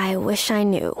going? I wish I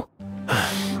knew.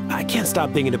 I can't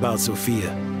stop thinking about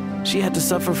Sophia. She had to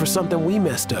suffer for something we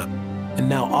messed up. And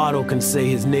now Otto can say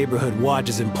his neighborhood watch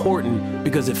is important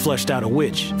because it flushed out a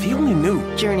witch. If he only knew.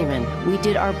 Journeyman, we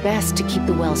did our best to keep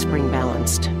the wellspring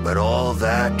balanced. But all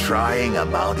that trying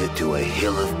amounted to a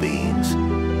hill of beans.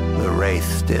 The wraith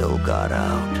still got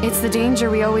out. It's the danger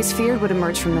we always feared would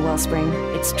emerge from the wellspring.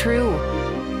 It's true.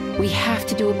 We have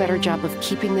to do a better job of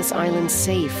keeping this island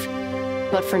safe.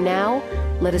 But for now,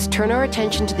 let us turn our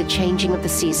attention to the changing of the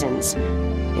seasons.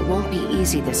 It won't be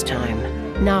easy this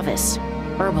time. Novice,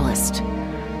 Herbalist.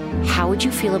 How would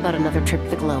you feel about another trip to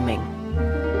the gloaming?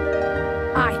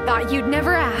 I thought you'd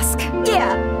never ask.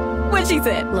 Yeah. What'd she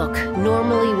say? Look,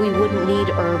 normally we wouldn't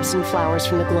need herbs and flowers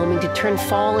from the gloaming to turn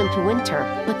fall into winter,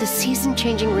 but the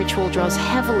season-changing ritual draws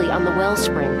heavily on the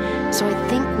wellspring, so I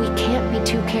think we can't be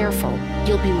too careful.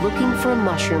 You'll be looking for a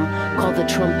mushroom called the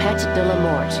Trompette de la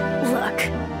Mort. Look,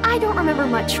 I don't remember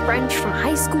much French from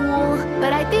high school,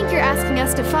 but I think you're asking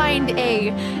us to find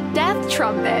a death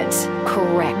trumpet.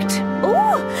 Correct.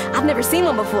 Ooh, I've never seen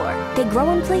one before. They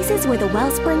grow in places where the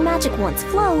wellspring magic once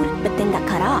flowed, but then got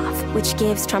cut off, which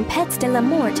gives Trompettes de la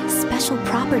Mort special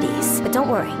properties. But don't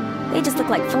worry, they just look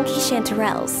like funky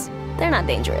chanterelles. They're not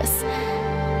dangerous,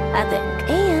 I think.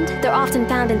 And they're often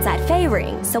found inside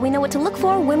Fairhaven, so we know what to look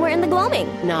for when we're in the gloaming.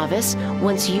 Novice,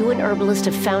 once you and Herbalist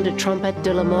have found a Trompette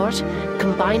de la Mort,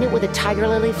 combine it with a tiger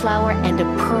lily flower and a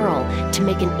pearl to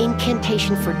make an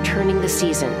incantation for turning the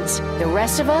seasons. The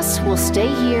rest of us will stay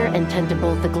here and tend to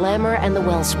both the glamour and the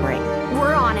wellspring.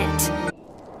 We're on it.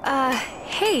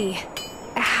 Hey.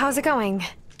 How's it going?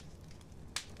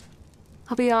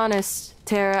 I'll be honest,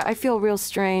 Tara, I feel real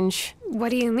strange. What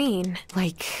do you mean?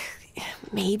 Like,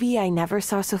 maybe I never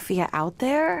saw Sophia out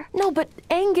there? No, but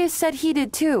Angus said he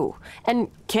did too. And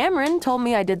Cameron told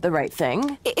me I did the right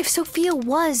thing. If Sophia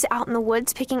was out in the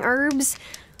woods picking herbs,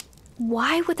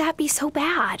 why would that be so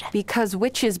bad? Because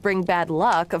witches bring bad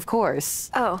luck, of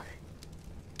course. Oh.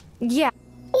 Yeah.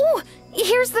 Oh,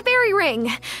 here's the fairy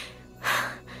ring.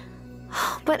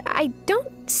 But I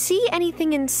don't see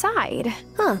anything inside.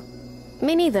 Huh.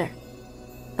 Me neither.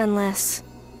 Unless...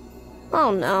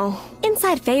 Oh no.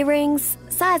 Inside fey rings,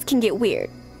 size can get weird.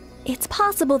 It's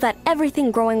possible that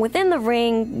everything growing within the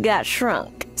ring got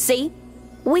shrunk. See?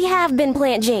 We have been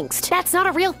plant jinxed. That's not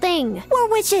a real thing. We're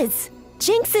witches.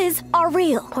 Jinxes are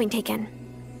real. Point taken.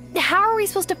 How are we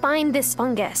supposed to find this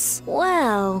fungus?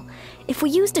 Well, if we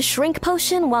used a shrink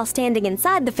potion while standing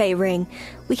inside the fey ring,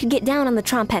 we could get down on the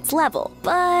Trompette's level.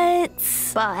 But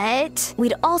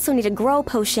we'd also need a grow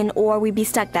potion or we'd be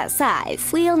stuck that size.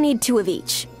 We'll need 2 of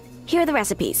each. Here are the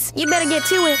recipes. You'd better get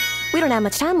to it. We don't have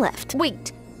much time left.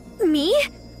 Wait, me?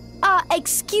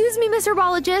 Excuse me, Miss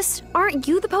Herbologist. Aren't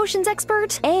you the potions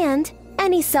expert? And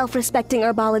any self-respecting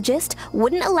herbologist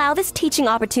wouldn't allow this teaching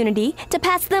opportunity to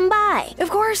pass them by. Of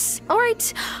course. All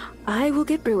right. I will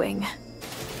get brewing.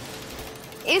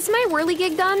 Is my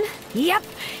whirligig done? Yep.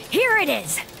 Here it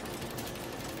is.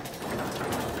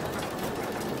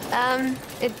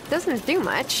 It doesn't do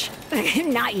much.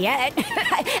 Not yet.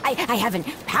 I haven't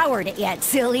powered it yet,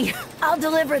 silly. I'll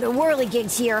deliver the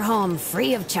whirligig to your home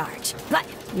free of charge. But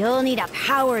you'll need a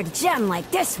powered gem like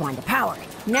this one to power it.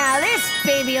 Now this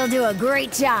baby'll do a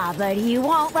great job, but he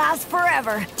won't last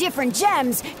forever. Different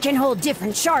gems can hold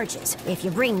different charges. If you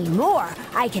bring me more,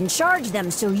 I can charge them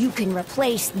so you can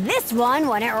replace this one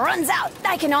when it runs out.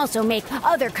 I can also make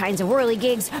other kinds of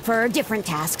whirligigs for different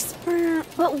tasks.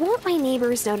 But won't my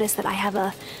neighbors notice that I have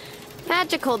a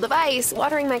magical device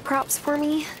watering my crops for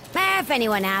me? If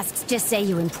anyone asks, just say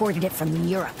you imported it from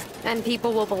Europe. And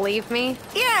people will believe me?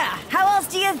 Yeah, how else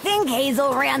do you think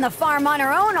Hazel ran the farm on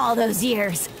her own all those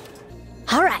years?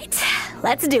 All right,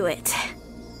 let's do it.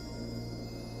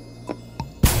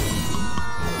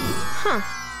 Huh,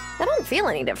 I don't feel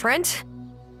any different.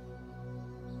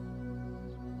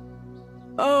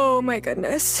 Oh my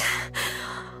goodness.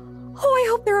 Oh, I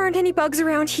hope there aren't any bugs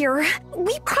around here.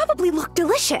 We probably look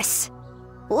delicious.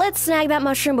 Let's snag that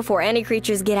mushroom before any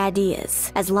creatures get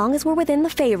ideas. As long as we're within the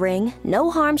fey ring,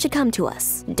 no harm should come to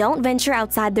us. Don't venture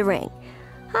outside the ring.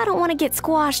 I don't want to get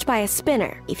squashed by a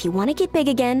spinner. If you want to get big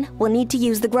again, we'll need to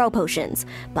use the grow potions.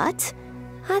 But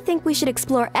I think we should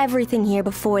explore everything here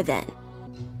before then.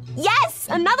 Yes!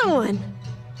 Another one!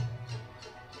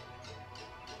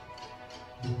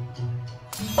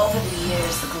 Over the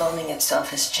years, the gloaming itself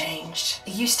has changed.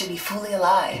 It used to be fully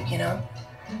alive, you know?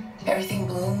 Everything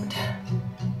bloomed.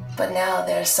 But now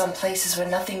there are some places where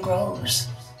nothing grows.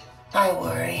 I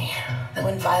worry that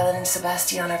when Violet and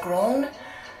Sebastian are grown,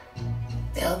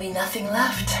 there'll be nothing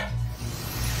left.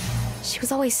 She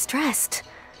was always stressed.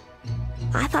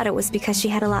 I thought it was because she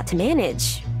had a lot to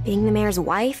manage, being the mayor's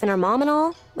wife and her mom and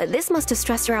all, but this must have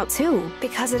stressed her out too.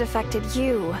 Because it affected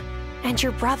you and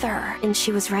your brother. And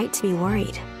she was right to be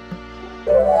worried.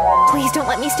 Please don't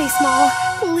let me stay small.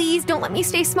 Please don't let me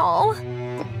stay small.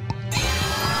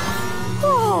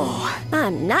 Oh,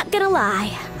 I'm not gonna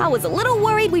lie. I was a little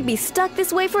worried we'd be stuck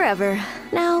this way forever.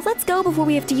 Now, let's go before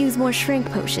we have to use more shrink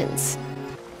potions.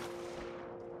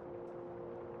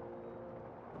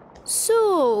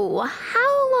 So,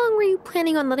 how long were you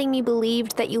planning on letting me believe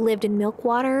that you lived in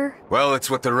Milkwater? Well,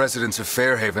 it's what the residents of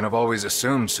Fairhaven have always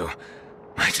assumed, so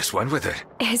I just went with it.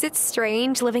 Is it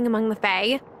strange living among the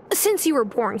Fae? Since you were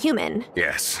born human.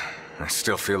 Yes. I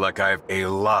still feel like I have a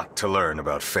lot to learn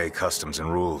about Fae customs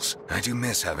and rules. I do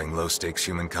miss having low-stakes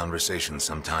human conversations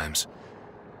sometimes.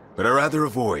 But I'd rather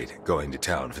avoid going to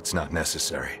town if it's not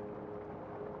necessary.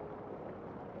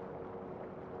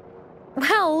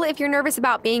 Well, if you're nervous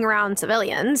about being around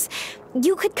civilians,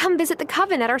 you could come visit the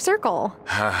coven at our circle.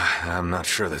 I'm not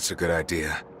sure that's a good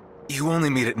idea. You only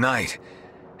meet at night,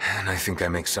 and I think I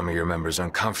make some of your members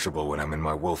uncomfortable when I'm in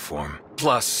my wolf form.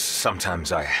 Plus,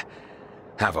 sometimes I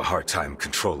have a hard time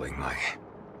controlling my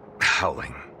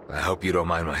howling. I hope you don't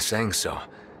mind my saying so,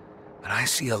 but I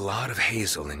see a lot of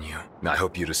Hazel in you. I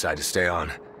hope you decide to stay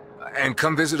on. And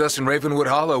come visit us in Ravenwood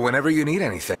Hollow whenever you need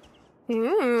anything.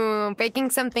 Ooh, baking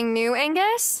something new,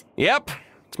 Angus? Yep.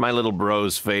 It's my little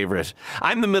bro's favorite.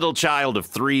 I'm the middle child of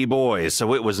 3 boys,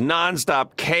 so it was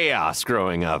nonstop chaos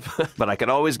growing up. But I could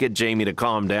always get Jamie to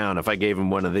calm down if I gave him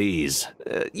one of these.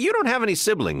 You don't have any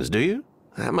siblings, do you?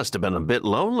 That must have been a bit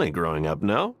lonely growing up,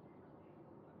 no?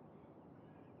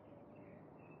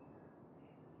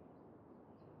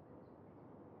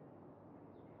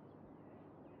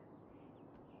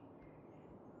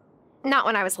 Not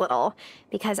when I was little,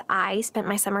 because I spent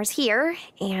my summers here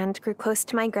and grew close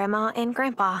to my grandma and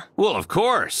grandpa. Well, of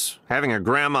course. Having a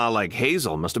grandma like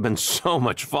Hazel must have been so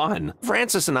much fun.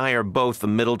 Francis and I are both the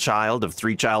middle child of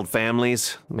 3-child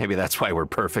families. Maybe that's why we're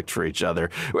perfect for each other.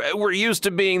 We're used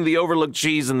to being the overlooked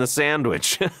cheese in the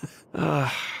sandwich.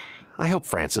 I hope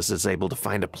Francis is able to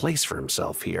find a place for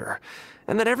himself here,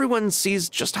 and that everyone sees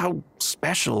just how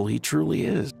special he truly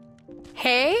is.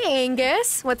 Hey,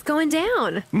 Angus, what's going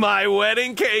down? My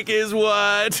wedding cake is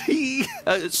what?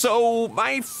 So,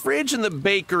 my fridge in the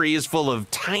bakery is full of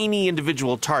tiny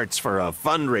individual tarts for a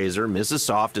fundraiser Mrs.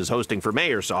 Soft is hosting for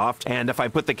Mayor Soft, and if I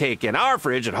put the cake in our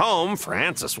fridge at home,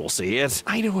 Francis will see it.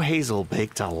 I know Hazel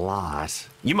baked a lot.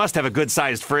 You must have a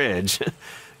good-sized fridge.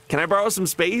 Can I borrow some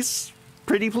space?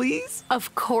 Pretty please?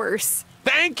 Of course.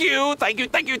 Thank you, thank you,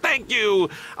 thank you, thank you.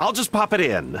 I'll just pop it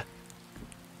in.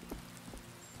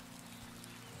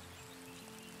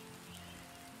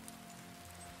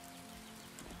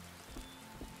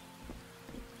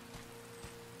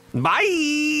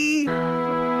 Bye!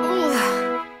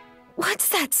 Ugh. What's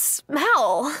that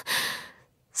smell?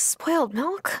 Spoiled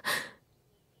milk?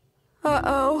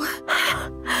 Uh-oh.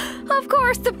 Of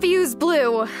course the fuse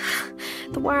blew.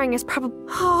 The wiring is probably...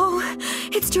 Oh,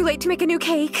 it's too late to make a new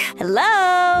cake.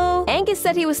 Hello? Angus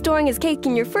said he was storing his cake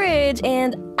in your fridge,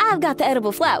 and I've got the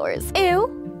edible flowers.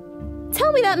 Ew.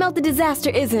 Tell me that melted disaster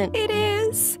isn't. It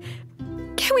is.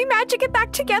 Can we magic it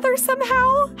back together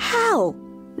somehow? How?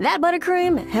 That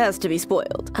buttercream has to be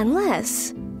spoiled.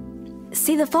 Unless...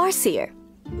 See the Farseer.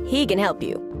 He can help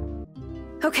you.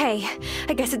 Okay,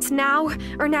 I guess it's now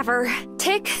or never.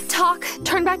 Tick, tock,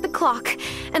 turn back the clock,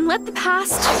 and let the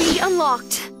past be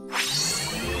unlocked.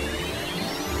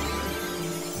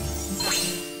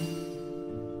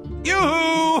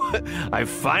 Yoo-hoo! I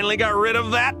finally got rid of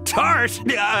that tart!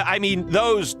 I mean,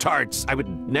 those tarts. I would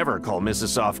never call Mrs.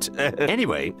 Soft.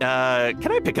 Anyway,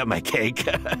 can I pick up my cake?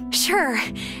 Sure.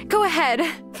 Go ahead.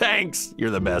 Thanks. You're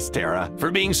the best, Tara.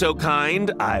 For being so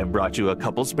kind, I brought you a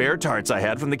couple spare tarts I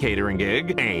had from the catering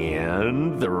gig,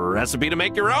 and the recipe to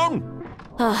make your own.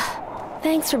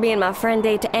 Thanks for being my friend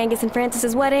date to Angus and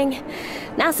Francis's wedding.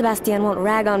 Now Sebastian won't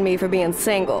rag on me for being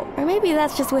single. Or maybe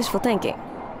that's just wishful thinking.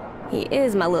 He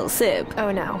is my little sib.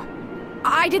 Oh no.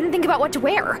 I didn't think about what to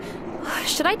wear.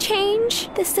 Should I change?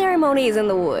 The ceremony is in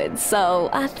the woods, so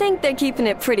I think they're keeping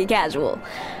it pretty casual.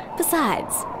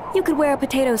 Besides, you could wear a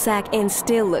potato sack and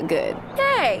still look good.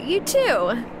 Hey, you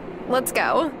too. Let's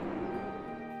go.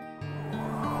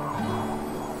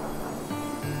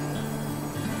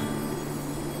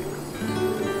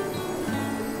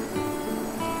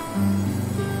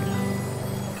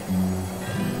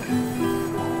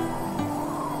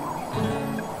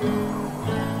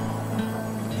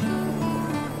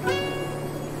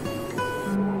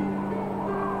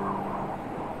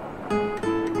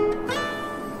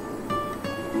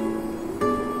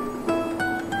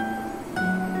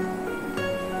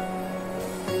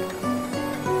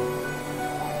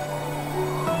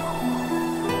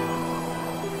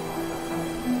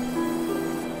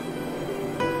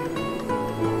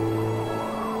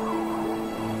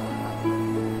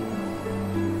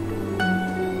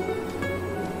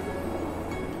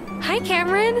 Hi,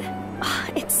 Cameron.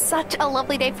 It's such a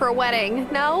lovely day for a wedding,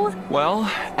 no? Well,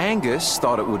 Angus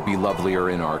thought it would be lovelier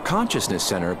in our consciousness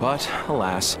center, but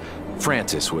alas,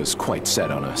 Francis was quite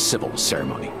set on a civil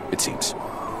ceremony, it seems.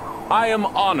 I am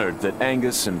honored that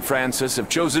Angus and Francis have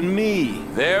chosen me,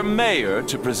 their mayor,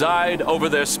 to preside over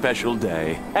their special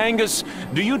day. Angus,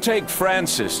 do you take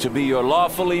Francis to be your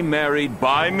lawfully married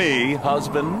by me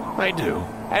husband? I do.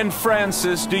 And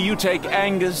Francis, do you take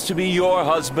Angus to be your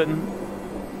husband?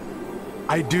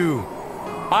 I do.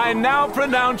 I now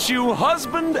pronounce you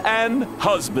husband and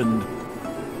husband.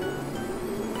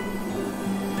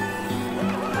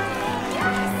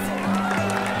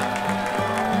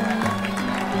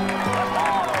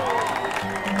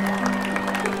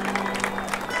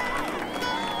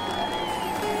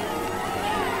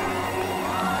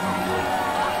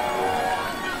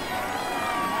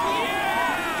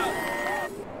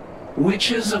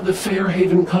 Witches of the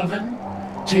Fairhaven coven,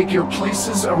 take your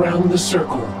places around the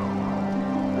circle.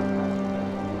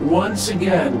 Once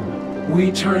again,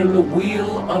 we turn the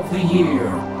wheel of the year.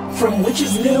 From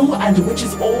witches new and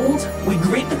witches old, we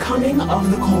greet the coming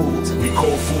of the cold. We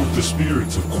call forth the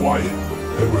spirits of quiet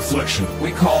and reflection.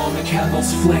 We call on the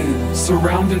candle's flame,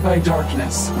 surrounded by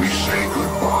darkness. We say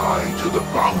goodbye to the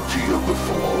bounty of the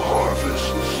fall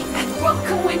harvests. And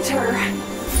welcome winter.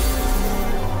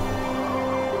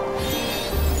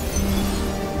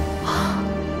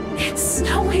 It's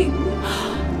snowing.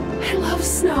 I love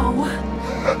snow.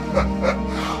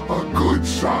 A good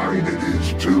sign it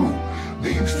is, too.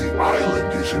 Means the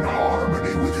island is in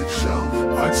harmony with itself.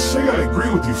 I'd say I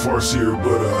agree with you, Farseer,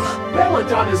 but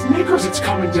Belladonna's knickers, it's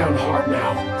coming down hard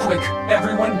now. Quick,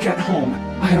 everyone get home.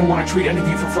 I don't want to treat any of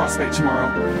you for frostbite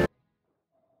tomorrow.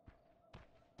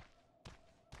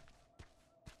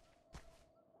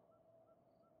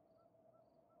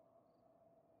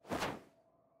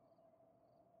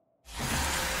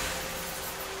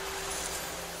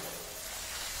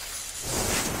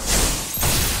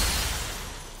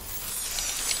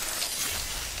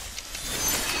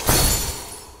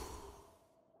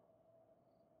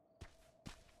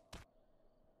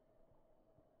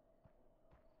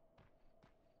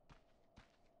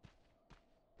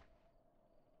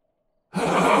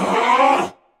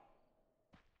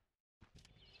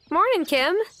 Morning,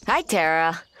 Kim. Hi,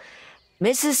 Tara.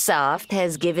 Mrs. Soft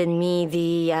has given me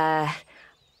the,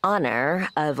 honor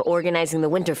of organizing the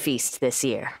winter feast this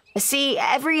year. See,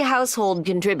 every household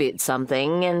contributes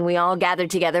something, and we all gather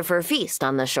together for a feast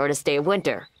on the shortest day of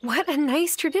winter. What a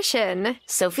nice tradition.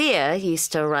 Sophia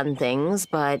used to run things,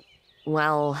 but,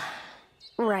 well...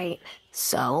 Right.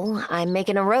 So, I'm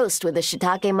making a roast with a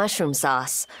shiitake mushroom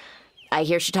sauce. I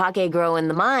hear shiitake grow in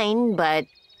the mine, but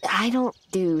I don't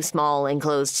do small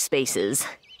enclosed spaces.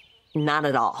 Not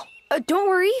at all. Don't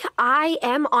worry, I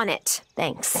am on it.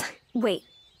 Thanks. Wait,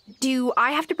 do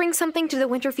I have to bring something to the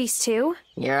winter feast too?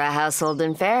 You're a household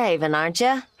in Fairhaven, aren't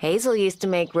you? Hazel used to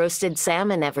make roasted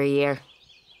salmon every year.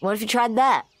 What if you tried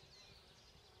that?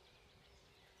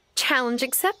 Challenge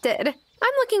accepted.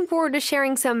 I'm looking forward to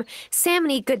sharing some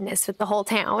salmon-y goodness with the whole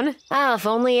town. Oh, if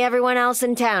only everyone else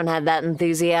in town had that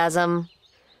enthusiasm.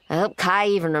 I hope Kai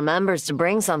even remembers to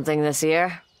bring something this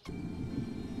year.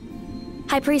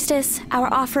 High Priestess,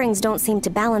 our offerings don't seem to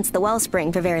balance the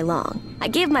wellspring for very long. I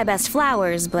give my best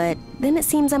flowers, but then it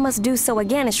seems I must do so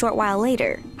again a short while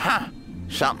later. Huh.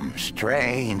 Something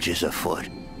strange is afoot.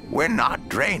 We're not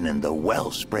draining the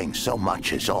wellspring so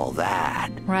much as all that.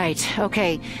 Right,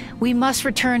 okay. We must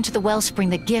return to the wellspring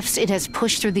the gifts it has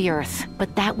pushed through the earth.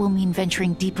 But that will mean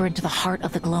venturing deeper into the heart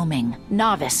of the gloaming.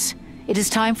 Novice, it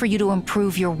is time for you to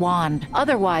improve your wand.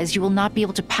 Otherwise, you will not be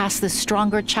able to pass the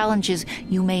stronger challenges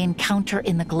you may encounter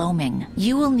in the gloaming.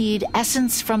 You will need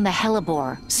essence from the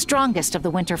hellebore, strongest of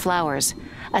the winter flowers,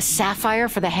 a sapphire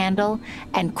for the handle,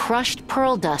 and crushed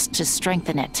pearl dust to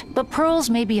strengthen it. But pearls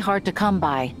may be hard to come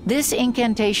by. This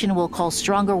incantation will call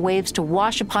stronger waves to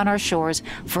wash upon our shores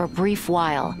for a brief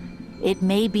while. It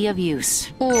may be of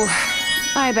use. Ooh.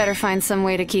 I better find some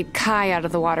way to keep Kai out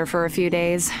of the water for a few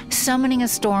days. Summoning a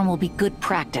storm will be good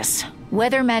practice.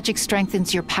 Weather magic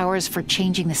strengthens your powers for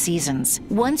changing the seasons.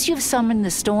 Once you've summoned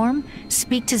the storm,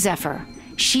 speak to Zephyr.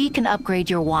 She can upgrade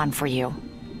your wand for you.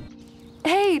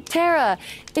 Hey, Tara,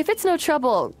 if it's no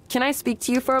trouble, can I speak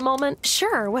to you for a moment?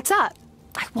 Sure, what's up?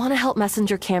 I want to help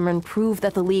Messenger Cameron prove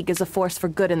that the League is a force for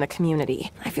good in the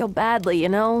community. I feel badly, you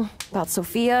know, about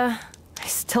Sophia. I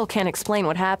still can't explain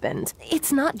what happened.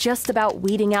 It's not just about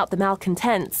weeding out the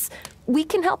malcontents. We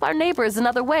can help our neighbors in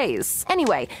other ways.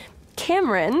 Anyway,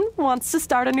 Cameron wants to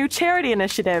start a new charity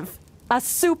initiative. A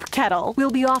soup kettle. We'll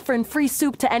be offering free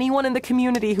soup to anyone in the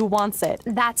community who wants it.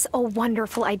 That's a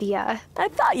wonderful idea. I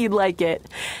thought you'd like it.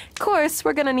 Of course,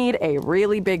 we're gonna need a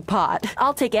really big pot.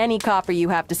 I'll take any copper you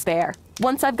have to spare.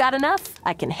 Once I've got enough,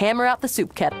 I can hammer out the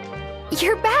soup kettle.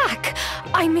 You're back!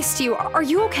 I missed you. Are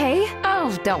you okay?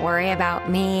 Oh, don't worry about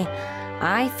me.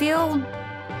 I feel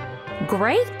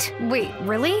great. Wait,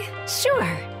 really?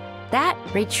 Sure. That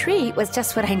retreat was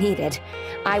just what I needed.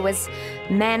 I was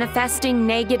manifesting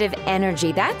negative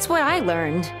energy. That's what I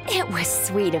learned. It was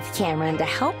sweet of Cameron to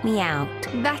help me out.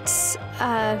 That's,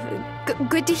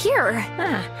 good to hear.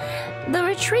 The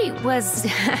retreat was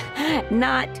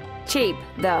not cheap,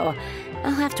 though.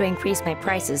 I'll have to increase my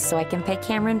prices so I can pay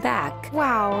Cameron back.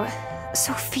 Wow,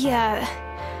 Sophia,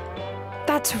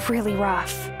 that's really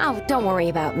rough. Oh, don't worry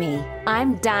about me.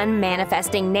 I'm done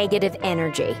manifesting negative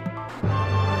energy.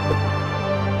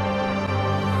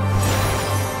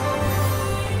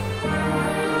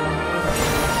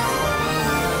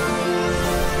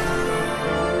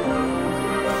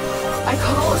 I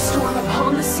call a storm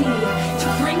upon the sea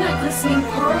to bring that glistening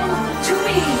pearl to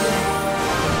me.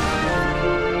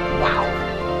 Wow,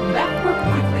 that worked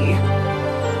quickly.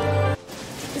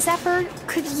 Zephyr,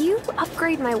 could you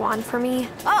upgrade my wand for me?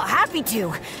 Oh, happy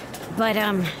to. But,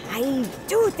 I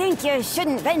do think you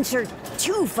shouldn't venture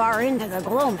too far into the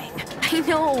gloaming.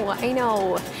 I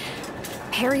know.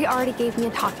 Harry already gave me a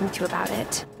talking to about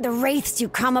it. The wraiths you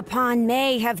come upon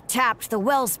may have tapped the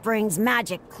wellspring's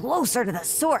magic closer to the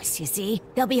source, you see.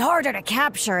 They'll be harder to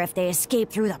capture if they escape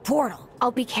through the portal.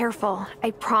 I'll be careful,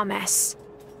 I promise.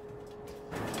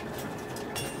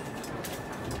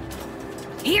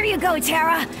 Here you go,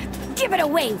 Tara. Give it a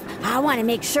wave. I want to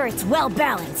make sure it's well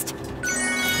balanced.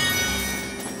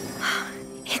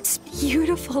 It's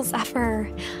beautiful,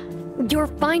 Zephyr. Your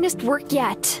finest work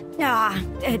yet.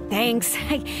 Thanks.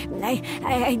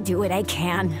 I do what I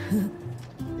can.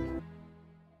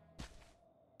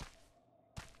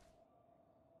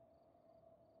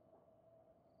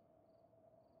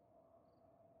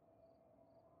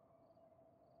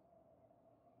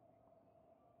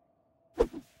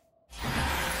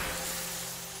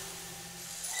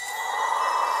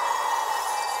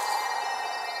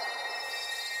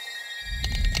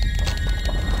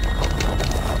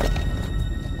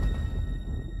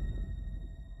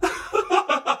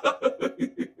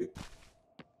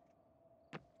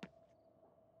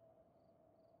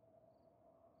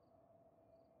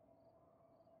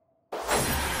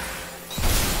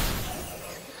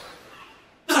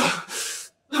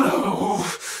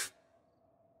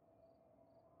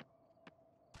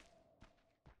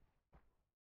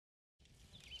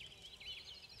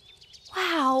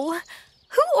 Wow,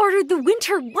 who ordered the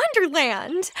Winter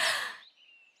Wonderland?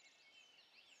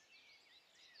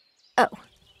 Oh,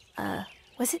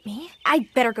 was it me?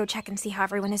 I'd better go check and see how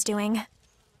everyone is doing.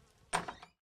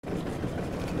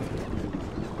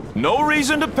 No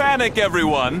reason to panic,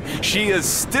 everyone. She is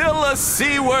still a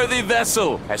seaworthy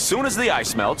vessel. As soon as the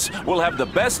ice melts, we'll have the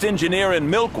best engineer in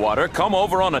Milkwater come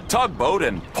over on a tugboat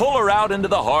and pull her out into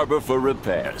the harbor for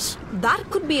repairs. That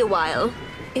could be a while.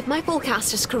 If my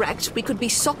forecast is correct, we could be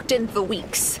socked in for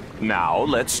weeks. Now,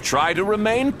 let's try to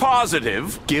remain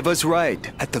positive. Give us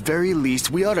right. At the very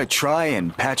least, we ought to try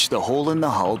and patch the hole in the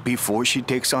hull before she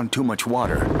takes on too much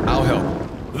water. I'll help.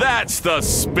 That's the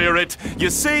spirit. You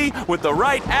see, with the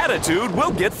right attitude,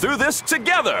 we'll get through this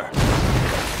together.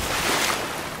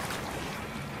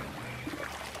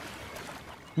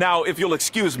 Now, if you'll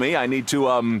excuse me, I need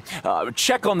to,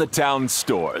 check on the town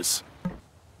stores.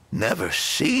 Never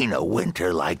seen a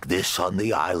winter like this on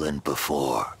the island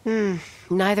before.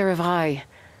 Neither have I.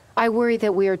 I worry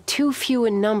that we are too few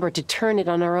in number to turn it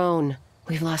on our own.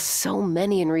 We've lost so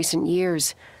many in recent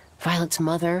years. Violet's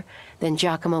mother, then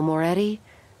Giacomo Moretti,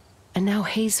 and now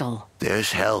Hazel.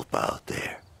 There's help out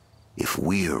there, if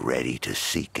we're ready to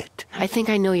seek it. I think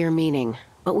I know your meaning,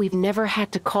 but we've never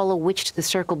had to call a witch to the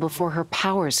circle before her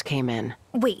powers came in.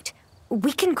 Wait,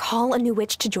 we can call a new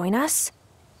witch to join us?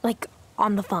 Like,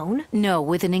 on the phone? No,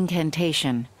 with an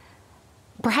incantation.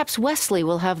 Perhaps Wesley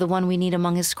will have the one we need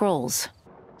among his scrolls.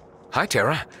 Hi,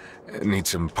 Tara. Need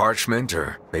some parchment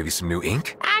or maybe some new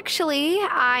ink? Actually,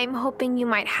 I'm hoping you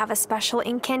might have a special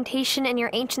incantation in your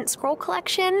ancient scroll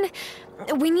collection.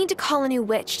 We need to call a new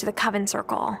witch to the coven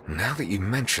circle. Now that you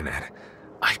mention it,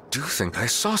 I do think I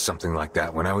saw something like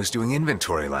that when I was doing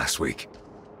inventory last week.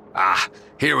 Ah,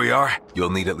 here we are. You'll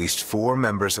need at least 4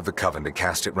 members of the coven to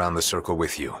cast it round the circle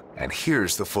with you. And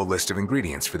here's the full list of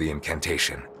ingredients for the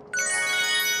incantation.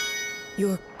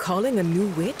 You're calling a new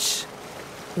witch?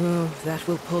 Oh, that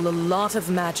will pull a lot of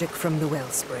magic from the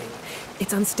wellspring.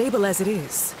 It's unstable as it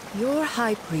is. Your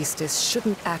high priestess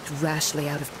shouldn't act rashly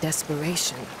out of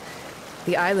desperation.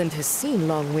 The island has seen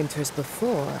long winters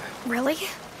before. Really?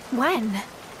 When?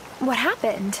 What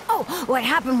happened? Oh, what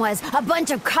happened was a bunch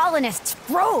of colonists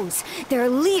froze. Their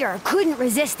leader couldn't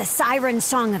resist the siren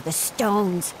song of the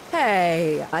stones.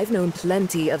 Hey, I've known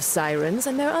plenty of sirens,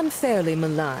 and they're unfairly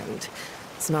maligned.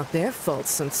 It's not their fault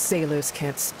some sailors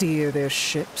can't steer their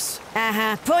ships.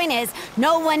 Point is,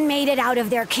 no one made it out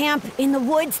of their camp in the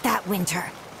woods that winter.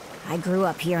 I grew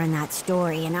up hearing that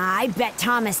story, and I bet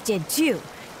Thomas did too.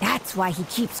 That's why he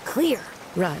keeps clear.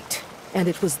 Right. And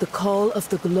it was the call of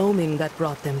the gloaming that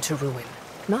brought them to ruin,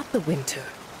 not the winter.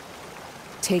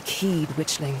 Take heed,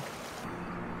 witchling.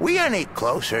 We any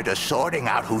closer to sorting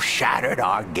out who shattered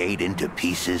our gate into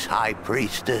pieces, High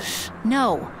Priestess?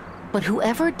 No, but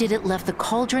whoever did it left the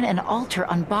cauldron and altar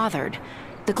unbothered.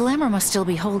 The glamour must still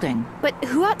be holding. But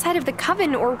who outside of the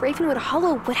coven or Ravenwood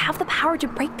Hollow would have the power to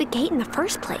break the gate in the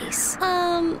first place?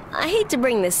 I hate to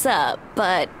bring this up,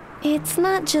 but it's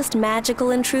not just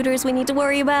magical intruders we need to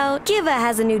worry about. Kiva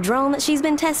has a new drone that she's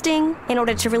been testing in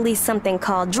order to release something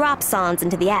called drop-sons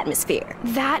into the atmosphere.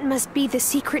 That must be the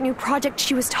secret new project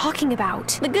she was talking about.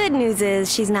 The good news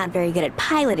is she's not very good at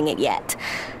piloting it yet.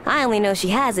 I only know she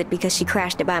has it because she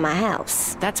crashed it by my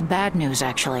house. That's bad news,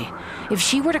 actually. If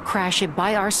she were to crash it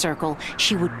by our circle,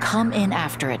 she would come in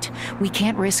after it. We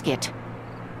can't risk it.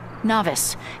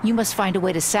 Novice, you must find a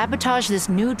way to sabotage this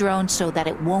new drone so that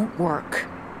it won't work.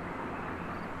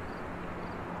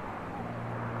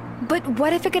 But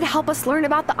what if it could help us learn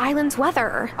about the island's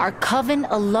weather? Our coven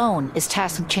alone is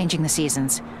tasked with changing the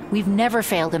seasons. We've never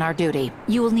failed in our duty.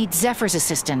 You will need Zephyr's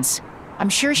assistance. I'm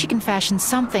sure she can fashion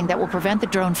something that will prevent the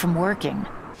drone from working.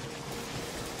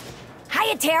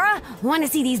 Hiya, Tara! Want to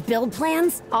see these build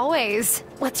plans? Always.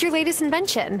 What's your latest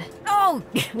invention? Oh,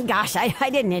 gosh, I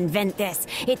didn't invent this.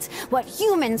 It's what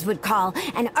humans would call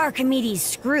an Archimedes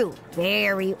screw.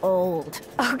 Very old.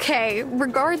 Okay,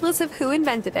 regardless of who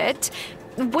invented it,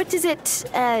 what does it,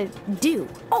 do?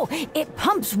 Oh, it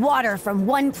pumps water from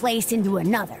one place into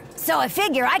another. So I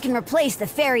figure I can replace the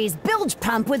ferry's bilge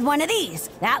pump with one of these.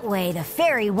 That way the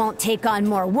ferry won't take on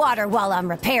more water while I'm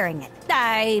repairing it.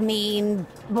 I mean,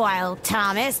 while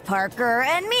Thomas, Parker,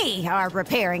 and me are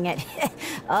repairing it.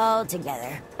 All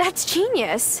together. That's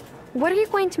genius. What are you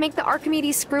going to make the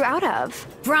Archimedes screw out of?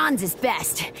 Bronze is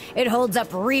best. It holds up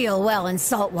real well in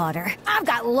salt water. I've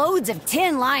got loads of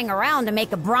tin lying around to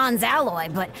make a bronze alloy,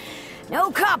 but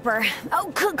no copper.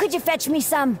 Oh, could you fetch me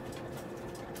some?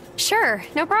 Sure,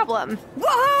 no problem.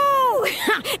 Woohoo!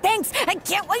 Thanks, I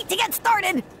can't wait to get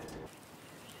started!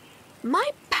 My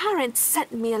parents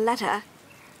sent me a letter.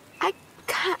 I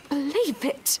can't believe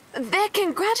it. They're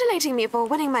congratulating me for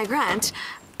winning my grant,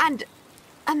 and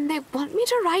they want me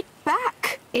to write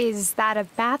back. Is that a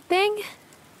bad thing?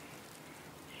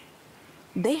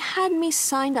 They had me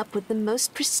signed up with the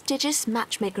most prestigious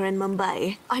matchmaker in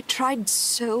Mumbai. I tried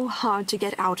so hard to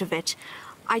get out of it.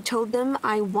 I told them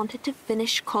I wanted to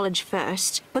finish college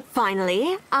first, but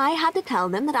finally, I had to tell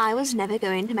them that I was never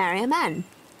going to marry a man.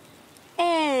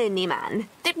 Any man.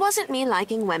 It wasn't me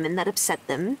liking women that upset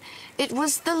them. It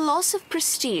was the loss of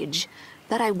prestige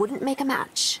that I wouldn't make a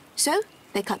match. So,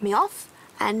 they cut me off,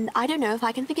 and I don't know if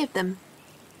I can forgive them.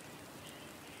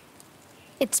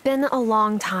 It's been a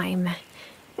long time.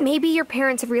 Maybe your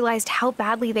parents have realized how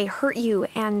badly they hurt you,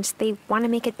 and they want to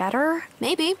make it better?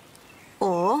 Maybe.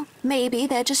 Or maybe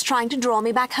they're just trying to draw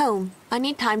me back home. I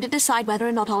need time to decide whether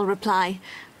or not I'll reply.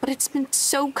 But it's been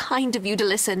so kind of you to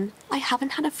listen. I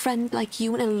haven't had a friend like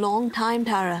you in a long time,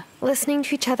 Tara. Listening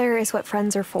to each other is what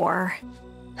friends are for.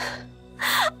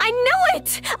 I knew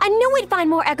it! I knew we'd find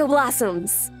more echo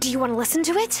blossoms! Do you want to listen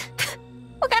to it?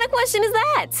 What kind of question is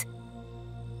that?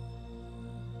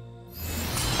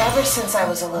 Ever since I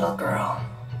was a little girl,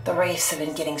 the wraiths have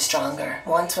been getting stronger.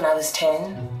 Once when I was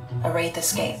 10, a wraith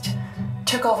escaped.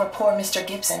 Took over poor Mr.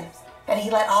 Gibson, and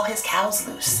he let all his cows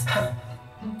loose.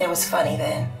 It was funny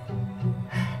then.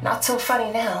 Not so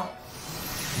funny now.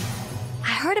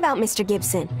 I heard about Mr.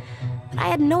 Gibson, but I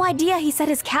had no idea he set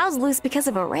his cows loose because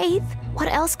of a wraith.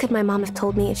 What else could my mom have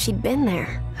told me if she'd been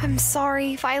there? I'm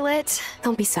sorry, Violet.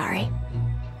 Don't be sorry.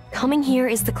 Coming here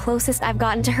is the closest I've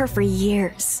gotten to her for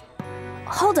years.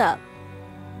 Hold up.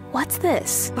 What's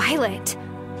this? Violet,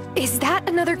 is that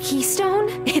another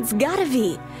keystone? It's gotta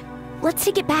be. Let's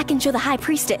take it back and show the High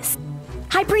Priestess.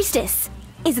 High Priestess,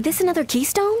 is this another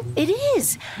keystone? It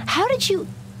is. How did you...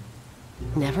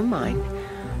 Never mind.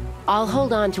 I'll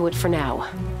hold on to it for now.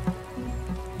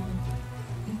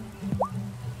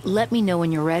 Let me know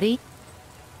when you're ready.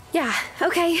 Yeah,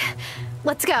 okay.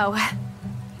 Let's go.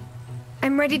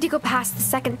 I'm ready to go past the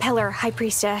second pillar, High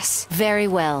Priestess. Very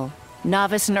well.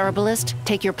 Novice and Herbalist,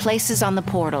 take your places on the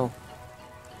portal.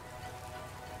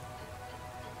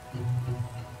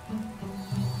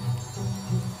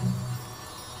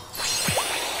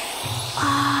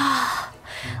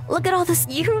 Look at all this.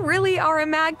 You really are a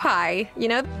magpie, you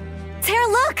know? Tara,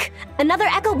 look! Another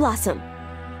echo blossom.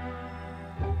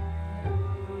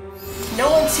 No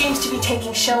one seems to be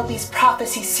taking Shelby's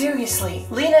prophecy seriously.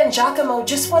 Lena and Giacomo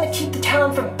just want to keep the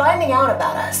town from finding out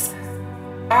about us.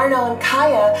 Arno and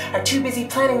Kaya are too busy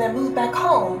planning their move back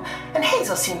home, and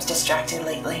Hazel seems distracted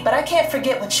lately. But I can't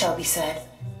forget what Shelby said.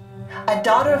 A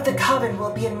daughter of the Coven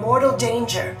will be in mortal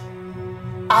danger.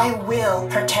 I will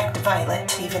protect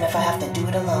Violet, even if I have to do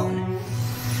it alone.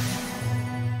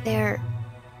 There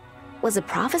was a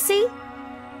prophecy?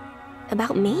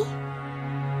 About me?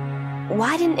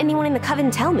 Why didn't anyone in the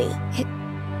Coven tell me? It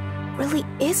really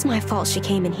is my fault she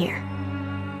came in here.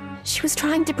 She was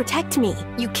trying to protect me.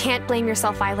 You can't blame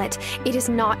yourself, Violet. It is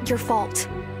not your fault.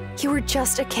 You were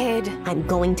just a kid. I'm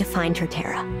going to find her,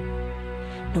 Tara.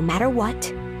 No matter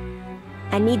what,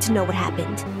 I need to know what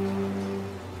happened.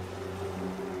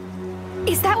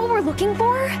 Is that what we're looking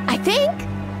for? I think.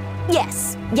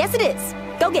 Yes. Yes, it is.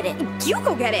 Go get it. You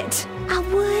go get it. I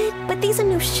would, but these are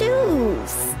new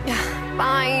shoes.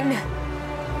 Fine.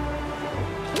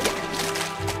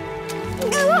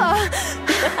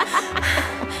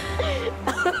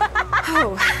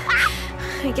 Oh,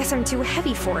 I guess I'm too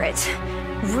heavy for it.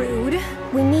 Rude.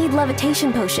 We need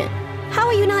levitation potion. How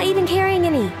are you not even carrying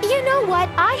any? You know what?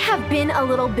 I have been a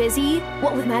little busy,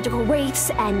 what with magical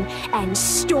wraiths and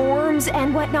storms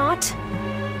and whatnot.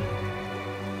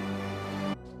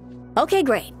 Okay,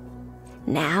 great.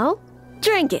 Now,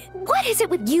 drink it. What is it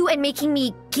with you and making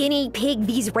me guinea pig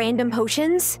these random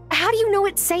potions? How do you know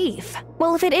it's safe?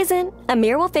 Well, if it isn't,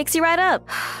 Amir will fix you right up.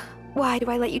 Why do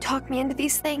I let you talk me into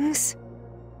these things?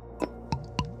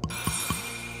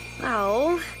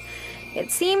 Well,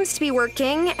 it seems to be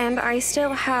working, and I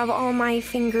still have all my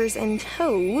fingers and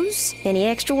toes. Any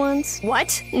extra ones?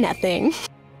 What? Nothing.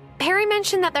 Perry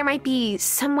mentioned that there might be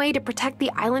some way to protect the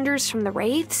islanders from the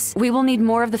wraiths. We will need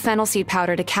more of the fennel seed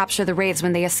powder to capture the wraiths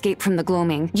when they escape from the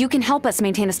gloaming. You can help us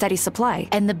maintain a steady supply.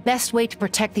 And the best way to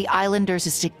protect the islanders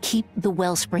is to keep the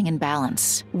wellspring in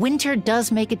balance. Winter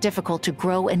does make it difficult to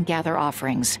grow and gather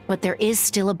offerings, but there is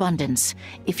still abundance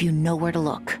if you know where to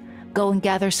look. Go and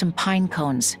gather some pine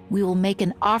cones. We will make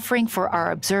an offering for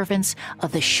our observance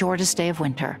of the shortest day of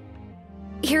winter.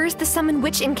 Here is the summon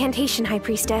witch incantation, High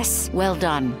Priestess. Well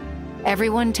done.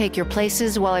 Everyone take your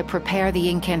places while I prepare the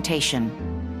incantation.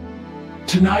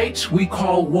 Tonight, we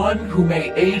call one who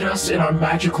may aid us in our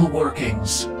magical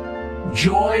workings.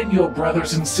 Join your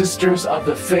brothers and sisters of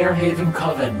the Fairhaven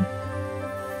Coven.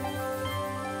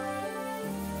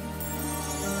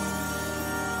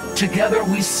 Together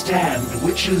we stand,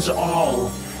 witches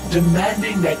all,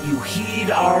 demanding that you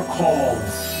heed our call.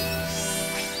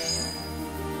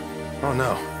 Oh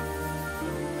no.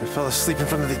 I fell asleep in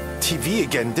front of the TV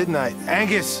again, didn't I?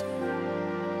 Angus!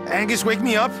 Angus, wake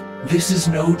me up! This is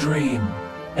no dream,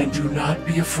 and do not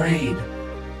be afraid.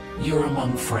 You're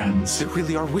among friends. There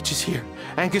really are witches here.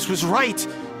 Angus was right!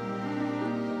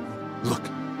 Look,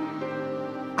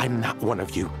 I'm not one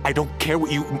of you. I don't care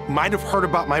what you might have heard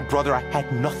about my brother. I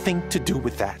had nothing to do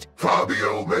with that.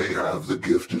 Fabio may have the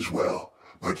gift as well,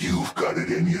 but you've got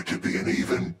it in you to be an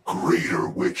even greater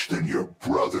witch than your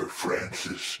brother,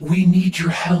 Francis. We need your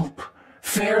help.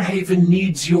 Fairhaven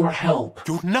needs your help.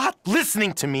 You're not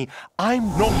listening to me.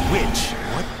 I'm no witch.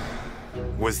 What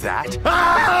was that?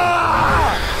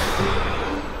 Ah!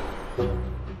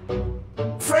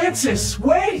 Francis,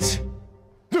 wait!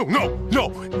 No, no,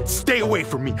 no! Stay away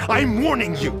from me. I'm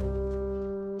warning you.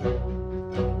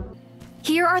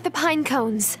 Here are the pine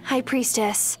cones, High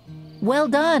Priestess. Well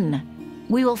done.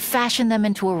 We will fashion them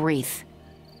into a wreath.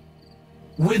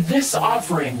 With this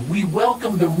offering, we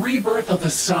welcome the rebirth of the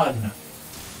sun.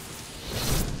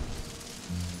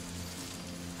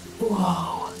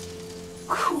 Whoa.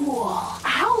 Cool.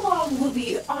 How long will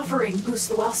the offering boost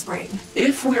the wellspring?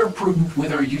 If we are prudent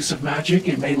with our use of magic,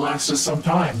 it may last us some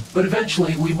time. But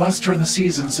eventually, we must turn the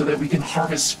season so that we can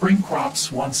harvest spring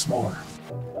crops once more.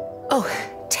 Oh,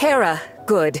 Tara.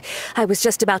 Good. I was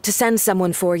just about to send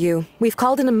someone for you. We've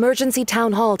called an emergency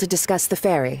town hall to discuss the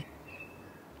ferry.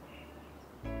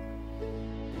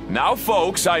 Now,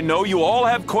 folks, I know you all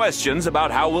have questions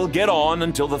about how we'll get on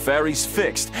until the ferry's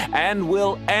fixed, and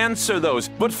we'll answer those.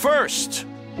 But first,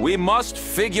 we must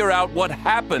figure out what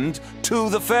happened to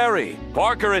the ferry.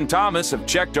 Parker and Thomas have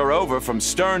checked her over from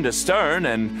stern to stern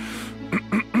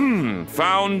and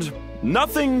found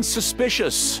nothing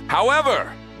suspicious.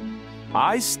 However,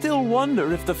 I still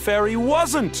wonder if the ferry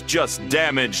wasn't just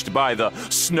damaged by the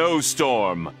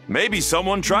snowstorm. Maybe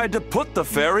someone tried to put the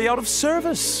ferry out of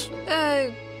service.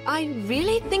 I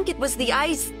really think it was the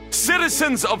ice.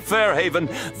 Citizens of Fairhaven,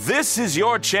 this is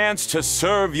your chance to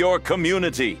serve your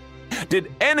community.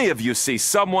 Did any of you see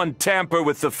someone tamper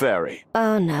with the ferry?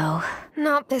 Oh no.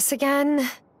 Not this again.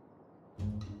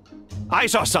 I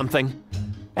saw something.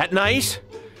 At night,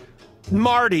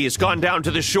 Marty has gone down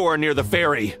to the shore near the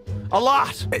ferry. A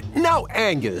lot. Now,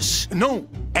 Angus. No,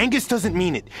 Angus doesn't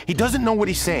mean it. He doesn't know what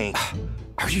he's saying.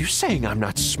 Are you saying I'm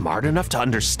not smart enough to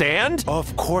understand?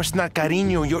 Of course not,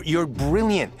 cariño. You're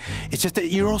brilliant. It's just that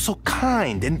you're also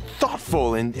kind and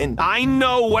thoughtful and... I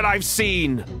know what I've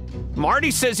seen.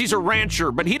 Marty says he's a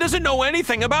rancher, but he doesn't know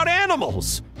anything about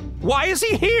animals. Why is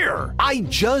he here? I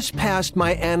just passed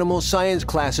my animal science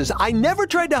classes. I never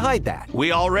tried to hide that.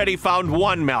 We already found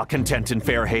one malcontent in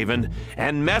Fairhaven,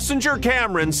 and Messenger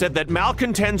Cameron said that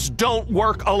malcontents don't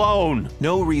work alone.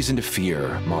 No reason to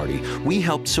fear, Marty. We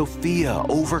helped Sophia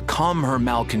overcome her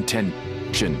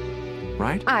malcontention,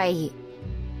 right?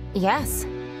 Yes.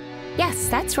 Yes,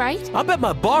 that's right. I bet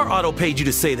my bar auto paid you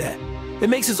to say that. It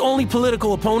makes his only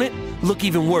political opponent look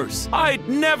even worse. I'd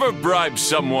never bribe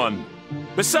someone.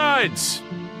 Besides,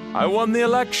 I won the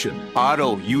election.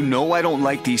 Otto, you know I don't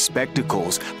like these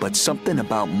spectacles, but something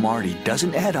about Marty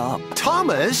doesn't add up.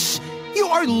 Thomas, you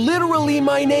are literally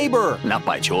my neighbor. Not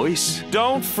by choice.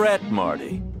 Don't fret,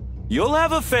 Marty. You'll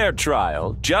have a fair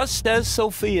trial, just as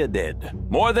Sophia did.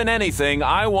 More than anything,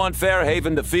 I want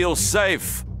Fairhaven to feel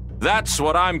safe. That's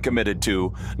what I'm committed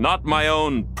to, not my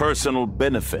own personal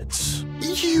benefits.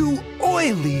 You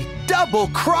oily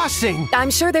double-crossing!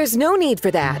 I'm sure there's no need for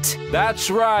that.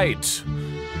 That's right.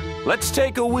 Let's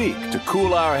take a week to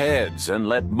cool our heads and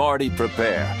let Marty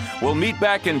prepare. We'll meet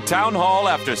back in Town Hall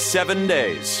after 7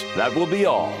 days. That will be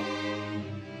all.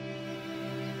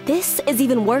 This is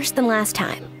even worse than last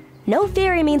time. No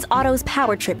fairy means Otto's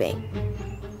power tripping.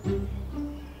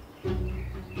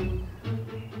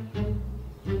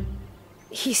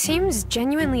 He seems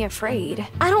genuinely afraid.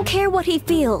 I don't care what he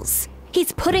feels.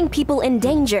 He's putting people in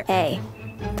danger, eh?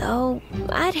 Though,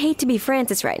 I'd hate to be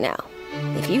Francis right now.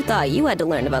 If you thought you had to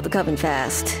learn about the coven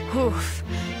fast. Oof.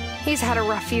 He's had a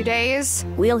rough few days.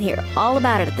 We'll hear all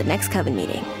about it at the next coven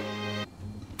meeting.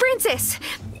 Francis!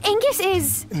 Angus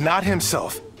is... Not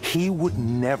himself. He would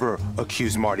never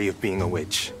accuse Marty of being a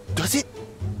witch. Does it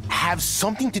have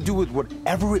something to do with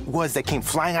whatever it was that came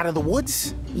flying out of the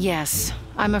woods? Yes.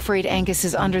 I'm afraid Angus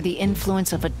is under the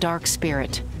influence of a dark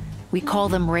spirit. We call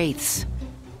them wraiths.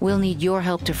 We'll need your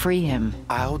help to free him.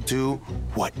 I'll do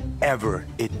whatever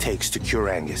it takes to cure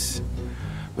Angus.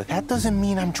 But that doesn't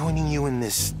mean I'm joining you in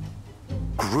this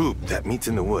group that meets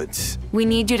in the woods. We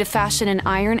need you to fashion an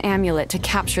iron amulet to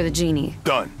capture the genie.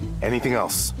 Done. Anything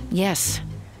else? Yes.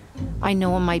 I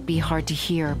know it might be hard to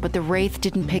hear, but the Wraith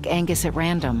didn't pick Angus at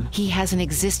random. He has an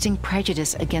existing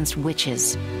prejudice against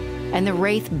witches. And the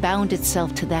Wraith bound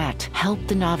itself to that. Help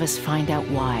the novice find out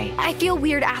why. I feel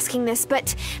weird asking this,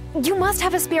 but you must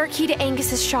have a spare key to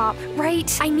Angus's shop,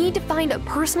 right? I need to find a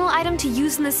personal item to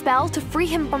use in the spell to free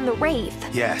him from the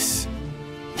Wraith. Yes.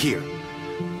 Here.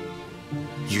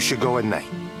 You should go at night,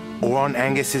 or on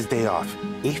Angus's day off.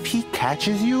 If he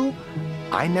catches you,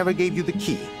 I never gave you the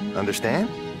key. Understand?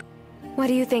 What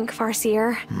do you think,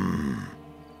 Farseer?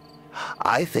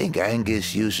 I think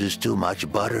Angus uses too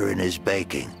much butter in his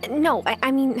baking. No,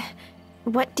 I mean,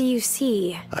 what do you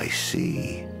see? I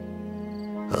see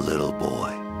a little boy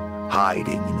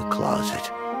hiding in a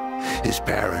closet. His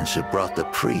parents have brought the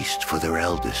priest for their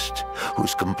eldest,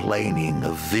 who's complaining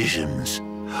of visions,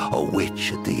 a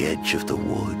witch at the edge of the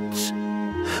woods,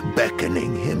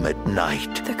 beckoning him at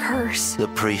night. The curse. The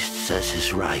priest says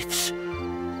his rites,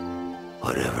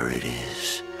 whatever it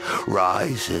is,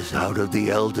 rises out of the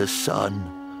eldest son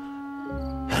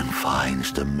and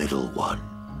finds the middle one,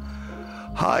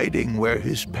 hiding where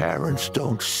his parents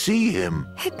don't see him.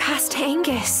 It passed to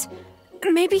Angus.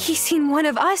 Maybe he's seen one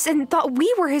of us and thought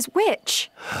we were his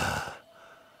witch.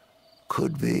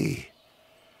 Could be.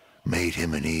 Made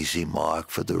him an easy mark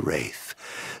for the Wraith.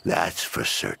 That's for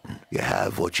certain. You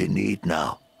have what you need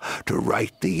now to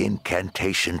write the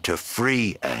incantation to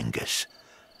free Angus.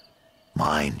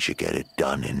 Mind you get it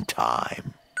done in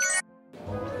time.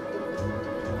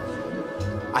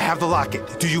 I have the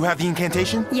locket. Do you have the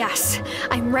incantation? Yes,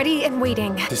 I'm ready and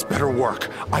waiting. This better work.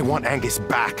 I want Angus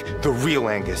back. The real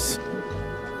Angus.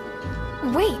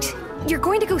 Wait, you're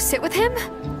going to go sit with him?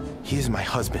 He is my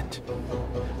husband.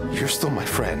 You're still my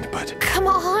friend, but... Come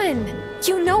on!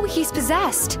 You know he's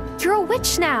possessed. You're a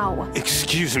witch now.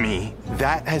 Excuse me.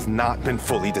 That has not been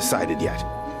fully decided yet.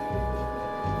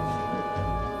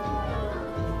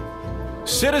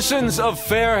 Citizens of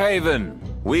Fairhaven,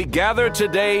 we gather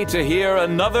today to hear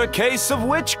another case of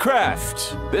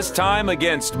witchcraft. This time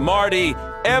against Marty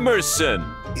Emerson.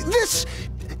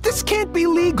 This can't be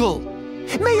legal.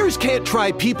 Mayors can't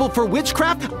try people for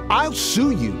witchcraft. I'll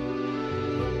sue you.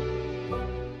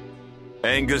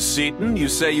 Angus Seaton, you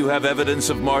say you have evidence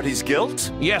of Marty's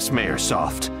guilt? Yes, Mayor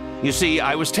Soft. You see,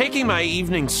 I was taking my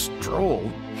evening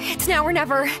stroll. It's now or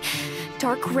never.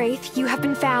 Dark Wraith, you have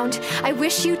been found. I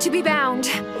wish you to be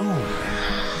bound.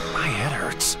 Oh, my head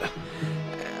hurts.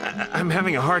 I'm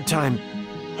having a hard time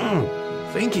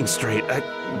thinking straight.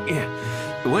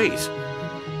 Wait,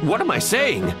 what am I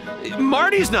saying?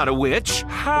 Marty's not a witch.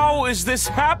 How is this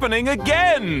happening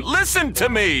again? Listen to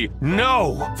me!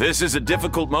 No! This is a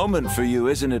difficult moment for you,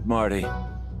 isn't it, Marty?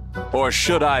 Or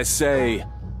should I say,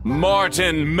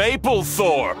 Martin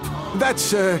Mapplethorpe?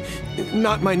 That's,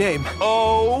 not my name.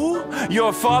 Oh?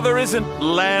 Your father isn't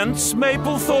Lance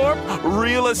Mapplethorpe?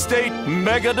 Real estate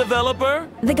mega developer?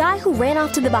 The guy who ran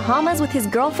off to the Bahamas with his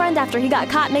girlfriend after he got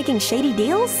caught making shady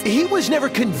deals? He was never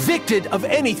convicted of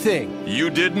anything. You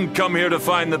didn't come here to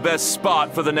find the best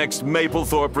spot for the next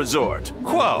Mapplethorpe resort.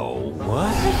 Whoa,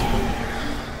 what?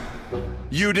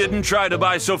 You didn't try to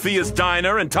buy Sophia's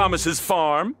diner and Thomas's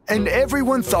farm? And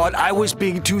everyone thought I was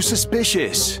being too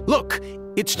suspicious. Look,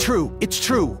 it's true. It's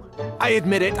true. I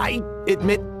admit it. I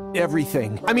admit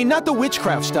everything. I mean, not the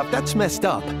witchcraft stuff. That's messed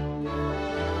up.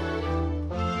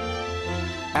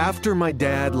 After my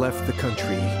dad left the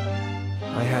country,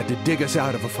 I had to dig us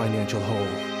out of a financial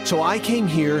hole. So I came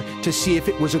here to see if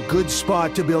it was a good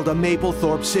spot to build a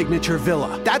Mapplethorpe signature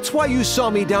villa. That's why you saw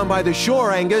me down by the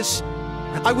shore, Angus.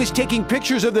 I was taking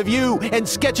pictures of the view and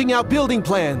sketching out building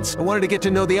plans. I wanted to get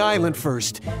to know the island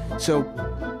first, so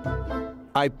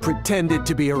I pretended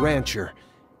to be a rancher.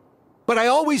 But I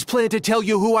always planned to tell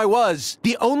you who I was.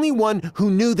 The only one who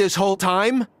knew this whole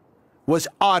time was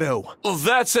Otto. Well,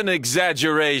 that's an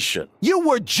exaggeration. You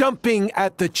were jumping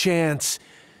at the chance.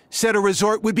 Said a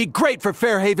resort would be great for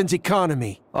Fairhaven's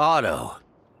economy. Otto,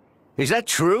 is that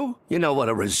true? You know what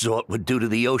a resort would do to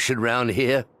the ocean round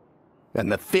here? And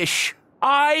the fish?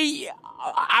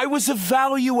 I was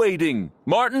evaluating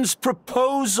Martin's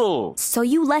proposal. So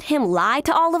you let him lie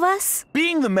to all of us?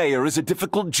 Being the mayor is a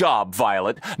difficult job,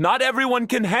 Violet. Not everyone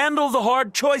can handle the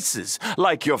hard choices,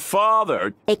 like your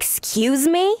father. Excuse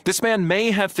me? This man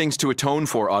may have things to atone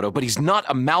for, Otto, but he's not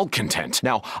a malcontent.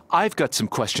 Now, I've got some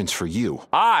questions for you.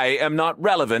 I am not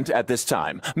relevant at this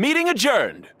time. Meeting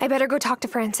adjourned. I better go talk to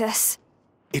Francis.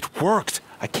 It worked.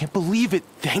 I can't believe it.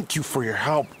 Thank you for your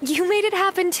help. You made it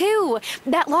happen too.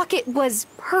 That locket was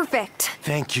perfect.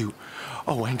 Thank you.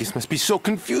 Oh, Angus must be so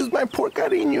confused, my poor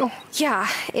cariño. Yeah,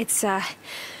 it's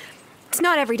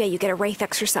not every day you get a wraith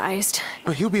exercised.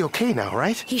 But he'll be okay now,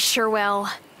 right? He sure will.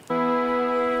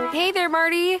 Hey there,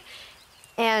 Marty.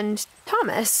 And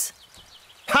Thomas.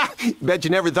 Ha! Bet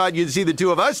you never thought you'd see the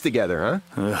two of us together,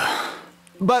 huh?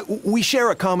 But we share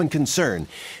a common concern.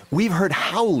 We've heard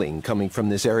howling coming from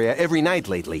this area every night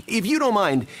lately. If you don't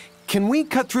mind, can we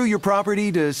cut through your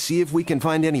property to see if we can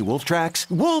find any wolf tracks?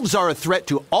 Wolves are a threat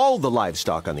to all the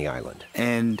livestock on the island.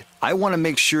 And I want to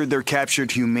make sure they're captured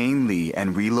humanely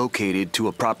and relocated to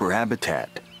a proper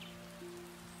habitat.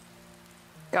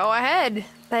 Go ahead,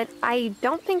 but I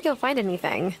don't think you'll find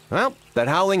anything. Well, that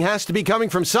howling has to be coming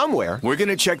from somewhere. We're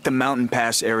gonna check the mountain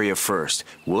pass area first.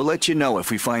 We'll let you know if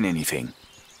we find anything.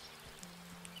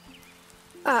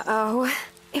 Uh-oh.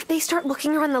 If they start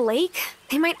looking around the lake,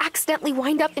 they might accidentally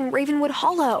wind up in Ravenwood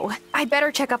Hollow. I'd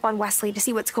better check up on Wesley to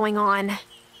see what's going on.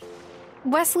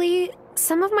 Wesley,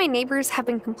 some of my neighbors have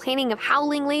been complaining of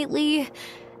howling lately.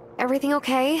 Everything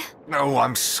okay? Oh,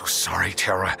 I'm so sorry,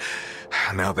 Tara.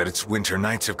 Now that it's winter,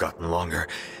 nights have gotten longer,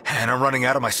 and I'm running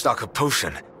out of my stock of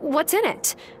potion. What's in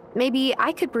it? Maybe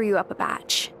I could brew you up a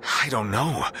batch. I don't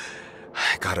know.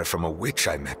 I got it from a witch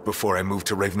I met before I moved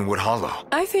to Ravenwood Hollow.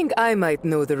 I think I might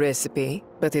know the recipe,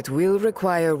 but it will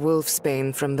require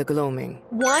wolfsbane from the gloaming.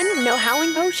 One no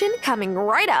howling potion coming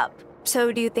right up.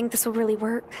 So do you think this will really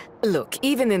work? Look,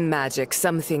 even in magic,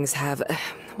 some things have,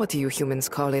 what do you humans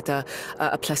call it, a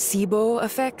placebo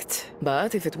effect?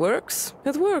 But if it works,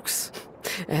 it works.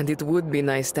 And it would be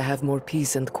nice to have more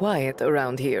peace and quiet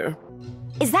around here.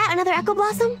 Is that another Echo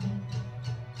Blossom?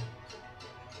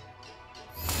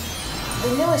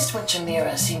 The newest witch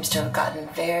Amira seems to have gotten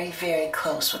very, very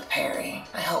close with Perry.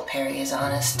 I hope Perry is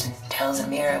honest and tells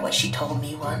Amira what she told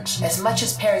me once. As much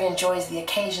as Perry enjoys the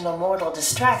occasional mortal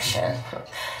distraction,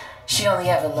 she only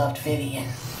ever loved Vivian.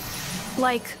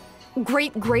 Like,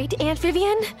 great-great-Aunt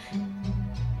Vivian?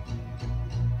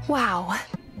 Wow.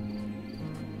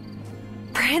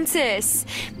 Francis,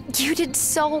 you did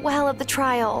so well at the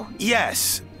trial.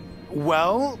 Yes.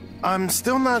 Well, I'm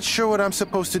still not sure what I'm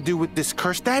supposed to do with this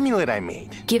cursed amulet I made.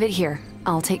 Give it here.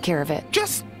 I'll take care of it.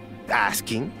 Just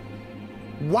asking.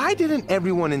 Why didn't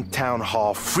everyone in town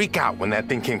hall freak out when that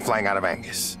thing came flying out of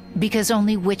Angus? Because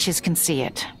only witches can see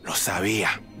it. Lo sabía.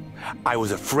 I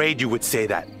was afraid you would say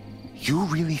that. You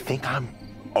really think I'm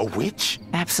a witch?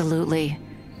 Absolutely.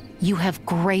 You have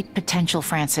great potential,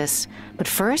 Francis. But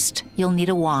first, you'll need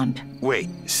a wand. Wait,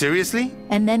 seriously?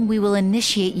 And then we will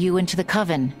initiate you into the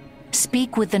coven.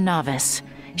 Speak with the novice.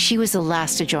 She was the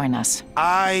last to join us.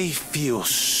 I feel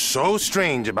so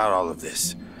strange about all of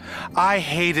this. I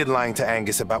hated lying to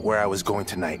Angus about where I was going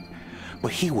tonight.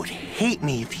 But he would hate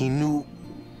me if he knew...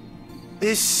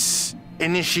 this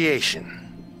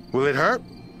initiation. Will it hurt?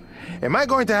 Am I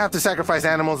going to have to sacrifice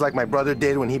animals like my brother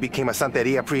did when he became a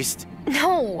Santeria priest?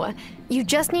 No, you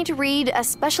just need to read a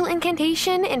special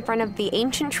incantation in front of the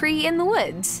ancient tree in the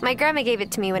woods. My grandma gave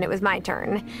it to me when it was my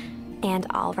turn, and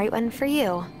I'll write one for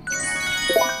you.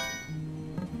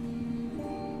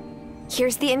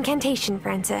 Here's the incantation,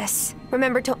 Francis.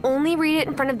 Remember to only read it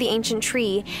in front of the ancient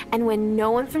tree and when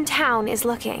no one from town is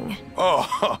looking.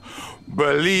 Oh,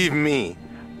 believe me,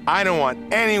 I don't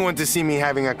want anyone to see me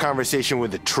having a conversation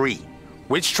with a tree.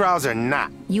 Witch trials are not.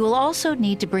 You will also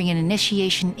need to bring an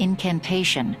initiation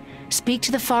incantation. Speak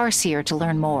to the Farseer to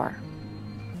learn more.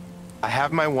 I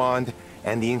have my wand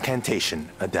and the incantation,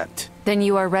 Adept. Then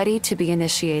you are ready to be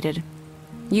initiated.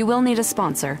 You will need a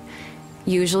sponsor.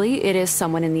 Usually it is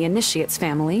someone in the initiate's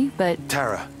family, but...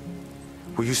 Tara,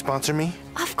 will you sponsor me?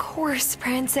 Of course,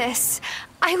 Francis.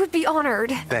 I would be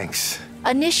honored. Thanks.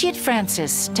 Initiate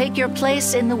Francis, take your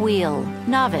place in the wheel.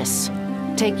 Novice,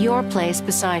 take your place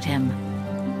beside him.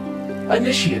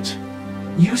 Initiate,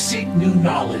 you seek new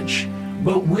knowledge,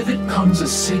 but with it comes a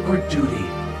sacred duty.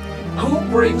 Who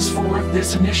brings forth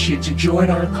this initiate to join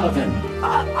our coven?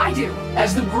 I do.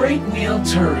 As the great wheel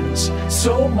turns,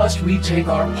 so must we take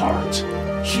our part.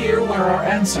 Here where our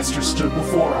ancestors stood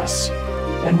before us,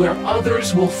 and where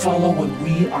others will follow when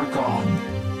we are gone.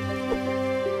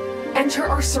 Enter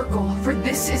our circle, for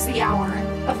this is the hour.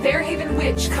 A Fairhaven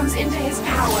witch comes into his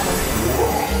power.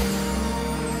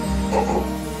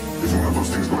 Uh-oh. Is one of those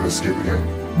things going to escape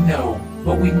again? No,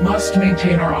 but we must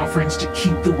maintain our offerings to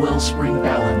keep the wellspring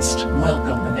balanced.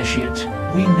 Welcome, Initiate.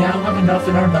 We now have enough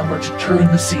in our number to turn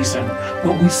the season,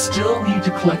 but we still need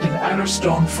to collect an adder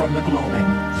stone from the gloaming.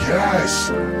 Yes!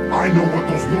 I know what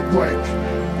those look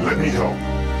like. Let me help.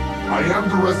 I am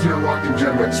the resident rock and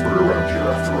gem expert around here,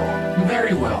 after all.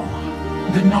 Very well.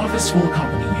 The novice will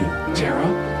accompany you.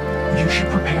 Tara, you should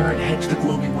prepare and head to the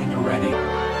gloaming when you're ready.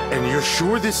 And you're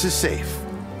sure this is safe?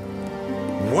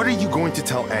 What are you going to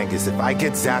tell Angus if I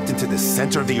get zapped into the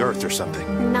center of the earth or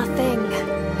something? Nothing,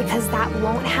 because that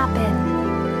won't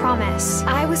happen. Promise.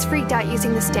 I was freaked out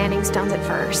using the standing stones at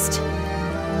first.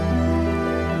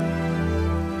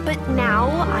 But now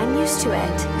I'm used to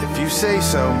it. If you say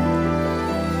so.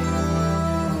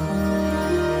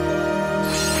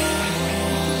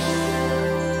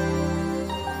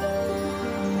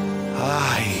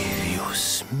 Ay,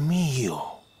 Dios mío.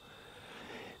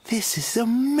 This is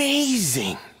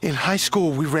amazing! In high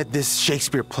school, we read this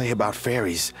Shakespeare play about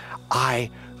fairies.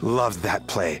 I loved that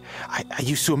play. I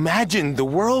used to imagine the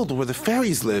world where the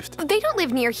fairies lived. They don't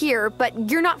live near here,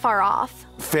 but you're not far off.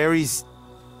 Fairies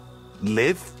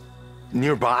live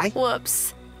nearby?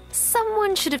 Whoops.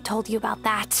 Someone should have told you about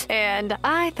that. And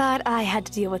I thought I had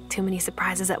to deal with too many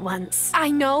surprises at once. I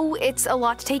know it's a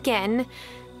lot to take in,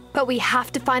 but we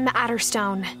have to find the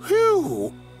Adderstone.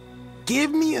 Whew!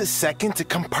 Give me a second to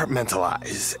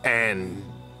compartmentalize, and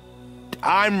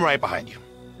I'm right behind you.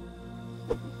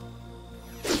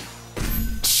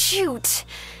 Shoot!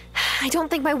 I don't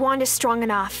think my wand is strong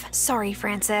enough. Sorry,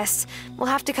 Francis. We'll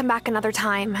have to come back another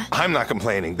time. I'm not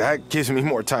complaining. That gives me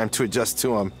more time to adjust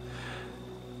to,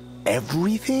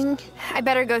 everything? I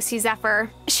better go see Zephyr.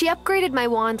 She upgraded my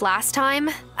wand last time.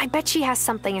 I bet she has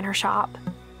something in her shop.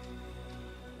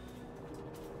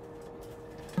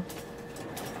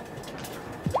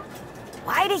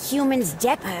 Why do humans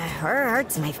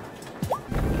hurts my...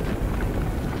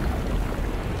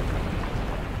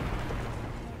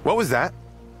 What was that?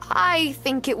 I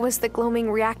think it was the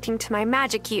gloaming reacting to my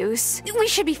magic use. We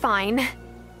should be fine.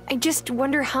 I just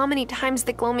wonder how many times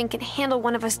the gloaming can handle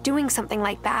one of us doing something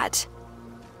like that.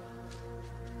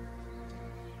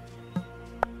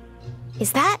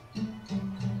 Is that...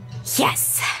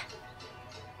 Yes!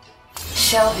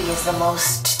 Shelby is the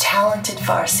most talented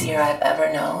farseer I've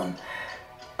ever known.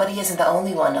 But he isn't the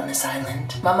only one on this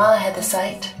island. Mama had the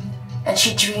sight, and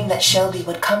she dreamed that Shelby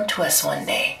would come to us one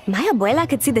day. My abuela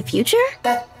could see the future?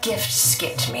 That gift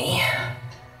skipped me.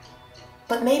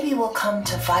 But maybe we'll come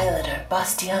to Violet or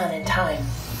Bastion in time.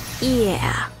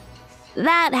 Yeah,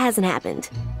 that hasn't happened.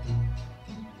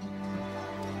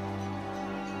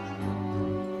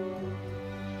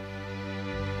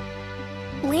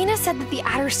 Lena said that the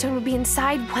Adderstone would be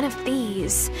inside one of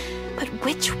these. But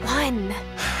which one?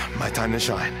 My time to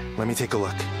shine. Let me take a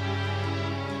look.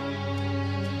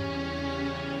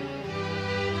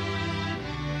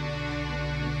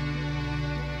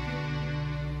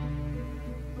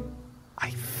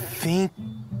 think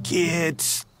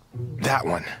it's that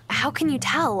one. How can you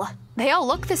tell? They all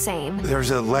look the same.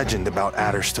 There's a legend about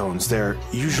adder stones. They're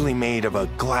usually made of a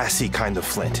glassy kind of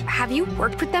flint. Have you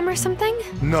worked with them or something?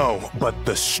 No, but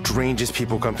the strangest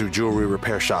people come through jewelry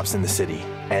repair shops in the city,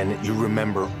 and you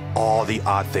remember all the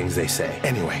odd things they say.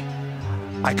 Anyway,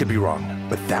 I could be wrong,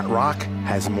 but that rock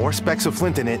has more specks of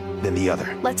flint in it than the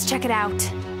other. Let's check it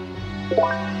out.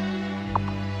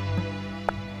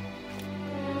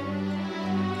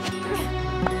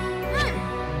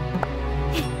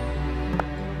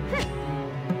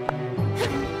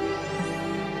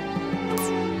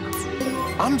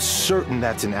 I'm certain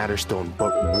that's an adder stone,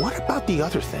 but what about the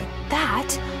other thing?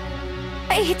 That?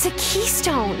 It's a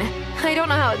keystone. I don't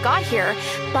know how it got here,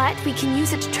 but we can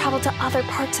use it to travel to other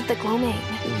parts of the gloaming.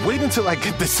 Wait until I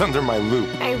get this under my loop.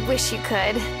 I wish you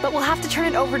could, but we'll have to turn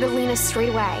it over to Lena straight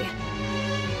away.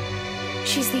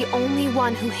 She's the only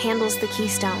one who handles the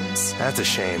keystones. That's a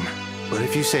shame, but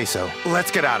if you say so,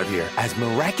 let's get out of here. As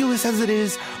miraculous as it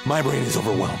is, my brain is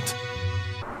overwhelmed.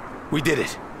 We did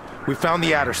it. We found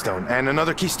the adder stone, and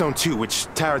another keystone too, which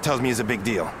Tara tells me is a big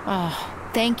deal. Oh,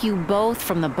 thank you both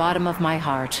from the bottom of my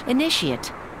heart.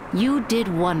 Initiate, you did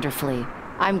wonderfully.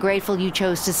 I'm grateful you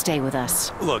chose to stay with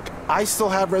us. Look, I still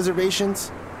have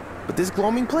reservations, but this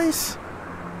gloaming place?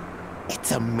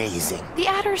 It's amazing. The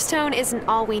adder stone isn't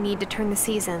all we need to turn the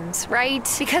seasons, right?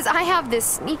 Because I have this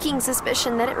sneaking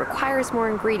suspicion that it requires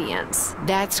more ingredients.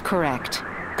 That's correct.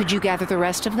 Could you gather the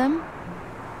rest of them?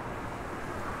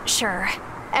 Sure.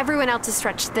 Everyone else is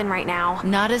stretched thin right now.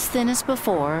 Not as thin as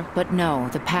before, but no,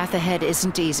 the path ahead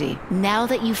isn't easy. Now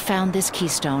that you've found this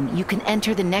keystone, you can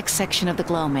enter the next section of the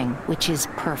gloaming, which is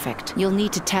perfect. You'll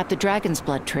need to tap the dragon's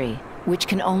blood tree, which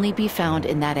can only be found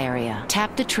in that area.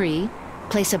 Tap the tree,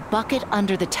 place a bucket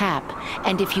under the tap,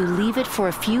 and if you leave it for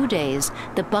a few days,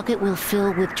 the bucket will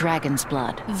fill with dragon's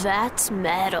blood. That's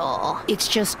metal. It's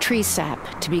just tree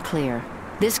sap, to be clear.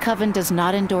 This coven does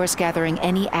not endorse gathering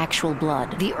any actual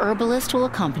blood. The herbalist will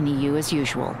accompany you as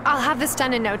usual. I'll have this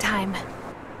done in no time.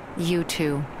 You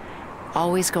too.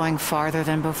 Always going farther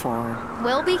than before.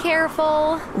 We'll be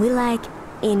careful. We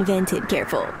invented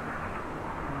careful.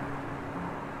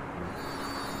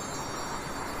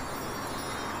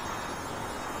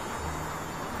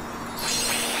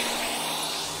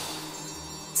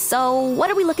 So, what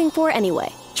are we looking for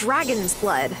anyway? Dragon's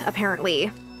blood,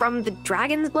 apparently. From the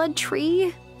dragon's blood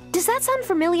tree? Does that sound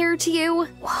familiar to you?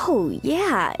 Whoa,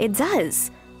 yeah, it does.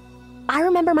 I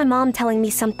remember my mom telling me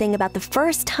something about the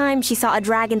first time she saw a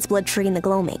dragon's blood tree in the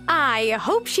gloaming. I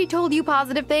hope she told you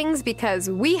positive things, because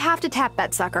we have to tap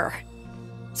that sucker.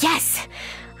 Yes!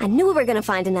 I knew we were gonna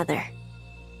find another.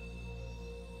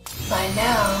 By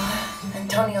now,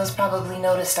 Antonio's probably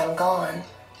noticed I'm gone.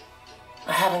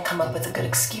 I haven't come up with a good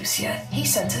excuse yet. He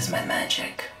senses my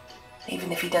magic,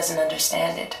 even if he doesn't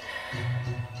understand it.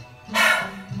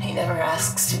 He never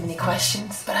asks too many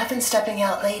questions, but I've been stepping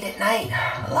out late at night,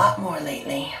 a lot more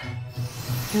lately.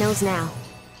 He knows now,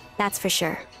 that's for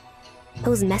sure.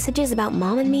 Those messages about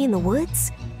Mom and me in the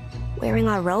woods? Wearing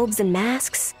our robes and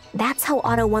masks? That's how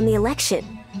Otto won the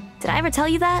election. Did I ever tell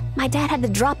you that? My dad had to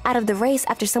drop out of the race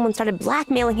after someone started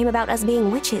blackmailing him about us being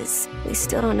witches. We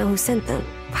still don't know who sent them.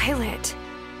 Violet,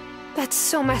 that's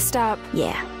so messed up.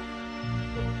 Yeah.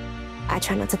 I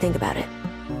try not to think about it.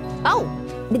 Oh,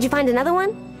 did you find another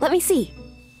one? Let me see.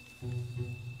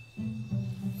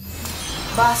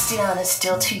 Bastian is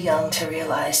still too young to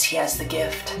realize he has the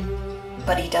gift.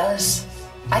 But he does.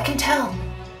 I can tell.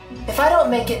 If I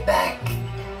don't make it back,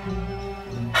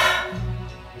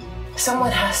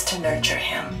 someone has to nurture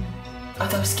him, or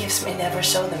those gifts may never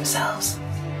show themselves.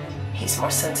 He's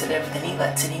more sensitive than he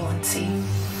lets anyone see.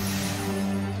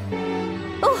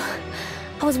 Oh,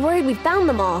 I was worried we found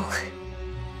them all.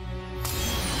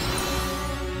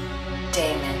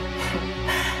 Damon.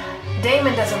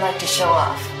 Damon doesn't like to show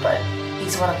off, but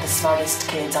he's one of the smartest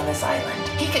kids on this island.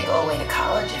 He could go away to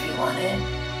college if he wanted,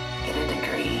 get a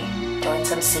degree, join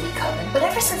some city coven, but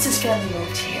ever since his family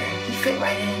moved here, he fit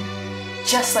right in.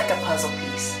 Just like a puzzle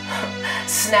piece,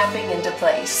 snapping into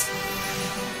place.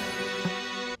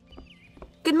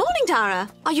 Good morning, Tara.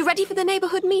 Are you ready for the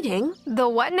neighborhood meeting? The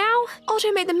what now?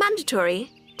 Otto made them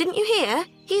mandatory. Didn't you hear?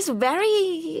 He's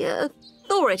very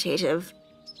authoritative.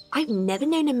 I've never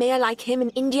known a mayor like him in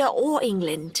India or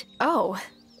England. Oh,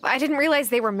 I didn't realize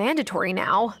they were mandatory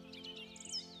now.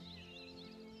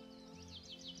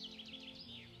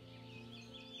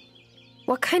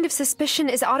 What kind of suspicion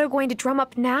is Otto going to drum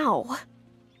up now?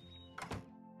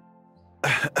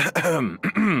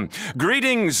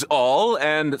 Greetings, all,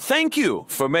 and thank you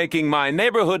for making my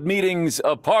neighborhood meetings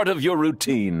a part of your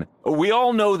routine. We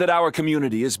all know that our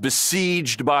community is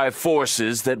besieged by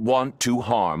forces that want to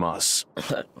harm us.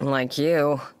 Like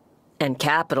you. And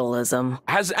capitalism.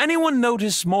 Has anyone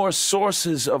noticed more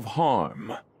sources of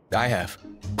harm? I have.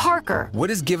 Parker.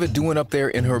 What is Giva doing up there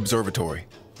in her observatory?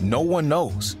 No one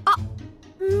knows.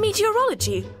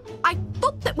 Meteorology. I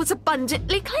thought that was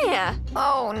abundantly clear.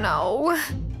 Oh, no.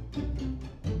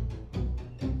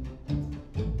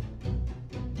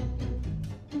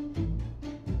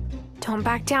 Don't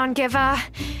back down, Giva.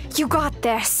 You got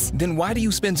this. Then why do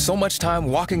you spend so much time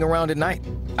walking around at night?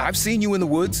 I've seen you in the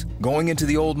woods, going into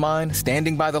the old mine,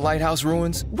 standing by the lighthouse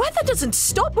ruins. Weather doesn't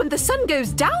stop when the sun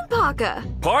goes down, Parker.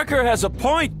 Parker has a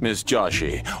point, Miss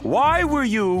Joshi. Why were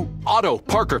you... Otto,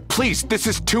 Parker, please, this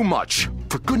is too much.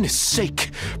 For goodness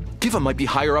sake. Giva might be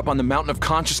higher up on the mountain of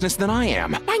consciousness than I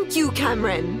am. Thank you,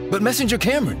 Cameron. But Messenger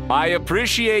Cameron... I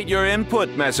appreciate your input,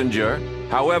 Messenger.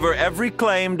 However, every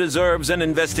claim deserves an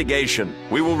investigation.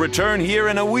 We will return here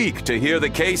in a week to hear the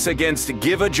case against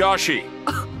Giva Joshi.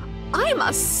 I'm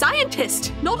a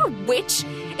scientist, not a witch.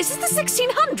 Is this the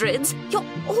 1600s? You're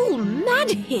all mad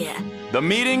here. The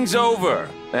meeting's over,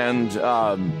 and,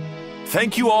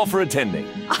 thank you all for attending.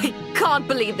 I can't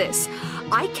believe this.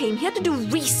 I came here to do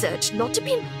research, not to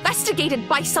be investigated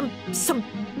by some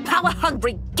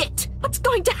power-hungry git. What's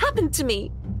going to happen to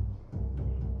me?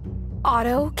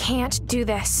 Otto can't do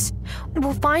this.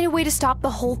 We'll find a way to stop the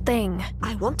whole thing.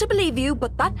 I want to believe you,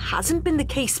 but that hasn't been the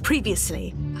case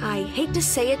previously. I hate to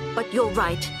say it, but you're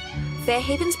right.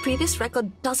 Fairhaven's previous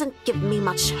record doesn't give me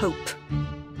much hope.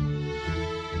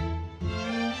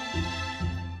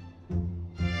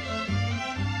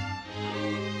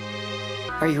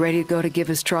 Are you ready to go to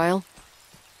Giva's trial?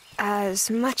 As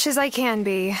much as I can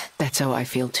be. That's how I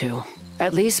feel too.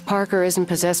 At least Parker isn't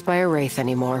possessed by a wraith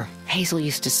anymore. Hazel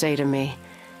used to say to me,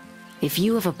 if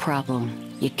you have a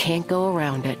problem, you can't go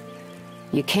around it.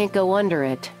 You can't go under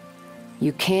it.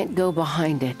 You can't go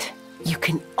behind it. You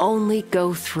can only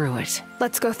go through it.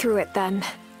 Let's go through it then.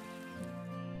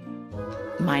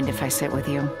 Mind if I sit with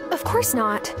you? Of course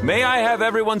not. May I have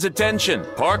everyone's attention?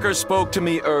 Parker spoke to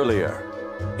me earlier.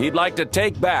 He'd like to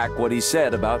take back what he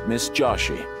said about Miss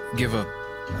Joshi. Giva,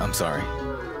 I'm sorry.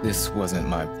 This wasn't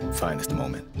my finest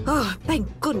moment. Oh, thank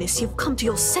goodness you've come to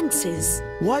your senses.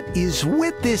 What is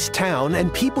with this town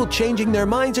and people changing their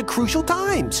minds at crucial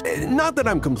times? Not that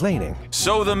I'm complaining.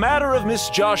 So the matter of Miss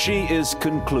Joshi is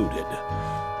concluded.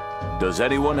 Does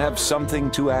anyone have something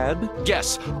to add?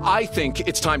 Yes, I think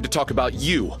it's time to talk about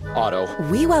you, Otto.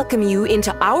 We welcome you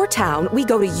into our town, we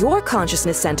go to your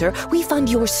consciousness center, we fund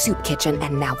your soup kitchen,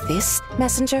 and now this,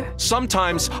 Messenger?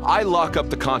 Sometimes I lock up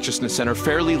the consciousness center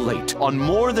fairly late. On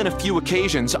more than a few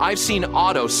occasions, I've seen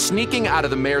Otto sneaking out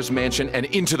of the mayor's mansion and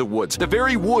into the woods. The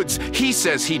very woods he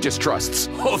says he distrusts.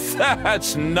 Oh,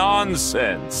 that's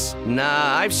nonsense.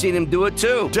 Nah, I've seen him do it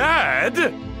too.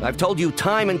 Dad? I've told you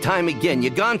time and time again,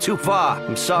 you've gone too far.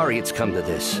 I'm sorry it's come to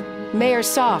this. Mayor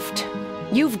Soft,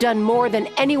 you've done more than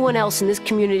anyone else in this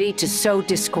community to sow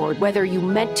discord, whether you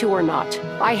meant to or not.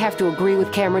 I have to agree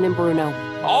with Cameron and Bruno.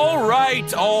 All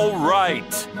right, all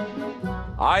right.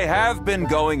 I have been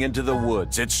going into the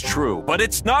woods, it's true, but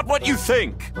it's not what you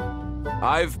think.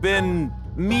 I've been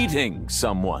meeting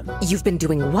someone. You've been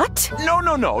doing what? No,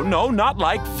 not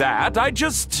like that.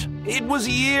 It was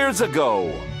years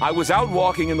ago. I was out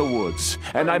walking in the woods,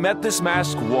 and I met this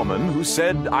masked woman who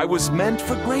said I was meant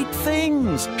for great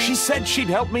things. She said she'd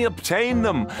help me obtain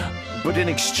them, but in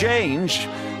exchange,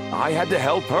 I had to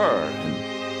help her.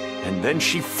 And then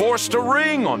she forced a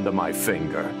ring onto my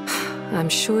finger. I'm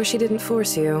sure she didn't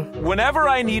force you. Whenever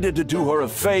I needed to do her a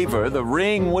favor, the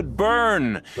ring would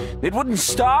burn. It wouldn't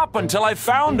stop until I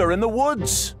found her in the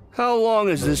woods. How long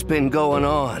has this been going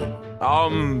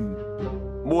on?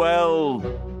 Well,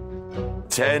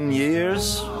 10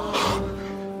 years?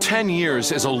 10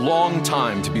 years is a long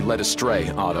time to be led astray,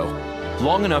 Otto.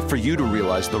 Long enough for you to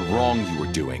realize the wrong you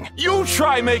were doing. You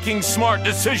try making smart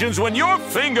decisions when your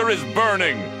finger is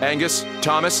burning! Angus,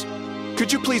 Thomas,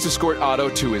 could you please escort Otto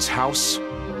to his house?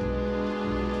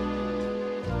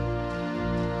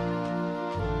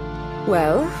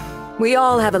 Well, we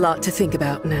all have a lot to think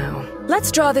about now.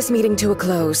 Let's draw this meeting to a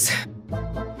close.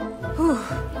 Whew.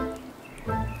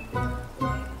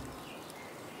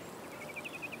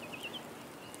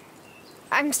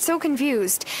 I'm so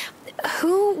confused.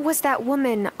 Who was that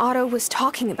woman Otto was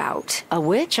talking about? A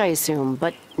witch, I assume,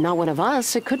 but not one of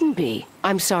us. It couldn't be.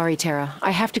 I'm sorry, Tara. I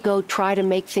have to go try to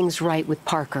make things right with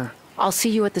Parker. I'll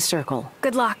see you at the circle.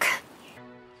 Good luck.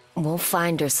 We'll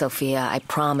find her, Sophia, I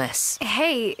promise.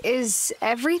 Hey, is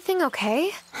everything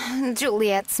okay?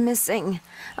 Juliet's missing.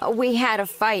 We had a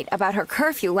fight about her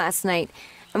curfew last night,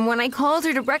 and when I called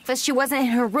her to breakfast, she wasn't in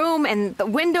her room and the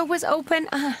window was open.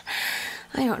 I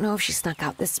don't know if she snuck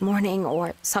out this morning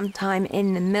or sometime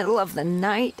in the middle of the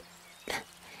night.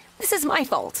 This is my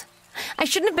fault. I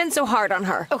shouldn't have been so hard on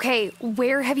her. Okay,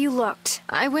 where have you looked?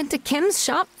 I went to Kim's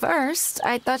shop first.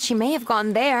 I thought she may have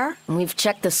gone there. We've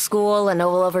checked the school and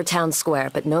all over town square,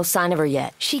 but no sign of her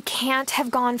yet. She can't have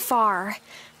gone far.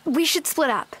 We should split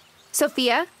up.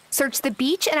 Sophia, search the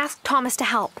beach and ask Thomas to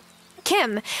help.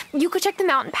 Kim, you could check the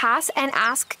mountain pass and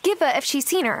ask Giva if she's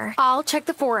seen her. I'll check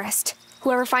the forest.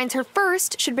 Whoever finds her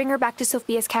first should bring her back to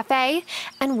Sophia's cafe,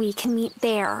 and we can meet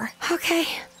there. Okay.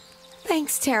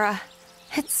 Thanks, Tara.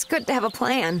 It's good to have a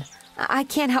plan. I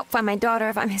can't help find my daughter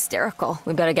if I'm hysterical.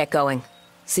 We better get going.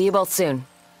 See you both soon.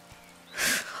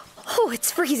 Oh,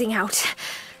 it's freezing out.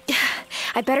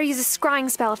 I better use a scrying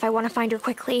spell if I want to find her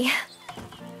quickly.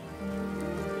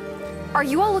 Are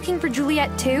you all looking for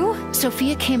Juliet too?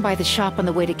 Sophia came by the shop on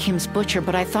the way to Kim's butcher,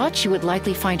 but I thought she would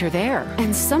likely find her there.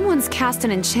 And someone's cast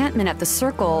an enchantment at the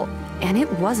circle, and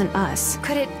it wasn't us.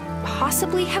 Could it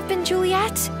possibly have been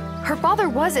Juliet? Her father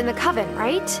was in the coven,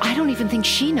 right? I don't even think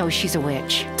she knows she's a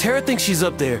witch. Tara thinks she's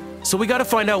up there, so we gotta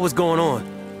find out what's going on.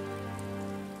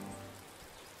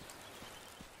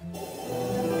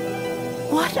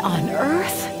 What on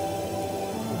earth?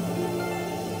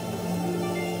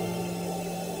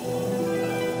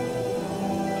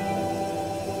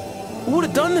 Who would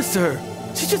have done this to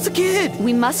her? She's just a kid.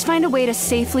 We must find a way to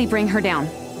safely bring her down.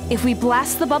 If we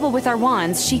blast the bubble with our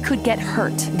wands, she could get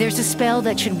hurt. There's a spell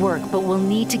that should work, but we'll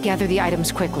need to gather the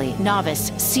items quickly.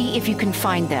 Novice, see if you can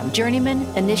find them. Journeyman,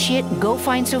 Initiate, go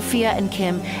find Sophia and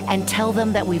Kim and tell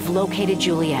them that we've located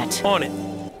Juliet. On it.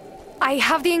 I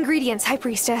have the ingredients, High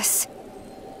Priestess.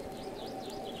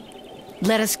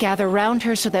 Let us gather round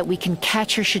her so that we can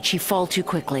catch her should she fall too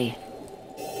quickly.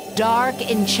 Dark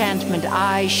enchantment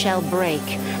I shall break,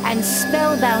 and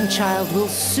spellbound child will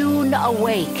soon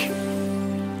awake.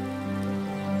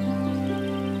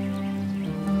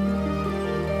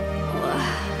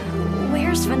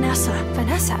 Where's Vanessa?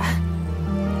 Vanessa?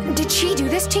 Did she do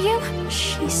this to you?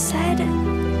 She said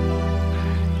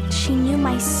she knew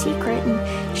my secret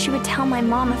and she would tell my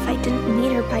mom if I didn't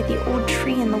meet her by the old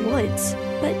tree in the woods.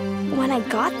 But when I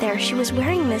got there, she was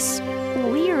wearing this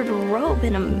weird robe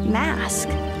and a mask.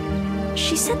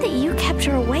 She said that you kept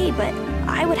her away, but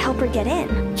I would help her get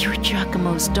in. You're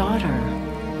Giacomo's daughter.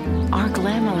 Our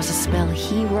glamour was a spell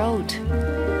he wrote.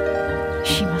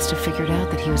 She must have figured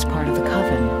out that he was part of the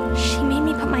coven. She made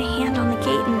me put my hand on the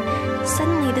gate and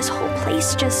suddenly this whole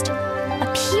place just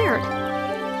appeared.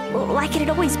 Like it had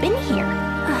always been here.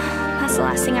 That's the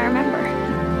last thing I remember.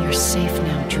 You're safe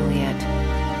now, Juliet.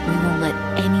 We won't let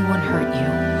anyone hurt you.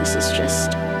 This is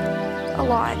just a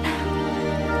lot.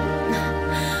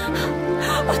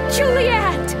 Oh,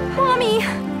 Juliet! Mommy!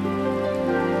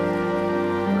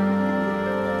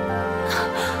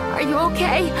 Are you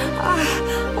okay?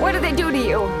 What did they do to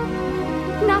you?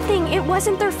 Nothing. It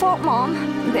wasn't their fault, Mom.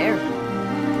 There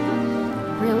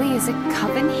really is a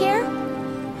coven here?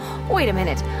 Wait a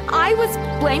minute. I was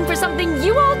blamed for something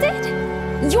you all did?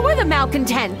 You're the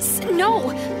malcontents. No,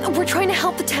 we're trying to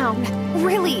help the town.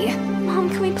 Really. Mom,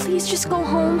 can we please just go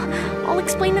home? I'll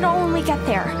explain it all when we get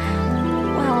there.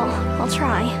 Well, I'll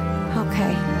try.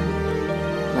 Okay.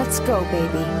 Let's go,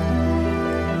 baby.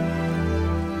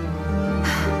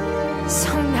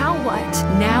 So now what?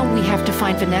 Now we have to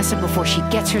find Vanessa before she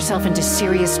gets herself into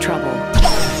serious trouble.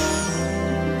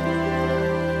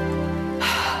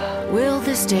 Will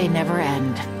this day never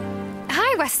end?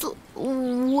 Hi, Wesley.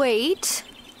 Wait.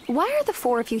 Why are the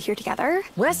four of you here together?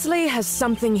 Wesley has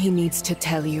something he needs to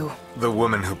tell you. The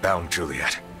woman who bound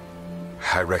Juliet.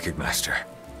 I recognized her.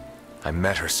 I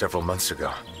met her several months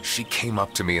ago. She came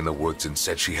up to me in the woods and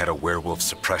said she had a werewolf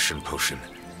suppression potion.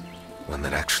 One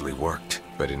that actually worked.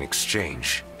 But in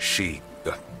exchange, she,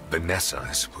 Vanessa,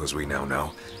 I suppose we now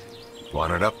know,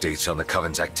 wanted updates on the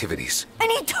Coven's activities. And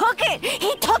he took it!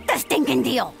 He took the stinking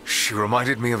deal! She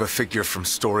reminded me of a figure from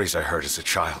stories I heard as a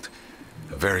child.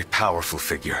 A very powerful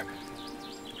figure.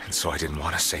 And so I didn't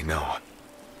want to say no.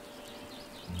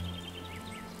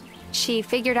 She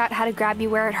figured out how to grab you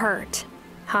where it hurt.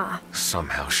 Huh.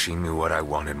 Somehow she knew what I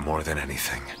wanted more than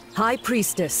anything. High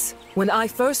Priestess, when I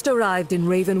first arrived in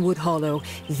Ravenwood Hollow,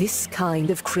 this kind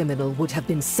of criminal would have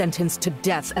been sentenced to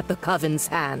death at the Coven's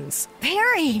hands.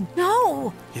 Perry,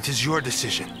 no! It is your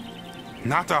decision,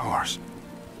 not ours.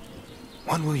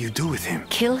 What will you do with him?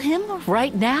 Kill him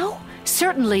right now?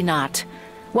 Certainly not.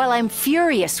 While I'm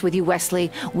furious with you,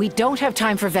 Wesley, we don't have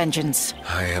time for vengeance.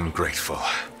 I am grateful.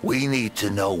 We need to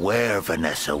know where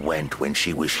Vanessa went when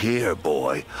she was here,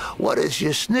 boy. What does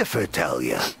your sniffer tell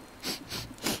you?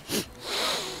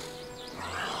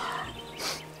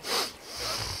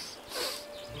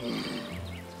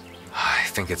 I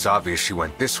think it's obvious she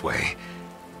went this way.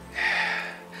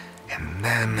 And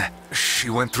then she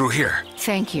went through here.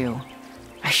 Thank you.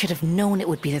 I should have known it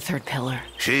would be the third pillar.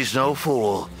 She's no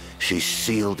fool. She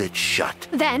sealed it shut.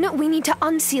 Then we need to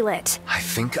unseal it. I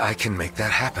think I can make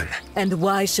that happen. And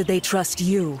why should they trust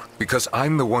you? Because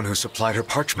I'm the one who supplied her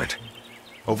parchment.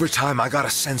 Over time, I got a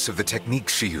sense of the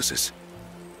techniques she uses.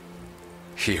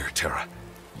 Here, Terra.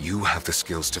 You have the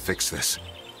skills to fix this.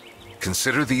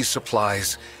 Consider these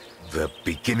supplies the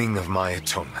beginning of my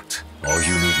atonement. All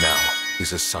you need now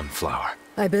is a sunflower.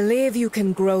 I believe you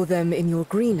can grow them in your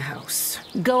greenhouse.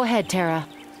 Go ahead, Terra.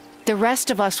 The rest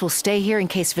of us will stay here in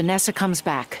case Vanessa comes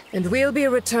back. And we'll be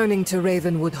returning to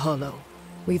Ravenwood Hollow.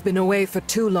 We've been away for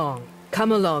too long.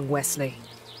 Come along, Wesley.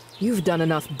 You've done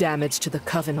enough damage to the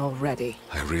Coven already.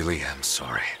 I really am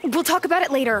sorry. We'll talk about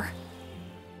it later.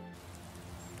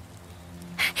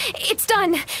 It's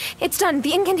done. It's done.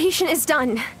 The incantation is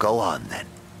done. Go on, then.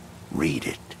 Read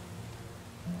it.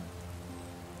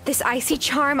 This icy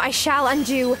charm I shall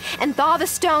undo, and thaw the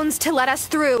stones to let us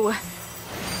through.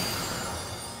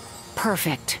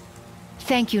 Perfect.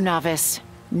 Thank you, Novice.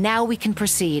 Now we can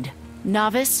proceed.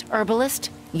 Novice, Herbalist,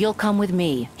 you'll come with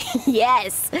me.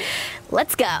 Yes.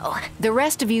 Let's go. The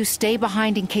rest of you stay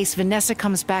behind in case Vanessa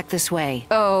comes back this way.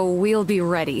 Oh, we'll be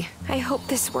ready. I hope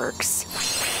this works.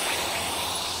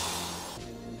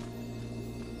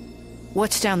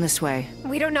 What's down this way?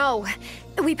 We don't know.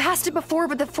 We passed it before,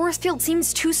 but the force field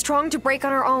seems too strong to break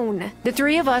on our own. The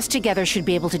three of us together should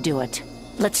be able to do it.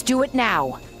 Let's do it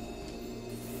now.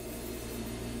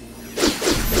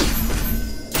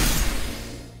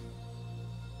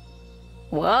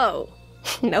 Whoa.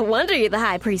 No wonder you're the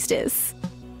High Priestess.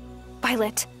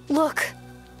 Violet, look.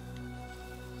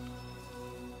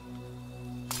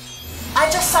 I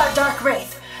just saw a dark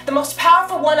wraith, the most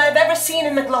powerful one I've ever seen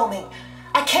in the gloaming.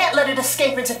 I can't let it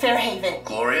escape into Fairhaven.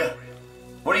 Gloria?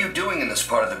 What are you doing in this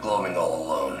part of the gloaming all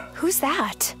alone? Who's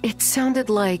that? It sounded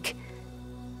like...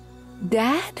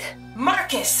 Dad?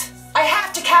 Marcus! I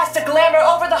have to cast a glamour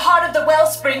over the heart of the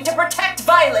wellspring to protect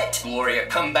Violet! Gloria,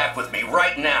 come back with me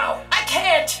right now! I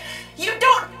can't! You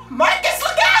don't... Marcus,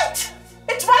 look out!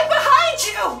 It's right behind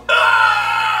you!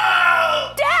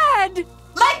 Ah! Dad!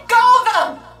 Let go of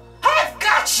them! I've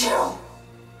got you!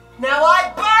 Now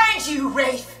I bind you,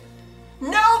 Wraith!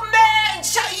 No man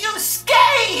shall you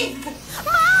scathe!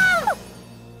 Mom!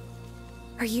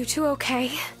 Are you two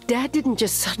okay? Dad didn't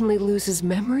just suddenly lose his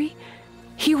memory.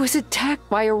 He was attacked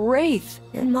by a wraith.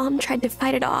 And Mom tried to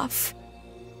fight it off.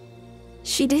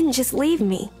 She didn't just leave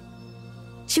me.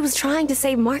 She was trying to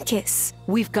save Marcus.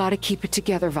 We've got to keep it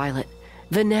together, Violet.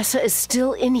 Vanessa is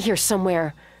still in here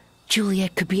somewhere.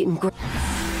 Juliet could be in...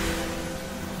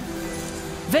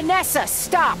 Vanessa,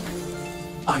 stop!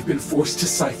 I've been forced to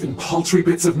siphon paltry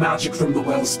bits of magic from the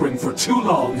wellspring for too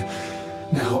long.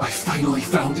 Now I finally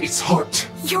found its heart.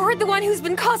 You're the one who's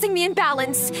been causing the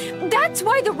imbalance. That's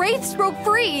why the wraiths broke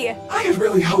free. I had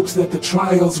really hoped that the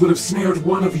trials would have snared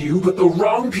one of you, but the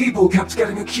wrong people kept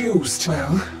getting accused.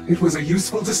 Well, it was a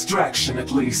useful distraction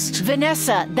at least.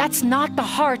 Vanessa, that's not the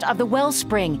heart of the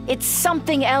wellspring. It's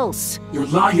something else. You're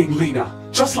lying, Lena.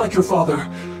 Just like your father.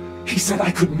 He said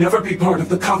I could never be part of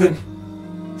the coven.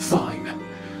 Fine.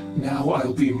 Now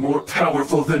I'll be more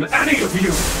powerful than any of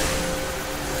you!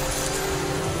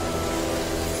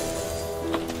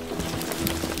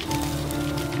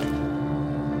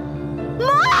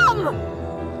 Mom!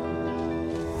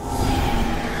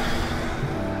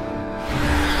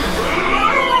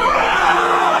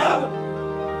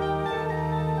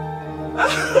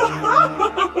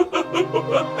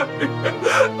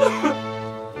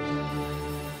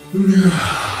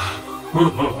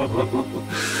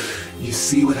 You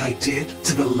see what I did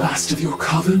to the last of your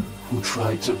coven, who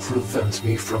tried to prevent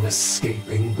me from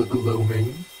escaping the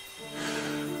gloaming?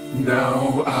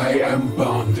 Now I am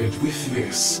bonded with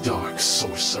this dark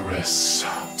sorceress.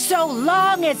 So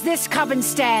long as this coven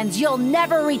stands, you'll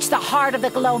never reach the heart of the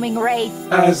gloaming wraith.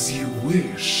 As you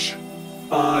wish.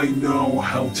 I know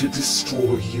how to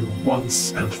destroy you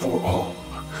once and for all.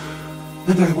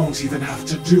 And I won't even have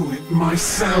to do it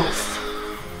myself.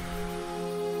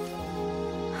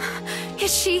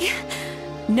 Is she...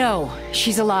 No,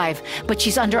 she's alive, but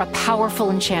she's under a powerful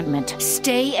enchantment.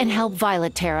 Stay and help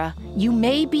Violet, Terra. You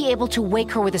may be able to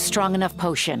wake her with a strong enough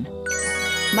potion.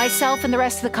 Myself and the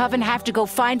rest of the coven have to go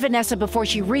find Vanessa before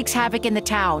she wreaks havoc in the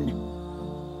town.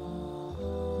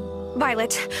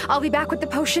 Violet, I'll be back with the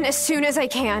potion as soon as I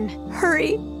can.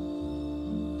 Hurry.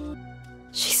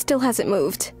 She still hasn't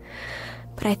moved,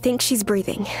 but I think she's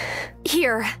breathing.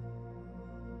 Here.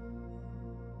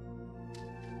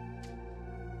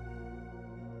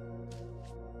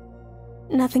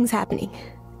 Nothing's happening.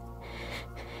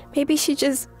 Maybe she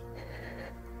just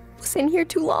was in here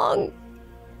too long.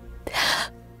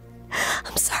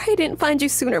 I'm sorry I didn't find you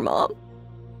sooner, Mom.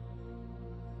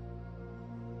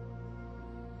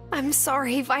 I'm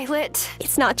sorry, Violet.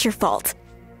 It's not your fault.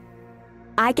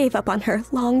 I gave up on her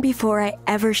long before I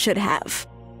ever should have.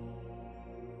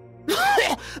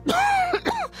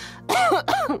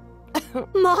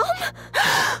 Mom?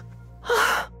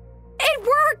 It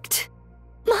worked!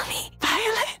 Mommy.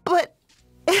 Violet? But...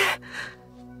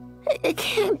 it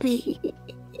can't be.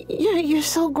 You're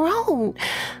so grown.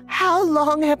 How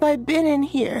long have I been in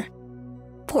here?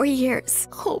 4 years.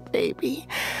 Oh, baby.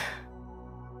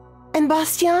 And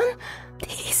Bastian?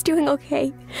 He's doing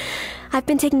okay. I've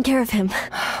been taking care of him.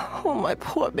 Oh, my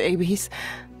poor babies.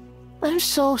 I'm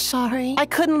so sorry. I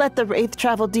couldn't let the Wraith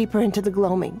travel deeper into the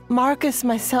gloaming. Marcus,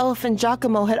 myself, and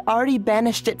Giacomo had already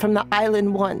banished it from the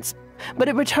island once, but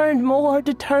it returned more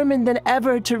determined than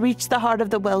ever to reach the heart of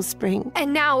the wellspring.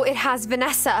 And now it has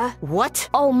Vanessa. What?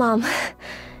 Oh, Mom.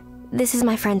 This is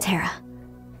my friend Tara.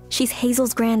 She's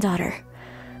Hazel's granddaughter.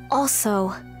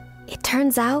 Also, it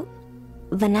turns out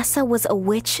Vanessa was a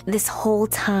witch this whole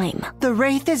time. The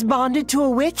Wraith is bonded to a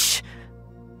witch?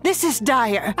 This is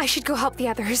dire. I should go help the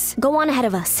others. Go on ahead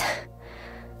of us.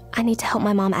 I need to help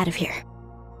my mom out of here.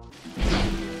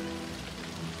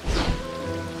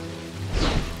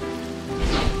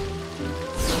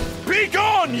 Be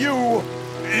gone, you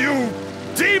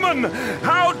demon!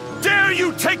 How dare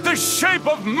you take the shape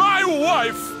of my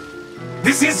wife?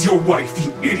 This is your wife,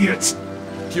 you idiot!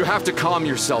 You have to calm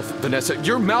yourself, Vanessa.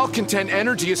 Your malcontent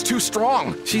energy is too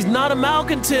strong. She's not a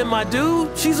malcontent, my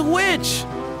dude. She's a witch.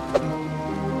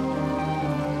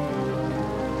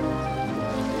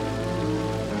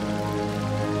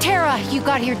 Tara, you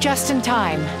got here just in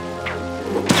time.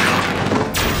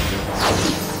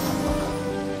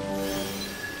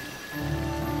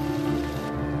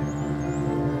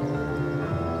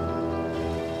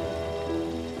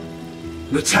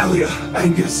 Natalia,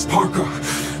 Angus, Parker,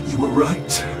 you were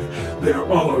right. There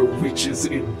are witches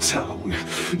in town.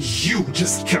 You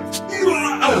just kept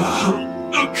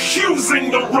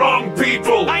accusing the wrong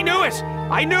people! I knew it!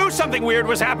 I knew something weird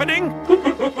was happening!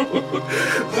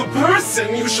 The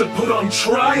person you should put on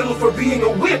trial for being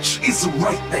a witch is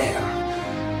right there.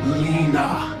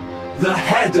 Lena, the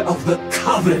head of the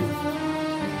coven.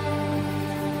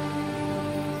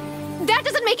 That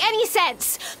doesn't make any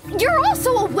sense! You're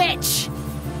also a witch!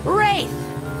 Wraith,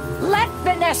 let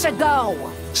Vanessa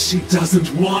go! She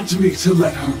doesn't want me to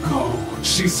let her go.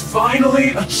 She's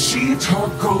finally achieved her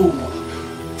goal.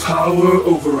 Power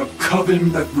over a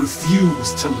coven that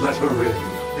refused to let her in.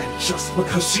 And just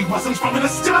because she wasn't from an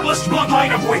established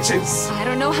bloodline of witches! I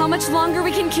don't know how much longer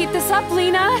we can keep this up,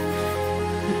 Lena.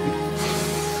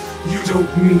 You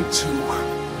don't need to.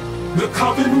 The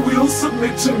coven will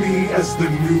submit to me as the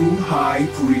new High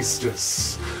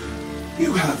Priestess.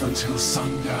 You have until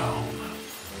sundown.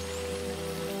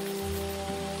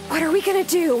 What are we gonna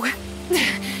do?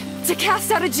 To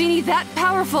cast out a genie that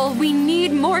powerful, we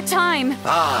need more time.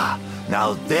 Ah,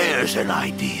 now there's an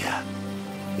idea.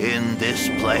 In this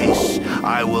place,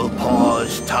 I will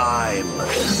pause time.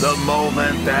 The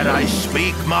moment that I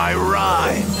speak my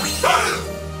rhyme.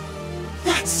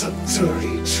 That's a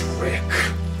dirty trick.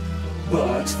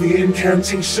 But the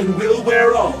incantation will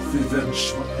wear off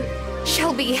eventually.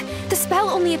 Shelby, the spell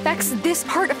only affects this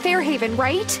part of Fairhaven,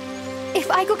 right? If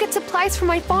I go get supplies for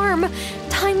my farm,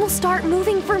 time will start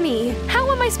moving for me. How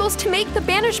am I supposed to make the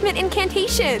banishment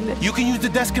incantation? You can use the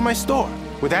desk in my store.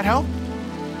 Would that help?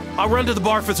 I'll run to the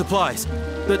bar for supplies.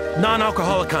 The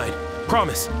non-alcoholic kind.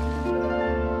 Promise.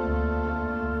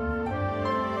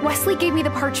 Wesley gave me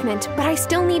the parchment, but I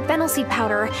still need fennel seed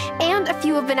powder and a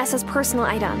few of Vanessa's personal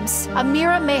items.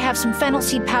 Amira may have some fennel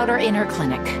seed powder in her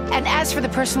clinic. And as for the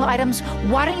personal items,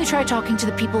 why don't you try talking to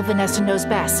the people Vanessa knows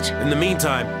best? In the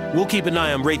meantime, we'll keep an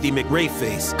eye on Wraithy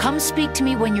McWraithface. Come speak to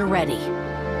me when you're ready.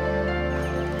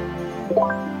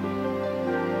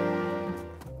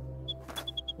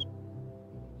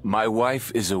 My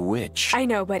wife is a witch. I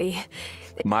know, buddy.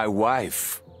 My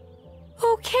wife.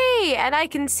 Okay, and I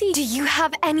can see. Do you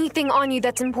have anything on you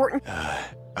that's important?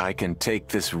 I can take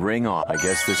this ring off. I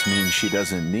guess this means she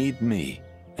doesn't need me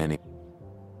any.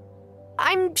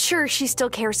 I'm sure she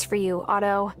still cares for you,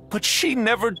 Otto. But she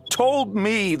never told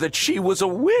me that she was a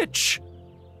witch.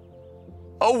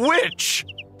 A witch!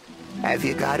 Have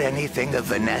you got anything of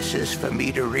Vanessa's for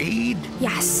me to read?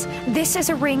 Yes, this is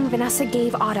a ring Vanessa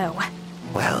gave Otto.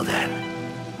 Well then.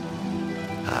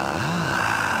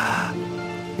 Ah.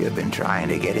 You've been trying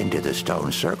to get into the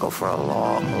stone circle for a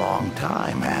long, long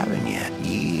time, haven't you?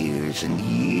 Years and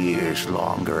years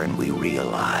longer, and we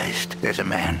realized there's a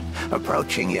man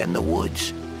approaching you in the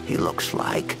woods. He looks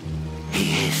like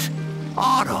he is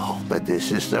Otto, but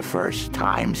this is the first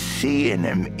time seeing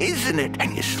him, isn't it?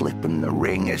 And you slip him the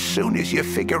ring as soon as you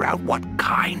figure out what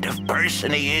kind of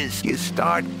person he is. You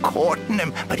start courting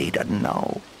him, but he doesn't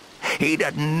know. He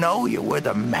doesn't know you were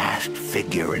the masked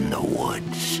figure in the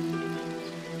woods.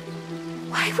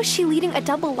 Why was she leading a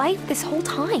double life this whole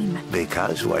time?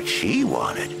 Because what she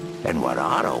wanted and what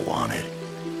Otto wanted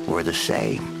were the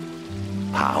same.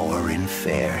 Power in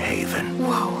Fairhaven.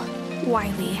 Whoa.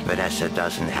 Wylde. Vanessa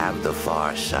doesn't have the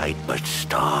far sight, but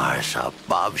stars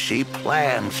above. She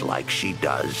plans like she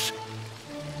does.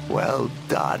 Well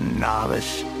done,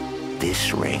 novice.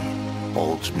 This ring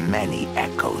holds many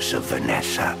echoes of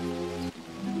Vanessa.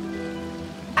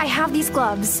 I have these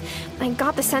gloves. I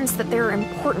got the sense that they're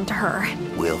important to her.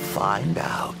 We'll find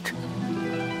out.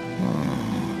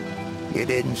 You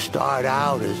didn't start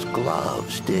out as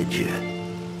gloves, did you?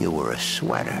 You were a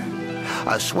sweater.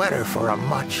 A sweater for a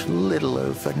much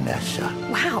littler Vanessa.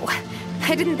 Wow.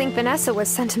 I didn't think Vanessa was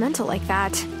sentimental like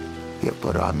that. You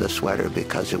put on the sweater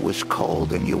because it was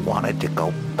cold and you wanted to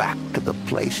go back to the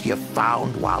place you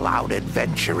found while out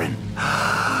adventuring.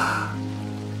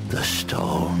 The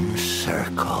stone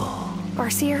circle.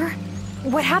 Barseer,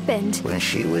 what happened? When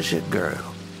she was a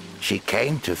girl, she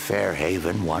came to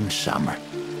Fairhaven one summer.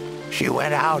 She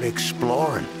went out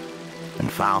exploring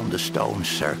and found the stone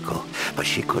circle, but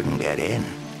she couldn't get in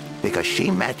because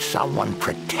she met someone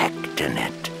protecting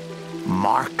it.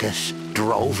 Marcus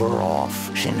drove her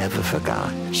off. She never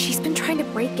forgot. She's been trying to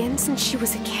break in since she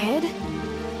was a kid?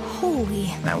 Holy.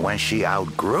 And when she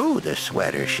outgrew the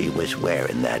sweater she was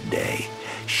wearing that day,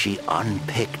 she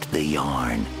unpicked the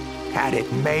yarn, had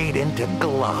it made into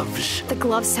gloves. The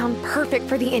gloves sound perfect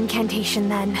for the incantation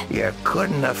then. You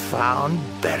couldn't have found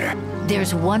better.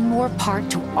 There's one more part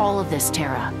to all of this,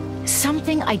 Tara.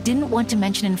 Something I didn't want to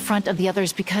mention in front of the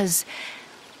others because,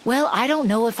 well, I don't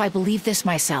know if I believe this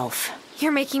myself.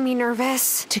 You're making me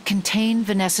nervous. To contain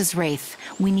Vanessa's wraith,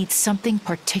 we need something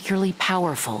particularly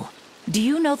powerful. Do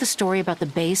you know the story about the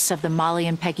base of the Molly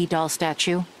and Peggy doll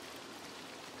statue?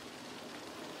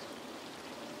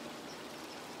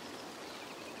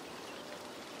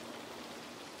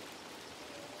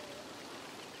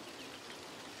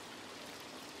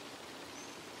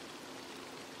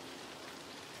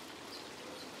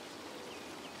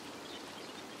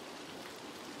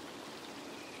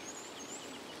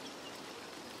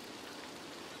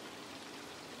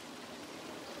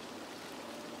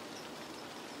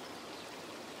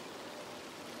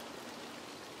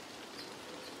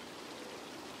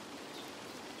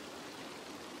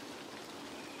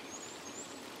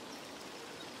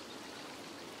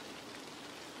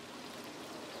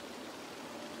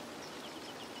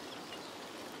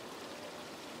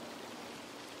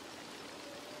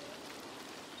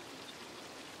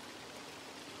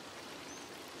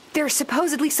 There's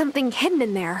supposedly something hidden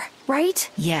in there, right?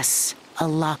 Yes, a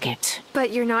locket.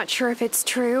 But you're not sure if it's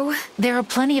true? There are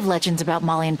plenty of legends about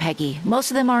Molly and Peggy. Most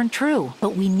of them aren't true,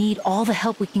 but we need all the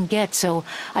help we can get, so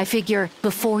I figure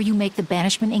before you make the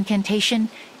banishment incantation,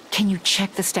 can you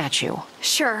check the statue?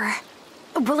 Sure.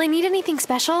 Will I need anything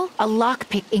special? A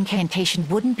lockpick incantation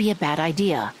wouldn't be a bad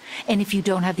idea. And if you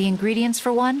don't have the ingredients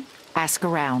for one, ask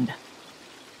around.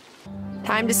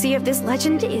 Time to see if this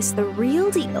legend is the real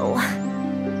deal.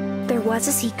 There was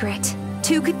a secret.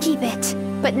 Two could keep it.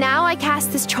 But now I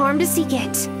cast this charm to seek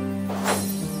it.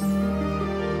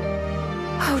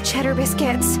 Oh, cheddar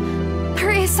biscuits.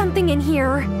 There is something in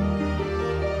here.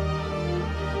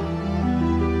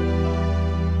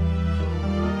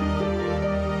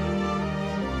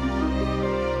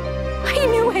 I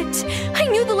knew it! I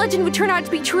knew the legend would turn out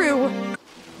to be true.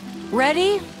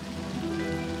 Ready?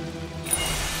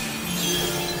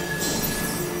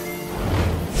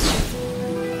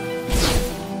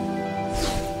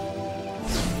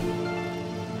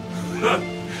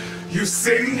 You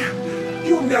see?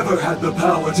 You never had the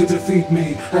power to defeat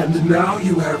me, and now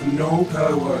you have no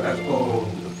power at all.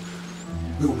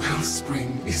 The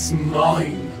wellspring is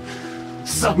mine.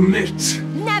 Submit!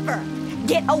 Never!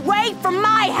 Get away from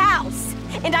my house!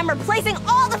 And I'm replacing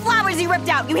all the flowers you ripped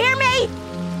out, you hear me?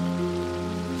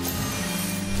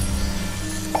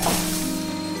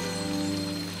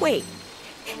 Wait,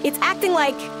 it's acting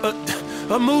like...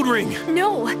 A mood ring!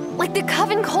 No, like the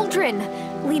coven cauldron.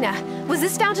 Lena, was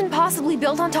this fountain possibly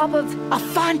built on top of... A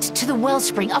font to the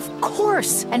wellspring, of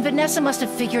course! And Vanessa must have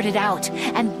figured it out.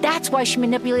 And that's why she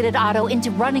manipulated Otto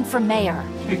into running for mayor.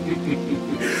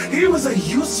 He was a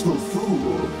useful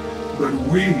fool, but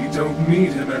we don't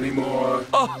need him anymore.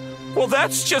 Oh, well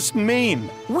that's just mean.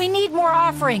 We need more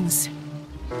offerings.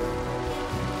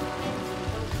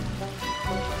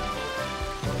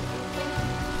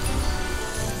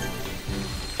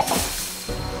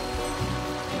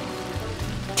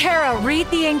 Tara, read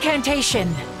the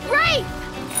incantation. Right!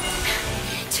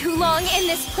 Too long in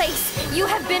this place, you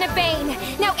have been a bane.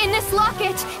 Now in this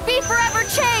locket, be forever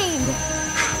chained!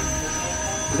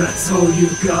 That's all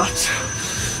you've got.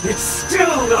 It's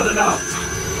still not enough!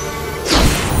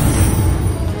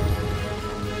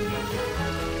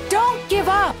 Don't give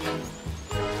up!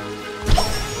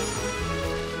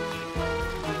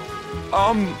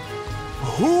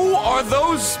 Who are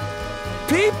those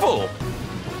people?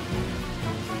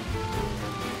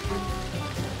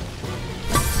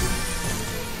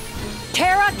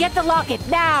 Tara, get the locket,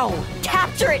 now!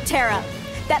 Capture it, Tara!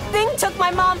 That thing took my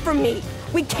mom from me!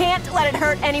 We can't let it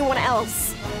hurt anyone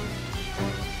else!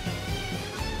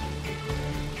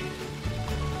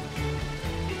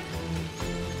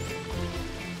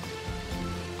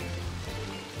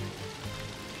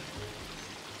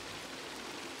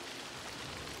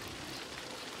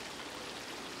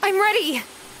 I'm ready!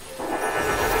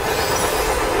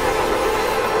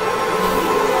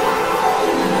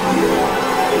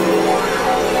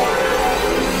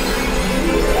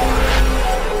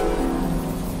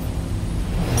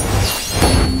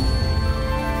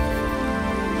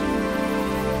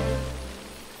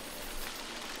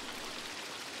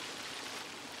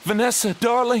 Vanessa,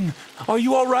 darling, are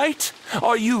you all right?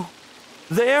 Are you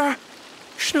there?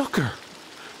 Schnooker,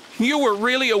 you were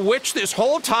really a witch this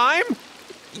whole time?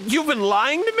 You've been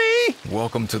lying to me?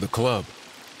 Welcome to the club.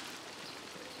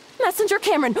 Messenger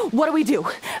Cameron, what do we do?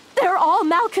 They're all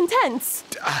malcontents.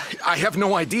 I have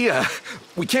no idea.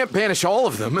 We can't banish all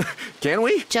of them, can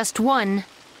we? Just one.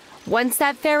 Once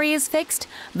that ferry is fixed,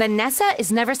 Vanessa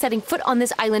is never setting foot on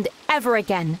this island ever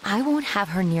again. I won't have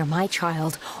her near my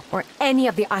child or any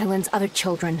of the island's other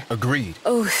children. Agreed.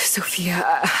 Oh,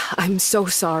 Sophia, I'm so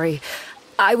sorry.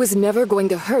 I was never going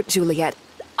to hurt Juliet.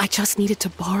 I just needed to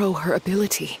borrow her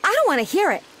ability. I don't want to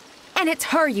hear it. And it's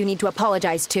her you need to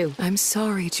apologize to. I'm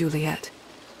sorry, Juliet.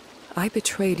 I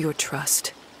betrayed your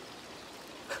trust.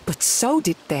 But so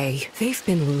did they. They've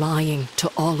been lying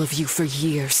to all of you for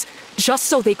years, just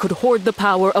so they could hoard the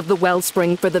power of the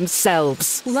wellspring for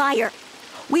themselves. Liar!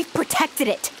 We've protected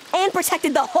it, and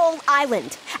protected the whole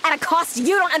island, at a cost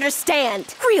you don't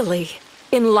understand! Really?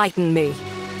 Enlighten me.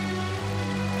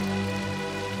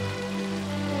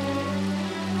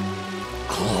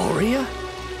 Gloria?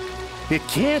 It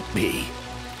can't be.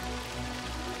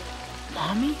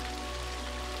 Mommy?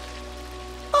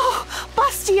 Oh,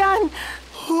 Bastian!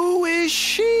 Who is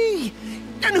she?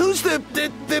 And who's the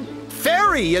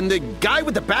fairy and the guy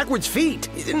with the backwards feet?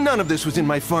 None of this was in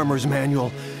my farmer's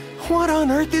manual. What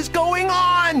on earth is going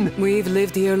on? We've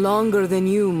lived here longer than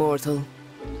you, mortal.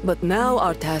 But now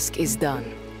our task is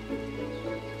done.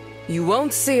 You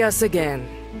won't see us again.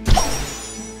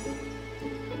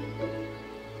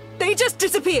 They just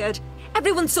disappeared.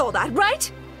 Everyone saw that, right?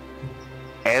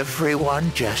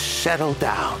 Everyone just settle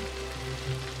down.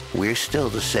 We're still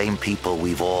the same people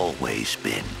we've always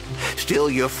been. Still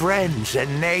your friends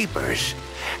and neighbors.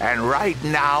 And right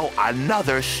now,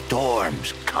 another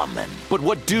storm's coming. But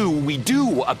what do we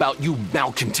do about you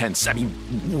malcontents? I mean,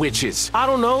 witches? I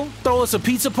don't know. Throw us a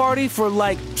pizza party for,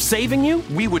 like, saving you?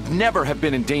 We would never have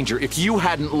been in danger if you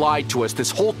hadn't lied to us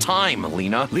this whole time,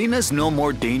 Lena. Lena's no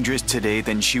more dangerous today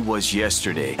than she was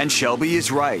yesterday. And Shelby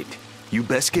is right. You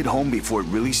best get home before it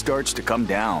really starts to come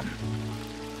down.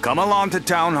 Come along to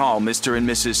Town Hall, Mr. and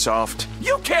Mrs. Soft.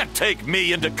 You can't take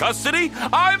me into custody!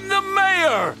 I'm the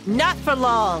mayor! Not for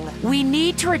long. We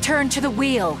need to return to the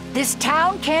wheel. This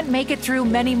town can't make it through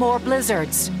many more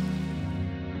blizzards.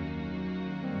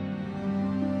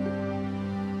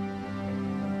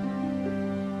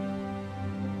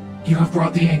 You have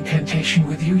brought the incantation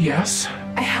with you, yes?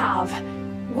 I have.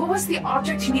 What was the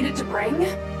object you needed to bring?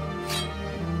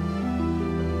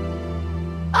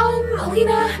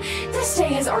 Lena, this day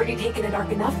has already taken a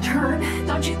dark enough turn,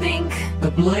 don't you think?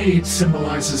 The blade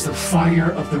symbolizes the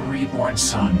fire of the reborn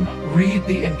sun. Read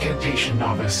the incantation,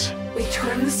 novice. We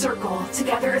turn the circle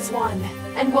together as one,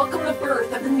 and welcome the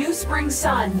birth of the new spring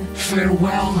sun.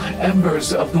 Farewell,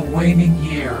 embers of the waning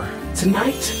year.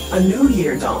 Tonight, a new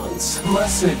year dawns.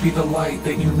 Blessed be the light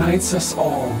that unites us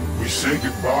all. We say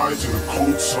goodbye to the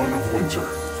cold sun of winter.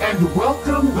 And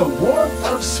welcome the warmth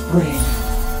of spring.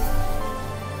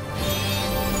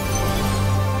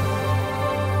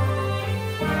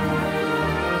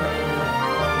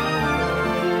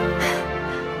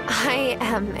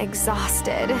 am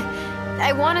exhausted.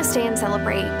 I want to stay and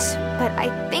celebrate, but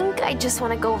I think I just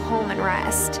want to go home and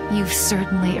rest. You've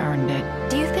certainly earned it.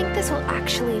 Do you think this will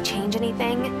actually change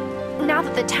anything? Now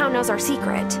that the town knows our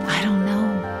secret. I don't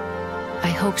know. I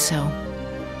hope so.